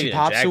 And then she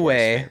pops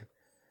away,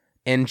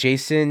 and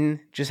Jason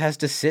just has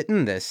to sit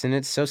in this, and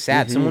it's so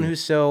sad. Mm-hmm. Someone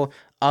who's so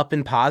up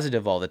and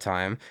positive all the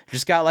time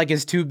just got like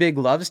his two big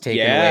loves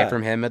taken away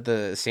from him at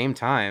the same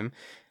time.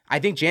 I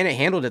think Janet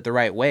handled it the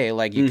right way.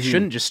 Like, you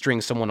shouldn't just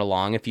string someone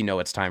along if you know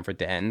it's time for it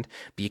to end,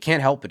 but you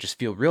can't help but just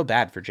feel real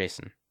bad for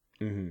Jason.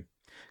 Mm-hmm.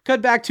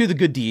 Cut back to the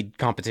good deed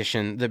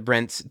competition that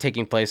Brent's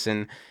taking place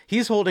in.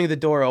 He's holding the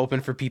door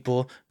open for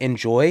people.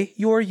 Enjoy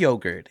your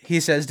yogurt, he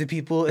says to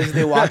people as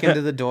they walk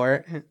into the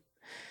door.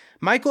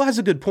 Michael has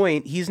a good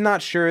point. He's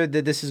not sure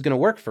that this is going to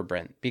work for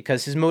Brent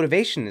because his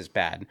motivation is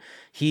bad.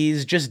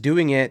 He's just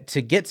doing it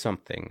to get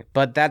something.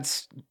 But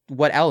that's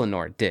what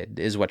Eleanor did,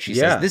 is what she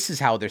says. This is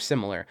how they're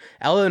similar.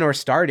 Eleanor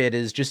started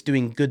as just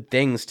doing good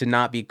things to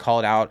not be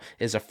called out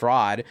as a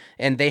fraud.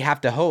 And they have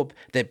to hope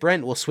that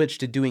Brent will switch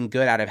to doing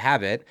good out of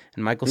habit.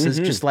 And Michael says,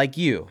 just like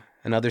you.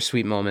 Another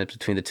sweet moment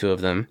between the two of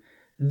them.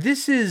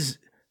 This is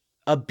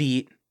a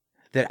beat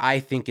that I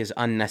think is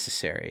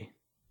unnecessary.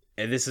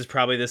 And this is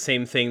probably the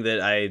same thing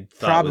that I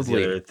thought was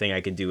the other thing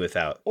I could do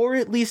without. Or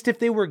at least if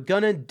they were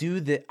going to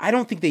do that, I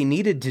don't think they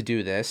needed to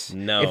do this.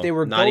 No, if they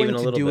were going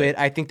to do it,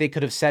 I think they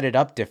could have set it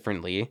up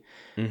differently.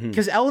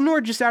 Because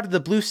Eleanor just out of the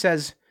blue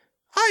says,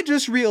 I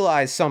just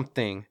realized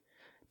something.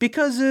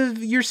 Because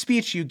of your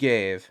speech you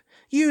gave,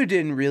 you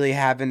didn't really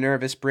have a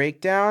nervous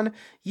breakdown.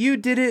 You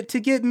did it to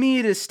get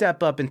me to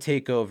step up and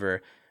take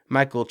over.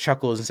 Michael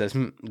chuckles and says,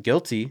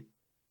 guilty.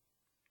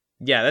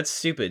 Yeah, that's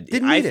stupid.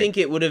 I think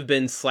it would have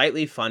been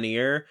slightly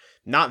funnier,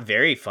 not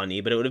very funny,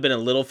 but it would have been a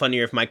little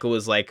funnier if Michael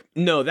was like,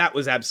 no, that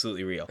was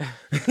absolutely real.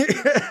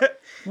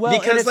 Well,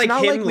 because it's like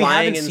not like we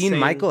haven't seen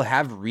Michael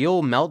have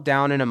real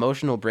meltdown and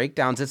emotional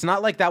breakdowns. It's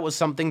not like that was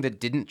something that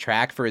didn't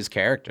track for his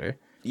character.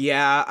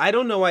 Yeah, I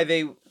don't know why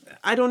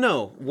I don't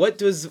know.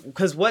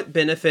 Because what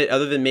benefit,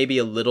 other than maybe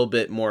a little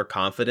bit more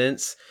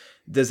confidence,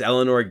 does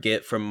Eleanor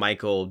get from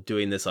Michael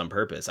doing this on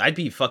purpose? I'd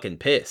be fucking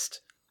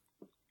pissed.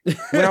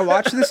 When I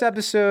watched this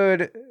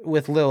episode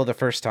with Lil the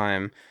first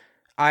time,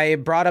 I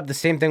brought up the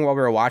same thing while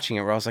we were watching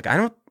it, where I was like,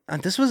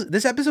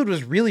 this episode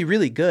was really,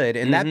 really good.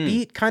 And that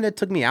beat kind of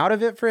took me out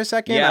of it for a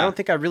second. Yeah. I don't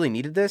think I really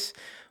needed this.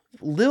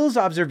 Lil's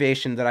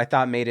observation that I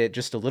thought made it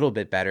just a little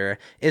bit better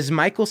is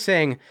Michael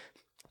saying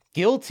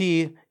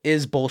guilty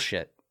is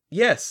bullshit.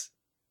 Yes.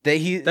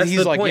 He's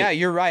like, point. Yeah,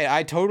 you're right.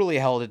 I totally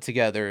held it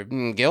together.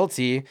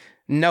 Guilty.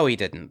 No, he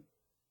didn't.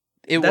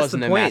 That's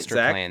wasn't a master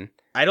plan.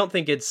 I don't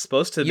think it's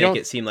supposed to make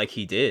it seem like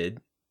he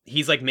did.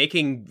 He's like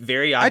making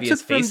very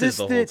obvious faces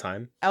the whole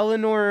time.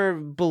 Eleanor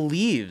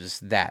believes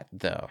that,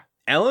 though.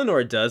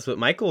 Eleanor does, but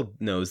Michael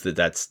knows that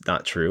that's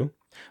not true.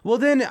 Well,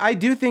 then I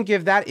do think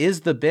if that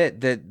is the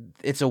bit, that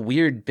it's a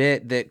weird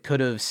bit that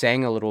could have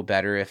sang a little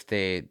better if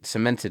they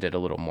cemented it a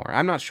little more.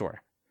 I'm not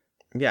sure.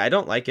 Yeah, I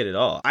don't like it at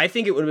all. I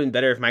think it would have been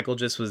better if Michael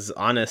just was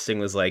honest and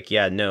was like,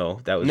 yeah, no,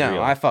 that was real.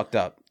 No, I fucked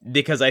up.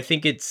 Because I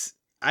think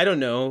I don't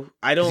know.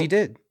 He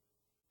did.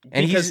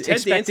 And because Ted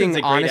Danson's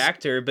a great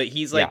actor, but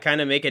he's like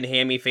kind of making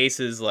hammy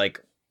faces like...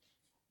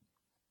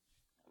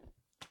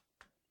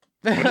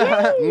 You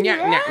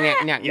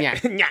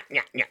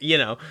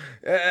know,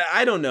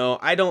 I don't know.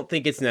 I don't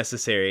think it's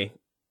necessary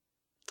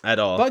at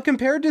all. But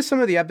compared to some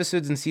of the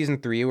episodes in season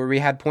 3 where we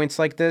had points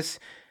like this,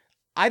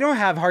 I don't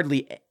have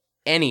hardly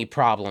any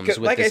problems with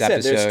like this episode. Like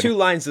I said, there's 2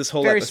 lines this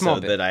whole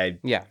episode that I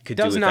could do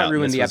without. Does not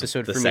ruin the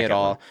episode for me at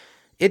all.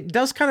 It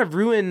does kind of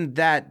ruin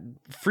that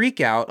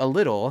freak out a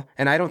little,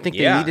 and I don't think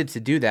they needed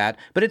to do that.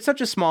 But it's such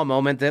a small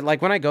moment that,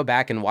 like, when I go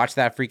back and watch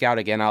that freak out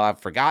again, I'll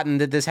have forgotten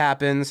that this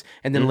happens,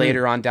 and then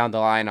later on down the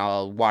line,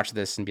 I'll watch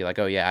this and be like,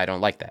 oh yeah, I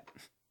don't like that.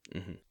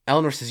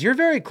 Eleanor says, you're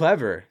very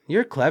clever.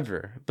 You're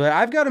clever. But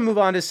I've got to move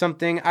on to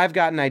something. I've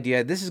got an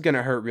idea. This is going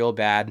to hurt real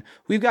bad.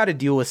 We've got to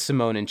deal with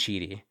Simone and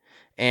Chidi.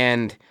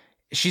 And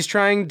she's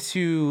trying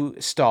to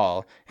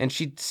stall, and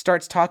she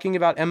starts talking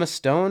about Emma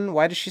Stone.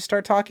 Why does she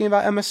start talking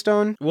about Emma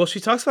Stone? Well, she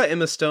talks about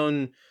Emma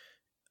Stone,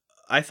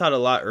 I thought, a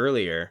lot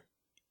earlier.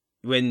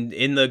 When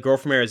in the Girl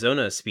from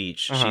Arizona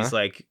speech, she's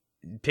like,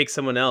 pick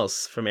someone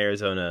else from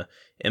Arizona.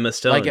 Emma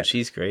Stone,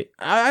 she's great.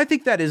 I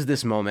think that is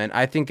this moment.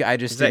 I think I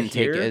just didn't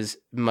take as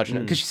much.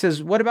 Because she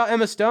says, what about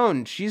Emma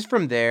Stone? She's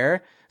from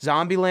there.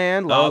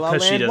 Zombieland, La La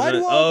Land. Why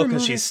do all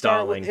because she's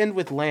stalling. End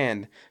with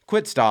land.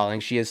 Quit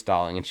stalling. She is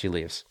stalling, and she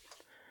leaves.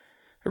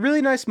 A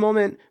really nice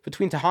moment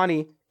between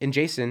Tahani and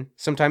Jason.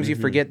 Sometimes you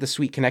forget the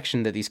sweet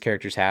connection that these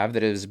characters have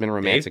that has been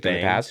romantic in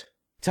the past.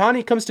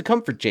 Tahani comes to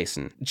comfort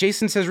Jason.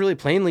 Jason says really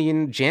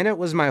plainly, Janet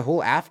was my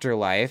whole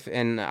afterlife,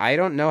 and I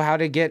don't know how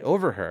to get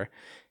over her.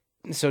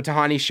 So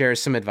Tahani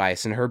shares some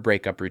advice in her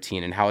breakup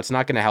routine and how it's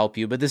not going to help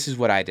you, but this is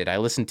what I did. I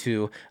listened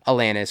to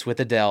Alanis with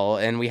Adele,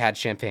 and we had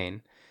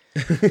champagne.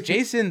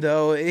 Jason,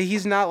 though,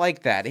 he's not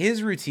like that.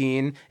 His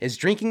routine is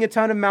drinking a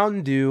ton of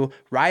Mountain Dew,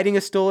 riding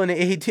a stolen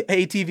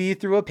ATV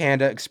through a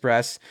Panda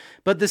Express.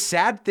 But the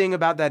sad thing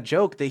about that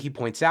joke that he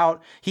points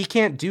out, he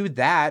can't do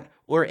that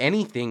or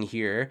anything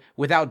here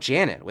without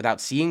Janet,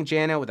 without seeing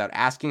Janet, without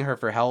asking her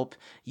for help.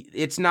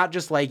 It's not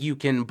just like you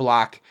can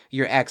block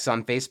your ex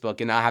on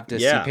Facebook and not have to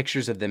see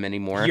pictures of them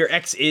anymore. Your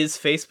ex is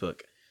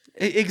Facebook.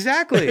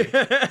 Exactly.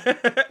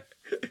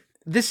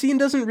 This scene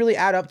doesn't really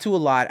add up to a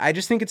lot. I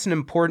just think it's an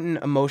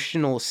important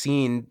emotional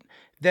scene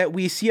that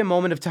we see a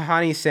moment of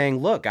Tahani saying,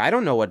 look, I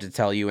don't know what to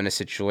tell you in a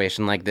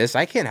situation like this.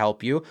 I can't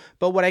help you.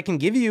 But what I can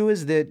give you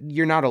is that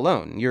you're not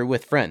alone. You're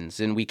with friends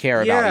and we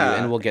care about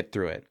you and we'll get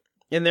through it.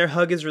 And their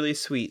hug is really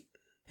sweet.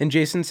 And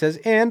Jason says,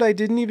 and I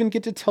didn't even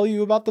get to tell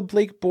you about the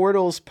Blake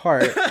Bortles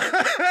part.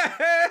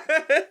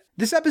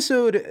 This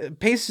episode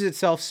paces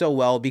itself so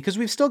well because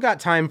we've still got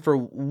time for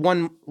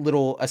one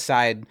little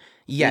aside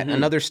yet,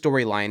 another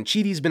storyline.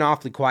 Chidi's been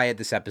awfully quiet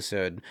this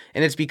episode,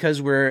 and it's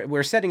because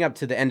we're setting up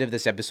to the end of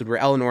this episode where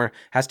Eleanor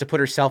has to put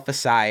herself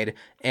aside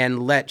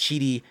and let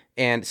Chidi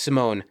and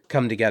Simone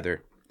come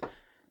together.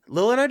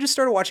 Lil and I just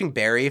started watching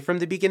Barry from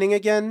the beginning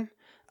again.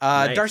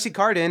 Nice. Darcy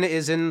Carden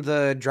is in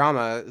the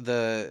drama,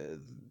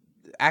 the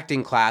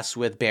acting class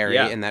with Barry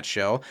in that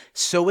show.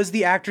 So is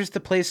the actress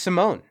that plays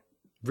Simone.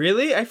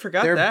 Really? I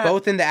forgot They're that. They're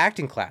both in the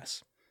acting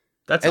class.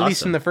 That's At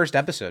least in the first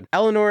episode.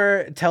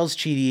 Eleanor tells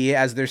Chidi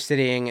as they're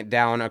sitting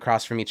down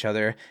across from each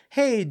other,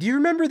 hey, do you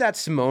remember that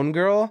Simone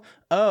girl?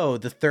 Oh,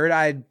 the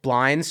third-eyed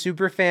blind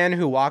superfan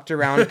who walked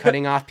around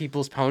cutting off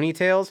people's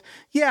ponytails?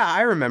 Yeah,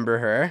 I remember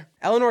her.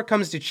 Eleanor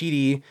comes to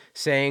Chidi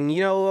saying,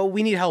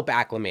 we need help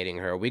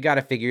acclimating her. We got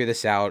to figure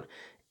this out.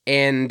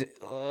 And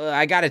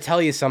I got to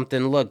tell you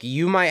something. Look,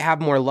 you might have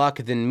more luck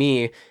than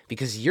me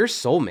because you're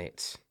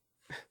soulmates.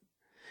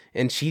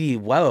 And Chidi,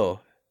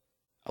 whoa,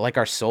 like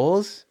our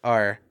souls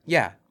are,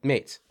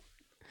 mates.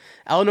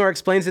 Eleanor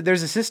explains that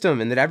there's a system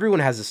and that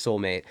everyone has a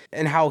soulmate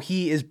and how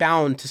he is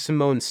bound to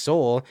Simone's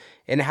soul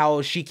and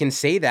how she can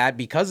say that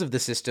because of the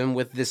system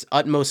with this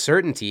utmost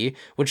certainty,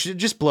 which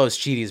just blows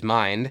Chidi's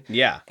mind.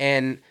 Yeah.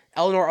 And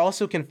Eleanor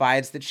also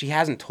confides that she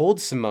hasn't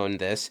told Simone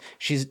this.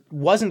 She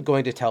wasn't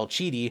going to tell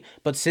Chidi,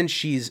 but since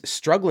she's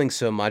struggling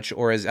so much,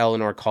 or as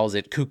Eleanor calls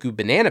it, cuckoo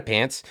banana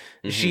pants,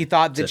 she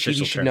thought that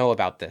Chidi should know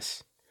about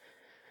this.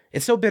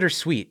 It's so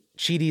bittersweet.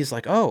 Chidi's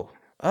like, oh,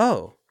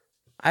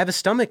 I have a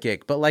stomach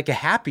ache, but like a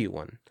happy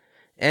one.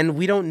 And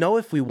we don't know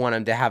if we want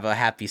him to have a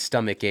happy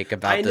stomach ache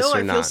about this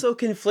or not. I feel so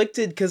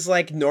conflicted because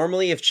like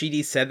normally if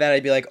Chidi said that,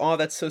 I'd be like, oh,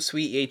 that's so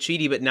sweet, yay,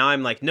 Chidi. But now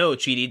I'm like, no,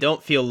 Chidi,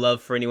 don't feel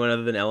love for anyone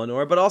other than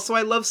Eleanor. But also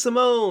I love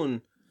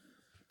Simone.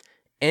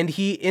 And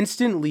he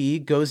instantly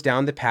goes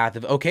down the path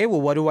of, okay,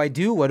 well, what do I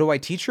do? What do I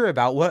teach her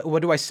about?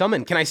 What do I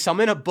summon? Can I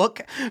summon a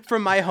book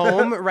from my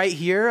home right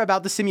here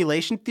about the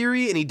simulation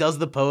theory? And he does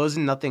the pose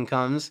and nothing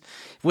comes,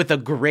 with a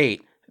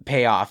great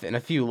payoff in a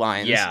few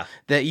lines. Yeah.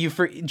 That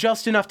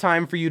just enough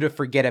time for you to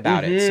forget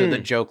about it, so the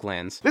joke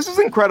lands. This is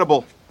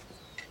incredible.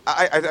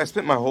 I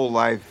spent my whole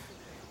life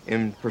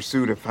in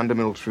pursuit of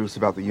fundamental truths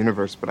about the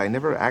universe, but I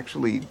never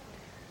actually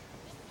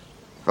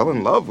fell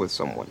in love with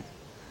someone.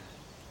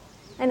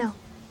 I know.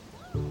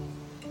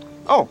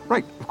 Oh,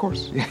 right, of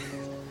course.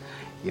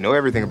 You know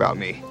everything about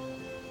me.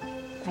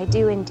 I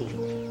do indeed.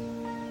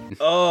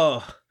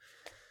 Oh,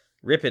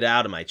 rip it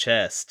out of my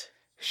chest.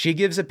 She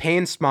gives a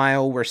pained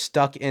smile. We're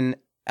stuck in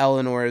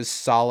Eleanor's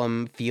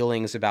solemn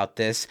feelings about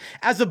this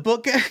as a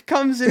book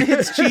comes and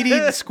hits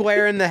Chidi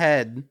square in the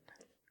head.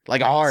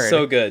 Like hard.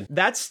 So good.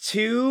 That's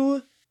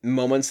two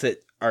moments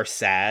that are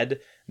sad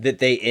that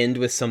they end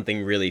with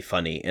something really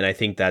funny. And I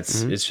think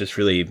that's, it's just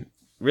really,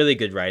 really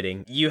good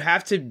writing. You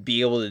have to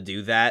be able to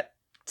do that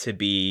to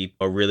be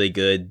a really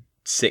good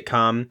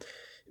sitcom,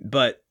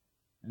 but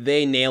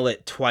they nail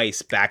it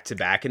twice back to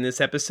back in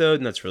this episode,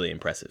 and that's really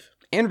impressive.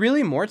 And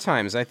really more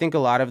times. I think a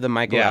lot of the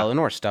Michael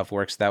Eleanor stuff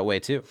works that way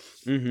too.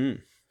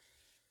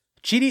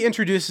 Chidi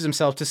introduces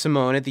himself to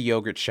Simone at the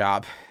yogurt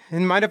shop.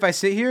 And mind if I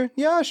sit here?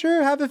 Yeah,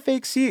 sure. Have a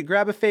fake seat.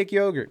 Grab a fake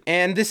yogurt.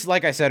 And this,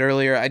 like I said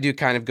earlier, I do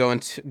kind of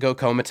go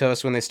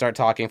comatose when they start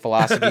talking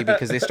philosophy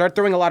because they start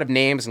throwing a lot of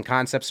names and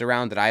concepts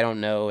around that I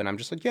don't know. And I'm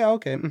just like, yeah,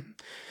 okay.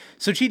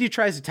 So Chidi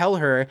tries to tell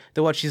her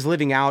that what she's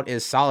living out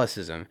is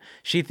Solecism.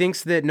 She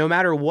thinks that no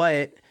matter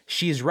what,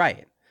 she's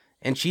right.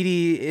 And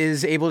Chidi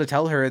is able to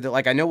tell her that,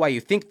 like, I know why you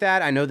think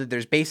that. I know that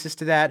there's basis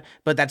to that,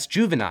 but that's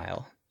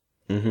juvenile.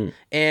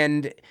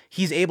 And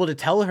he's able to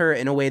tell her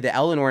in a way that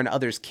Eleanor and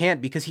others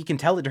can't because he can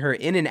tell it to her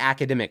in an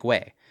academic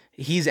way.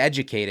 He's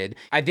educated.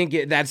 I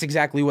think that's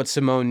exactly what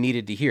Simone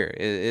needed to hear,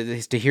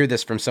 is to hear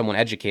this from someone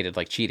educated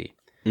like Chidi.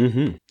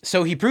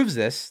 So he proves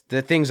this,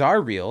 that things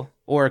are real,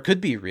 or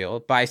could be real,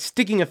 by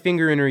sticking a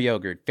finger in her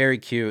yogurt. Very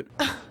cute.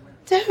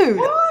 Dude.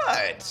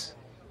 What?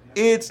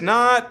 It's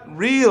not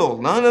real.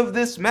 None of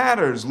this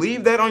matters.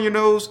 Leave that on your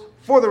nose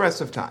for the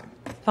rest of time.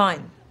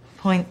 Fine.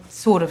 Point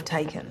sort of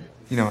taken.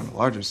 You know, in the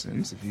larger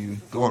sense, if you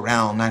go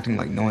around acting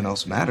like no one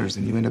else matters,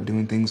 then you end up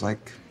doing things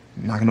like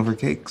knocking over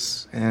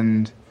cakes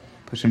and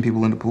pushing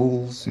people into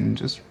pools and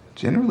just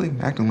generally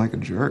acting like a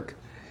jerk.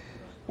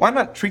 Why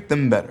not treat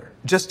them better,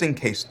 just in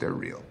case they're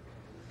real?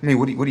 I mean,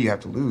 what do you have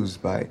to lose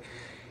by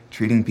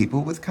treating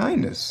people with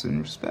kindness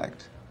and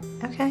respect?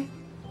 Okay.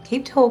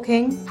 Keep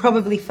talking.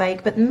 Probably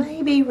fake, but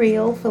maybe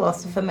real,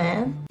 philosopher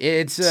man.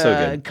 It's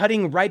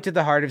cutting right to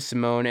the heart of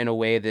Simone in a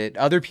way that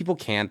other people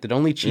can't, that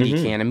only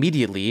Chidi can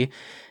immediately.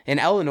 And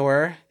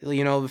Eleanor,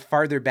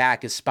 farther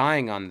back, is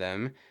spying on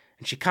them.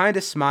 And she kind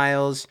of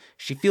smiles.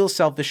 She feels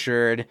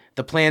self-assured.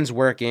 The plan's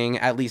working.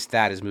 At least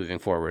that is moving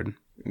forward.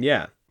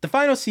 Yeah. The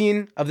final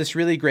scene of this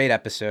really great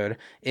episode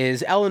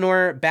is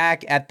Eleanor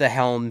back at the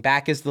helm,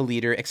 back as the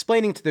leader,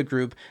 explaining to the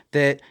group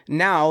that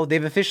now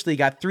they've officially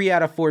got 3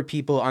 out of 4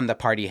 people on the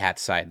party hat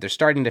side. They're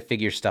starting to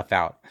figure stuff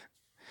out.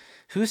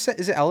 Is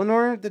it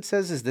Eleanor that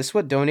says, is this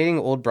what donating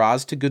old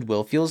bras to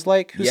Goodwill feels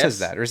like? Who says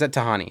that? Or is that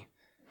Tahani?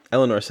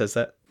 Eleanor says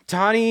that.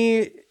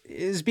 Tahani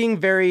is being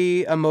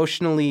very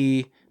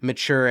emotionally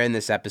mature in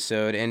this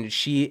episode, and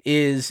she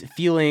is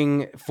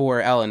feeling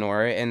for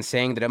Eleanor and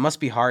saying that it must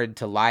be hard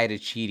to lie to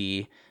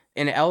Chidi.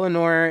 And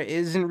Eleanor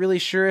isn't really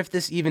sure if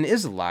this even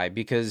is a lie,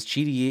 because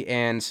Chidi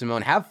and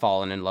Simone have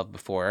fallen in love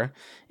before,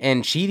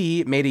 and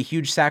Chidi made a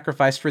huge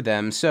sacrifice for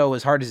them, so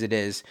as hard as it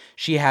is,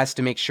 she has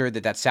to make sure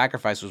that that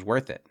sacrifice was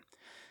worth it.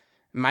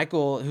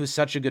 Michael, who's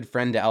such a good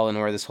friend to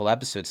Eleanor this whole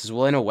episode, says,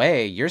 well, in a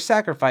way, your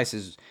sacrifice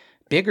is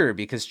bigger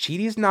because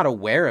Chidi's not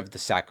aware of the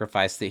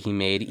sacrifice that he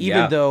made,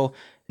 even though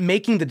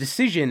making the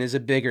decision is a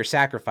bigger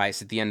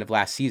sacrifice at the end of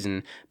last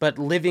season, but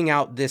living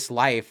out this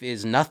life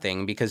is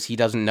nothing because he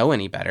doesn't know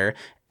any better.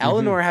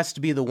 Eleanor has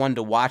to be the one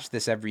to watch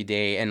this every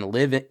day and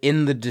live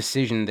in the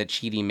decision that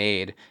Chidi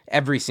made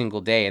every single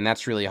day, and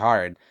that's really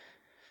hard.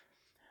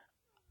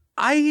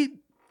 I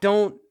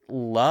don't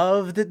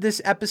love that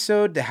this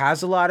episode that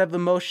has a lot of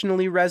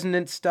emotionally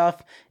resonant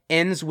stuff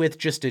ends with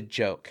just a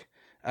joke.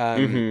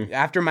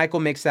 After Michael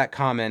makes that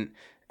comment,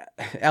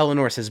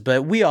 Eleanor says,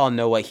 but we all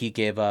know what he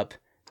gave up.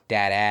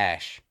 Dad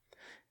Ash.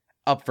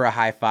 Up for a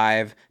high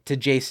five to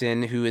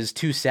Jason, who is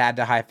too sad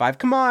to high five.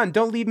 Come on,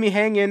 don't leave me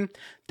hanging.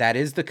 That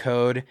is the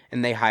code,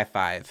 and they high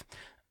five.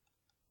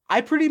 I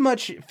pretty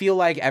much feel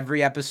like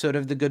every episode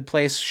of The Good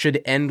Place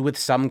should end with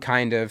some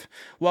kind of,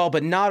 well,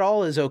 but not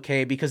all is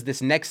okay because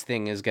this next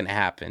thing is going to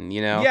happen,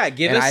 Yeah,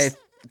 give us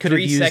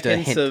 3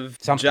 seconds of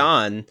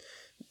John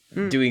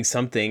doing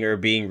something or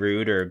being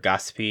rude or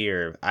gossipy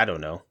or I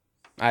don't know.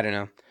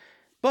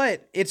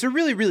 But it's a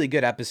really, really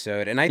good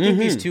episode, and I think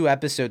these 2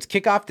 episodes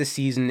kick off the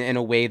season in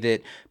a way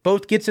that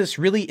both gets us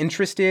really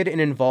interested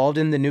and involved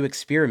in the new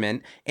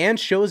experiment and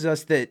shows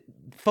us that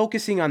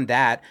focusing on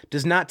that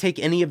does not take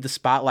any of the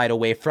spotlight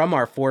away from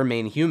our 4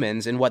 main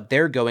humans and what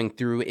they're going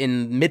through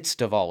in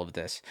midst of all of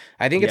this.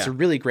 I think it's a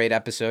really great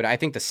episode. I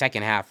think the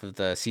second half of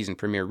the season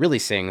premiere really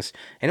sings,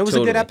 and it was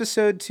a good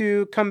episode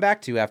to come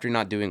back to after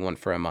not doing one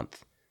for a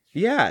month.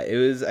 Yeah, it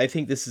was. I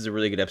think this is a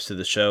really good episode of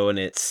the show, and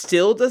it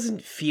still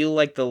doesn't feel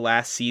like the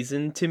last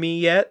season to me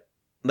yet.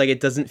 Like, it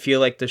doesn't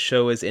feel like the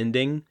show is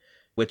ending,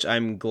 which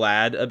I'm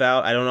glad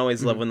about. I don't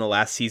always love when the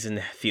last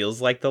season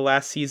feels like the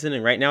last season,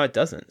 and right now it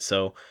doesn't.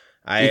 So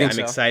I'm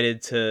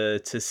excited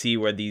to see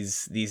where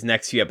these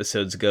next few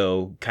episodes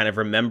go, kind of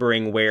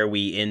remembering where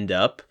we end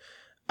up.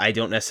 I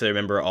don't necessarily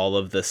remember all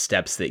of the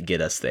steps that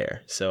get us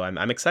there, so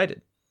I'm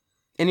excited.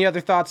 Any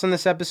other thoughts on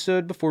this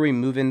episode before we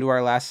move into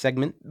our last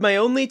segment? My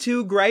only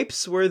 2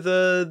 gripes were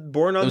the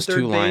Born on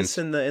Third Base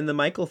and the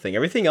Michael thing.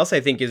 Everything else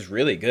I think is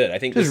really good. I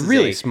think this is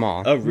really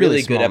small. A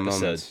really good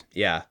episode. Moments.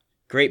 Yeah.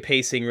 Great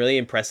pacing, really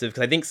impressive.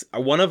 Because I think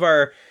one of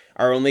our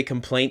only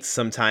complaints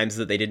sometimes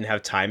that they didn't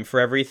have time for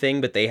everything,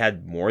 but they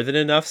had more than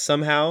enough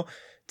somehow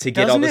to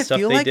get all the stuff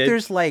they did. Doesn't it feel like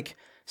there's like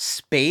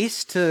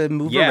space to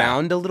move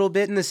around a little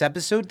bit in this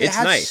episode? It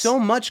has so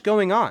much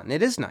going on.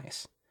 It is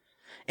nice.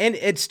 And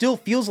it still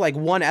feels like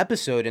one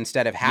episode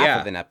instead of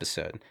half of an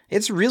episode.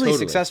 It's really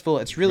successful.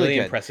 It's really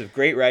good. Impressive.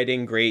 Great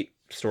writing, great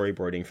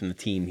storyboarding from the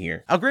team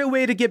here. A great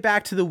way to get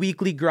back to the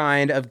weekly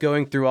grind of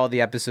going through all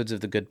the episodes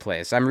of The Good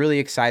Place. I'm really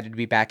excited to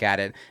be back at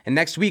it. And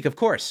next week, of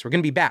course, we're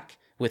going to be back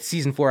with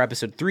Season 4,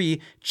 Episode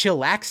 3,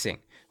 Chillaxing,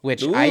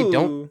 which I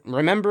don't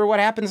remember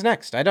what happens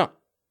next. I don't.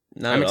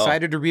 I'm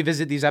excited to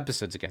revisit these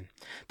episodes again.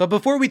 But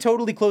before we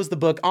totally close the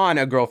book on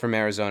A Girl from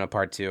Arizona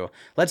Part 2,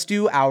 let's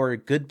do our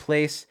Good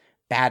Place,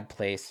 Bad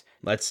Place.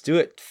 Let's do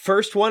it.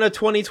 First one of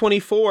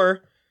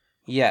 2024.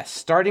 Yes,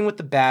 starting with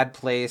the Bad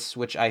Place,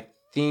 which I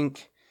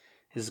think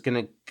is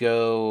going to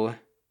go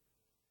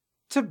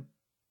to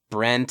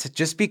Brent,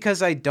 just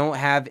because I don't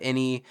have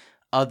any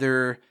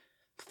other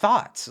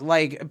thoughts.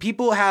 Like,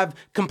 people have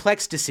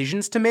complex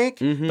decisions to make,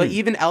 but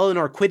even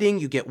Eleanor quitting,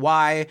 you get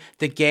why.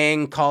 The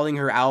gang calling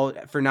her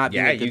out for not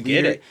being a good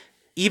leader. Get it.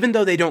 Even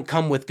though they don't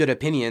come with good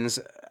opinions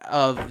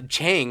of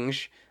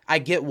change, I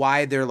get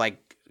why they're like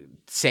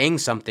saying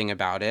something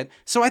about it.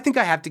 So I think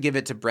I have to give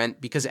it to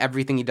Brent because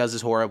everything he does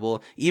is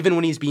horrible. Even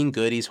when he's being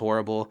good, he's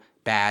horrible.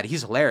 Bad.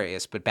 He's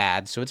hilarious, but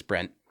bad. So it's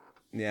Brent.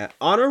 Yeah.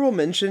 Honorable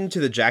mention to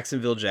the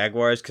Jacksonville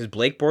Jaguars because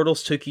Blake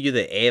Bortles took you to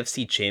the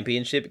AFC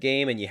Championship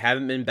game and you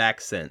haven't been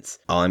back since.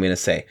 All I'm going to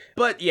say.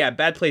 But yeah,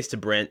 bad place to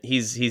Brent.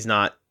 He's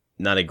not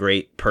a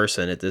great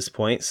person at this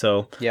point.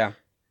 So, yeah.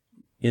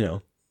 You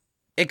know.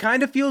 It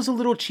kind of feels a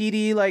little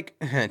cheaty, like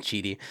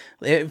cheaty.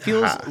 It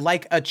feels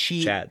like a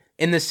cheat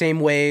in the same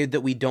way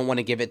that we don't want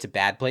to give it to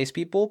bad place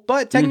people.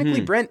 But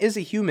technically, Brent is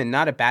a human,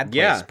 not a bad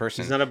place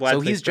person. He's not a bad place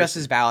person. So he's just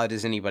as valid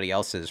as anybody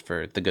else is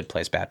for the good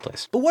place, bad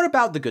place. But what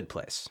about the good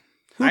place?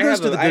 Who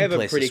goes to the good place? I have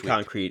a pretty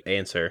concrete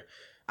answer.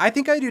 I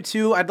think I do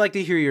too. I'd like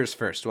to hear yours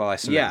first while I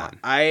submit mine.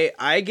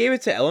 I gave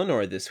it to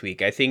Eleanor this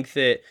week. I think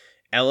that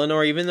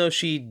Eleanor, even though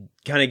she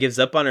kind of gives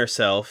up on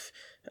herself,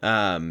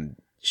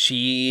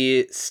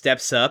 she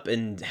steps up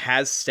and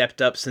has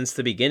stepped up since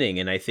the beginning.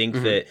 And I think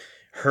that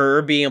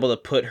her being able to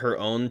put her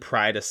own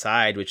pride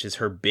aside, which is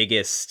her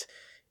biggest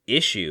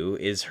issue,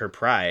 is her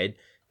pride,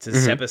 to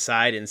step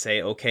aside and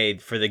say, okay,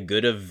 for the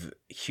good of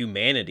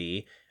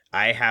humanity,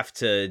 I have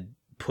to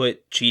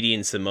put Chidi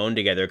and Simone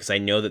together because I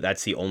know that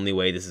that's the only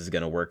way this is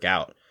going to work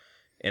out.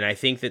 And I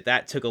think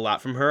that took a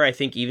lot from her. I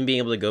think even being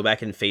able to go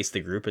back and face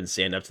the group and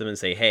stand up to them and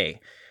say, hey,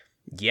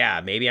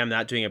 yeah, maybe I'm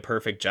not doing a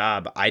perfect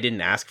job. I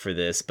didn't ask for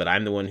this, but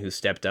I'm the one who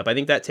stepped up. I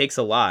think that takes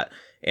a lot.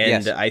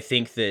 And I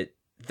think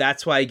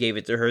that's why I gave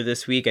it to her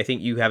this week. I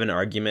think you have an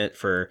argument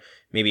for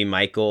maybe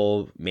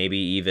Michael, maybe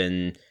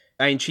even...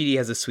 I mean, Chidi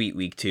has a sweet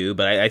week too,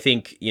 but I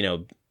think, you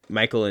know,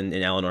 Michael and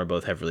Eleanor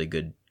both have really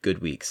good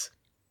weeks.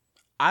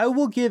 I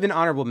will give an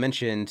honorable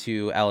mention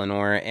to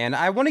Eleanor, and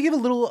I want to give a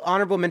little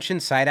honorable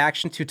mention side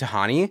action to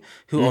Tahani,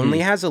 who only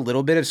has a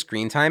little bit of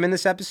screen time in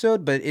this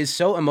episode, but is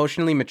so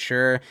emotionally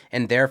mature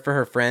and there for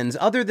her friends,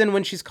 other than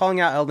when she's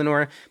calling out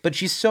Eleanor, but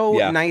she's so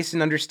nice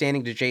and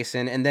understanding to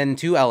Jason, and then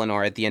to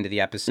Eleanor at the end of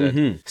the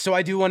episode. So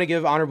I do want to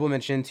give honorable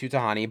mention to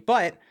Tahani,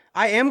 but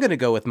I am going to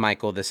go with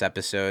Michael this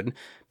episode,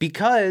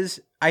 because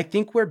I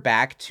think we're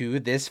back to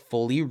this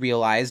fully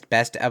realized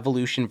best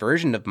evolution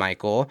version of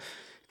Michael.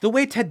 The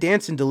way Ted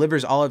Danson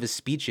delivers all of his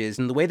speeches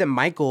and the way that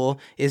Michael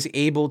is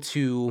able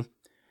to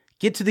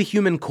get to the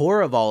human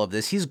core of all of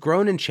this, he's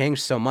grown and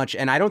changed so much.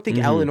 And I don't think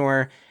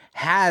Eleanor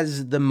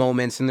has the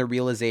moments and the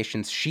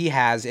realizations she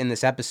has in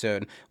this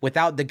episode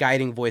without the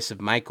guiding voice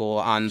of Michael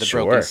on the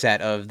broken set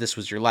of This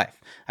Was Your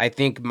Life. I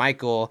think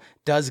Michael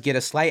does get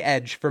a slight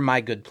edge for my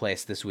good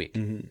place this week.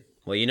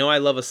 Well, you know I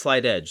love a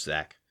slight edge,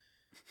 Zach.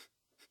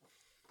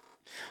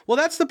 Well,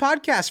 that's the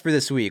podcast for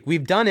this week.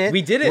 We've done it.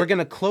 We did it. We're going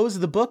to close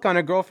the book on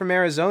A Girl from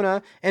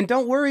Arizona. And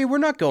don't worry, we're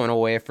not going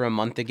away for a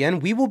month again.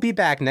 We will be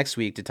back next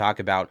week to talk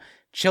about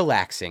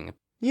chillaxing.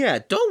 Yeah,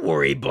 don't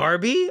worry,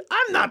 Barbie.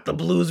 I'm not the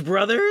Blues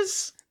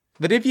Brothers.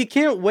 But if you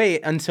can't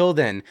wait until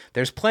then,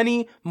 there's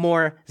plenty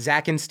more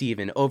Zach and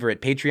Steven over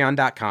at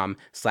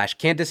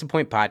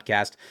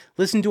patreon.com/can'tdisappointpodcast.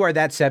 Listen to our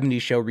That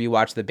 70s Show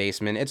Rewatch the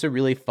Basement. It's a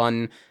really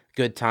fun,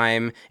 good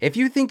time. If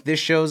you think this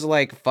show's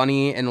like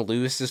funny and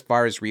loose as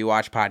far as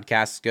rewatch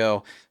podcasts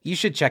go, you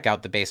should check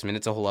out The Basement.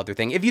 It's a whole other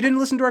thing. If you didn't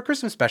listen to our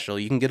Christmas special,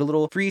 you can get a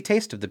little free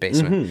taste of The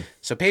Basement.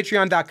 So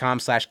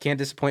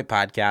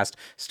patreon.com/can'tdisappointpodcast,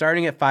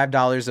 starting at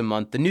 $5 a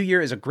month. The new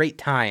year is a great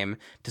time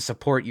to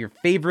support your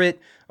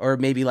favorite, or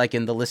maybe like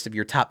in the list of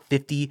your top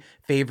 50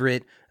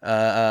 favorite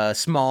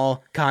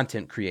small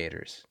content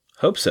creators.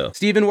 Hope so.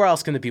 Steven, where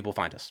else can the people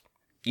find us?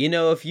 You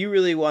know, if you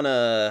really want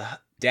to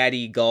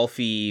daddy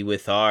golfy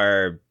with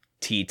our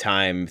tea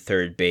time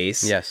third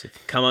base,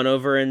 come on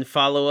over and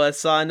follow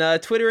us on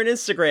Twitter and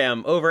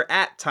Instagram over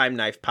at Time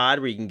Knife Pod,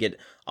 where you can get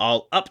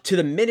all up to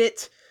the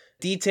minute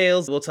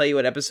details. We'll tell you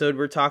what episode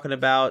we're talking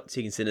about,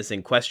 so you can send us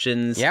in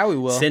questions. Yeah, we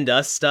will. Send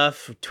us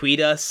stuff, tweet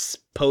us,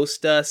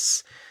 post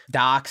us.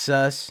 Dox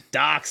us.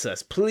 Dox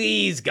us.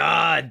 Please,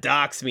 God,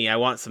 dox me. I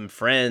want some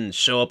friends.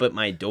 Show up at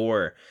my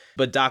door.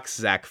 But dox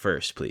Zach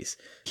first, please.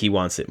 He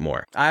wants it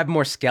more. I have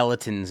more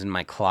skeletons in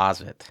my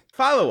closet.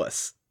 Follow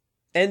us.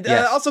 And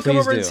also come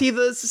over and see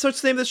search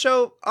the name of the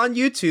show on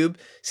YouTube.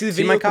 See the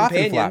video my coffin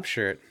companion. Flop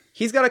shirt.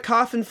 He's got a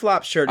coffin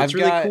flop shirt. It's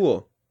really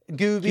cool.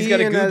 Gooby. He's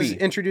got a Gooby. As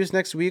introduced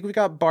next week. We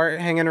got Bart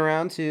hanging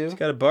around too. He's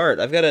got a Bart.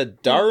 I've got a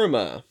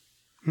Dharma.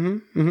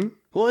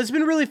 Well, it's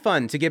been really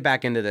fun to get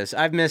back into this.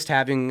 I've missed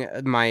having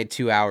my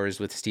 2 hours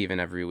with Steven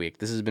every week.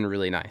 This has been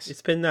really nice.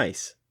 It's been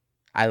nice.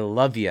 I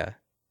love you.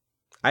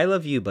 I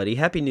love you, buddy.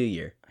 Happy New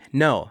Year.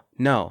 No.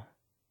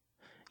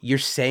 You're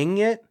saying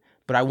it,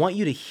 but I want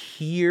you to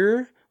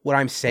hear what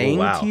I'm saying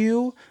to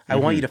you. I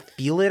want you to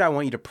feel it. I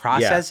want you to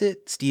process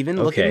it.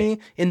 Steven, look at me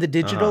in the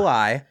digital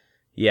eye.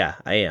 Yeah,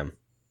 I am.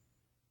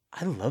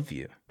 I love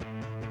you.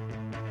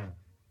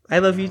 I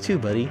love you too,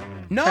 buddy.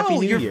 No,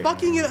 you're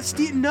fucking it up,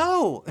 Steve.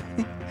 No.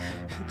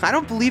 I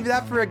don't believe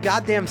that for a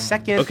goddamn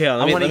second. Okay,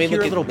 let me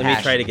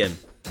try it again.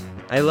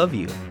 I love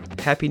you.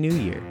 Happy New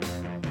Year.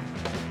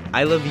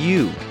 I love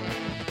you.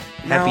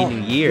 Happy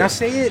New Year. Now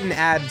say it and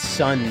add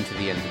son to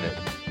the end of it.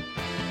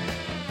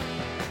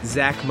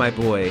 Zach, my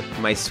boy,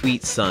 my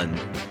sweet son,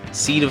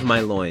 seed of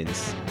my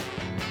loins.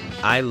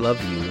 I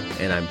love you,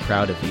 and I'm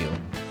proud of you.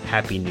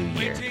 Happy New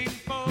Year,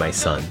 my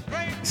son.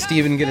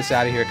 Steven, get us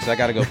out of here, because I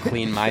got to go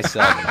clean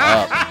myself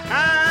up.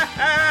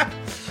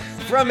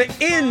 From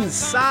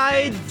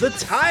inside the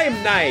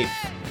Time Knife,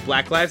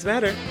 Black Lives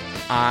Matter.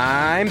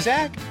 I'm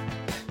Zach.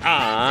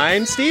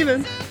 I'm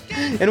Steven.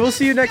 And we'll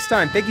see you next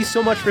time. Thank you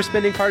so much for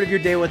spending part of your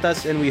day with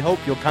us, and we hope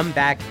you'll come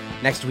back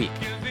next week.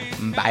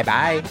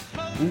 Bye-bye.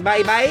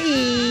 Bye-bye.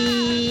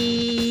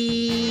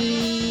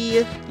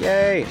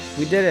 Yay,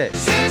 we did it.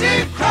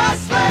 Sitting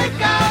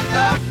cross-legged on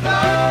the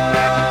floor.